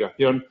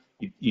investigación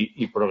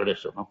y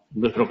progreso, ¿no?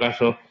 En nuestro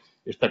caso,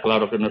 está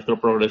claro que nuestro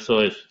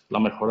progreso es la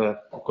mejora,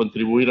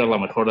 contribuir a la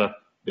mejora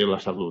de la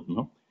salud,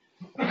 ¿no?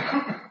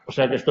 O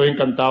sea que estoy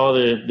encantado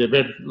de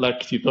ver la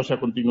exitosa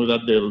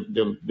continuidad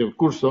del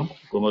curso.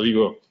 Como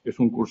digo, es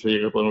un curso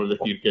que podemos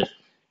decir que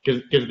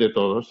es de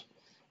todos.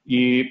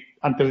 Y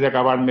antes de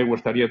acabar, me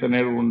gustaría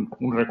tener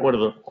un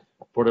recuerdo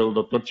por el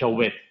doctor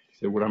Chauvet.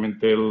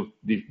 Seguramente él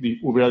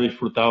hubiera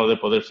disfrutado de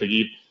poder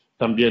seguir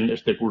también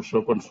este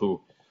curso con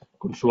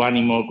su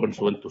ánimo, con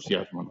su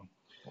entusiasmo, ¿no?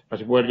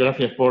 Así pues,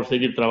 gracias por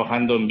seguir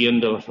trabajando en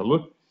bien de la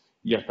salud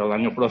y hasta el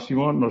año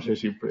próximo, no sé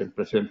si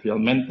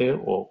presencialmente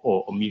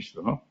o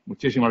mixto, ¿no?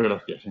 Muchísimas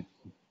gracias.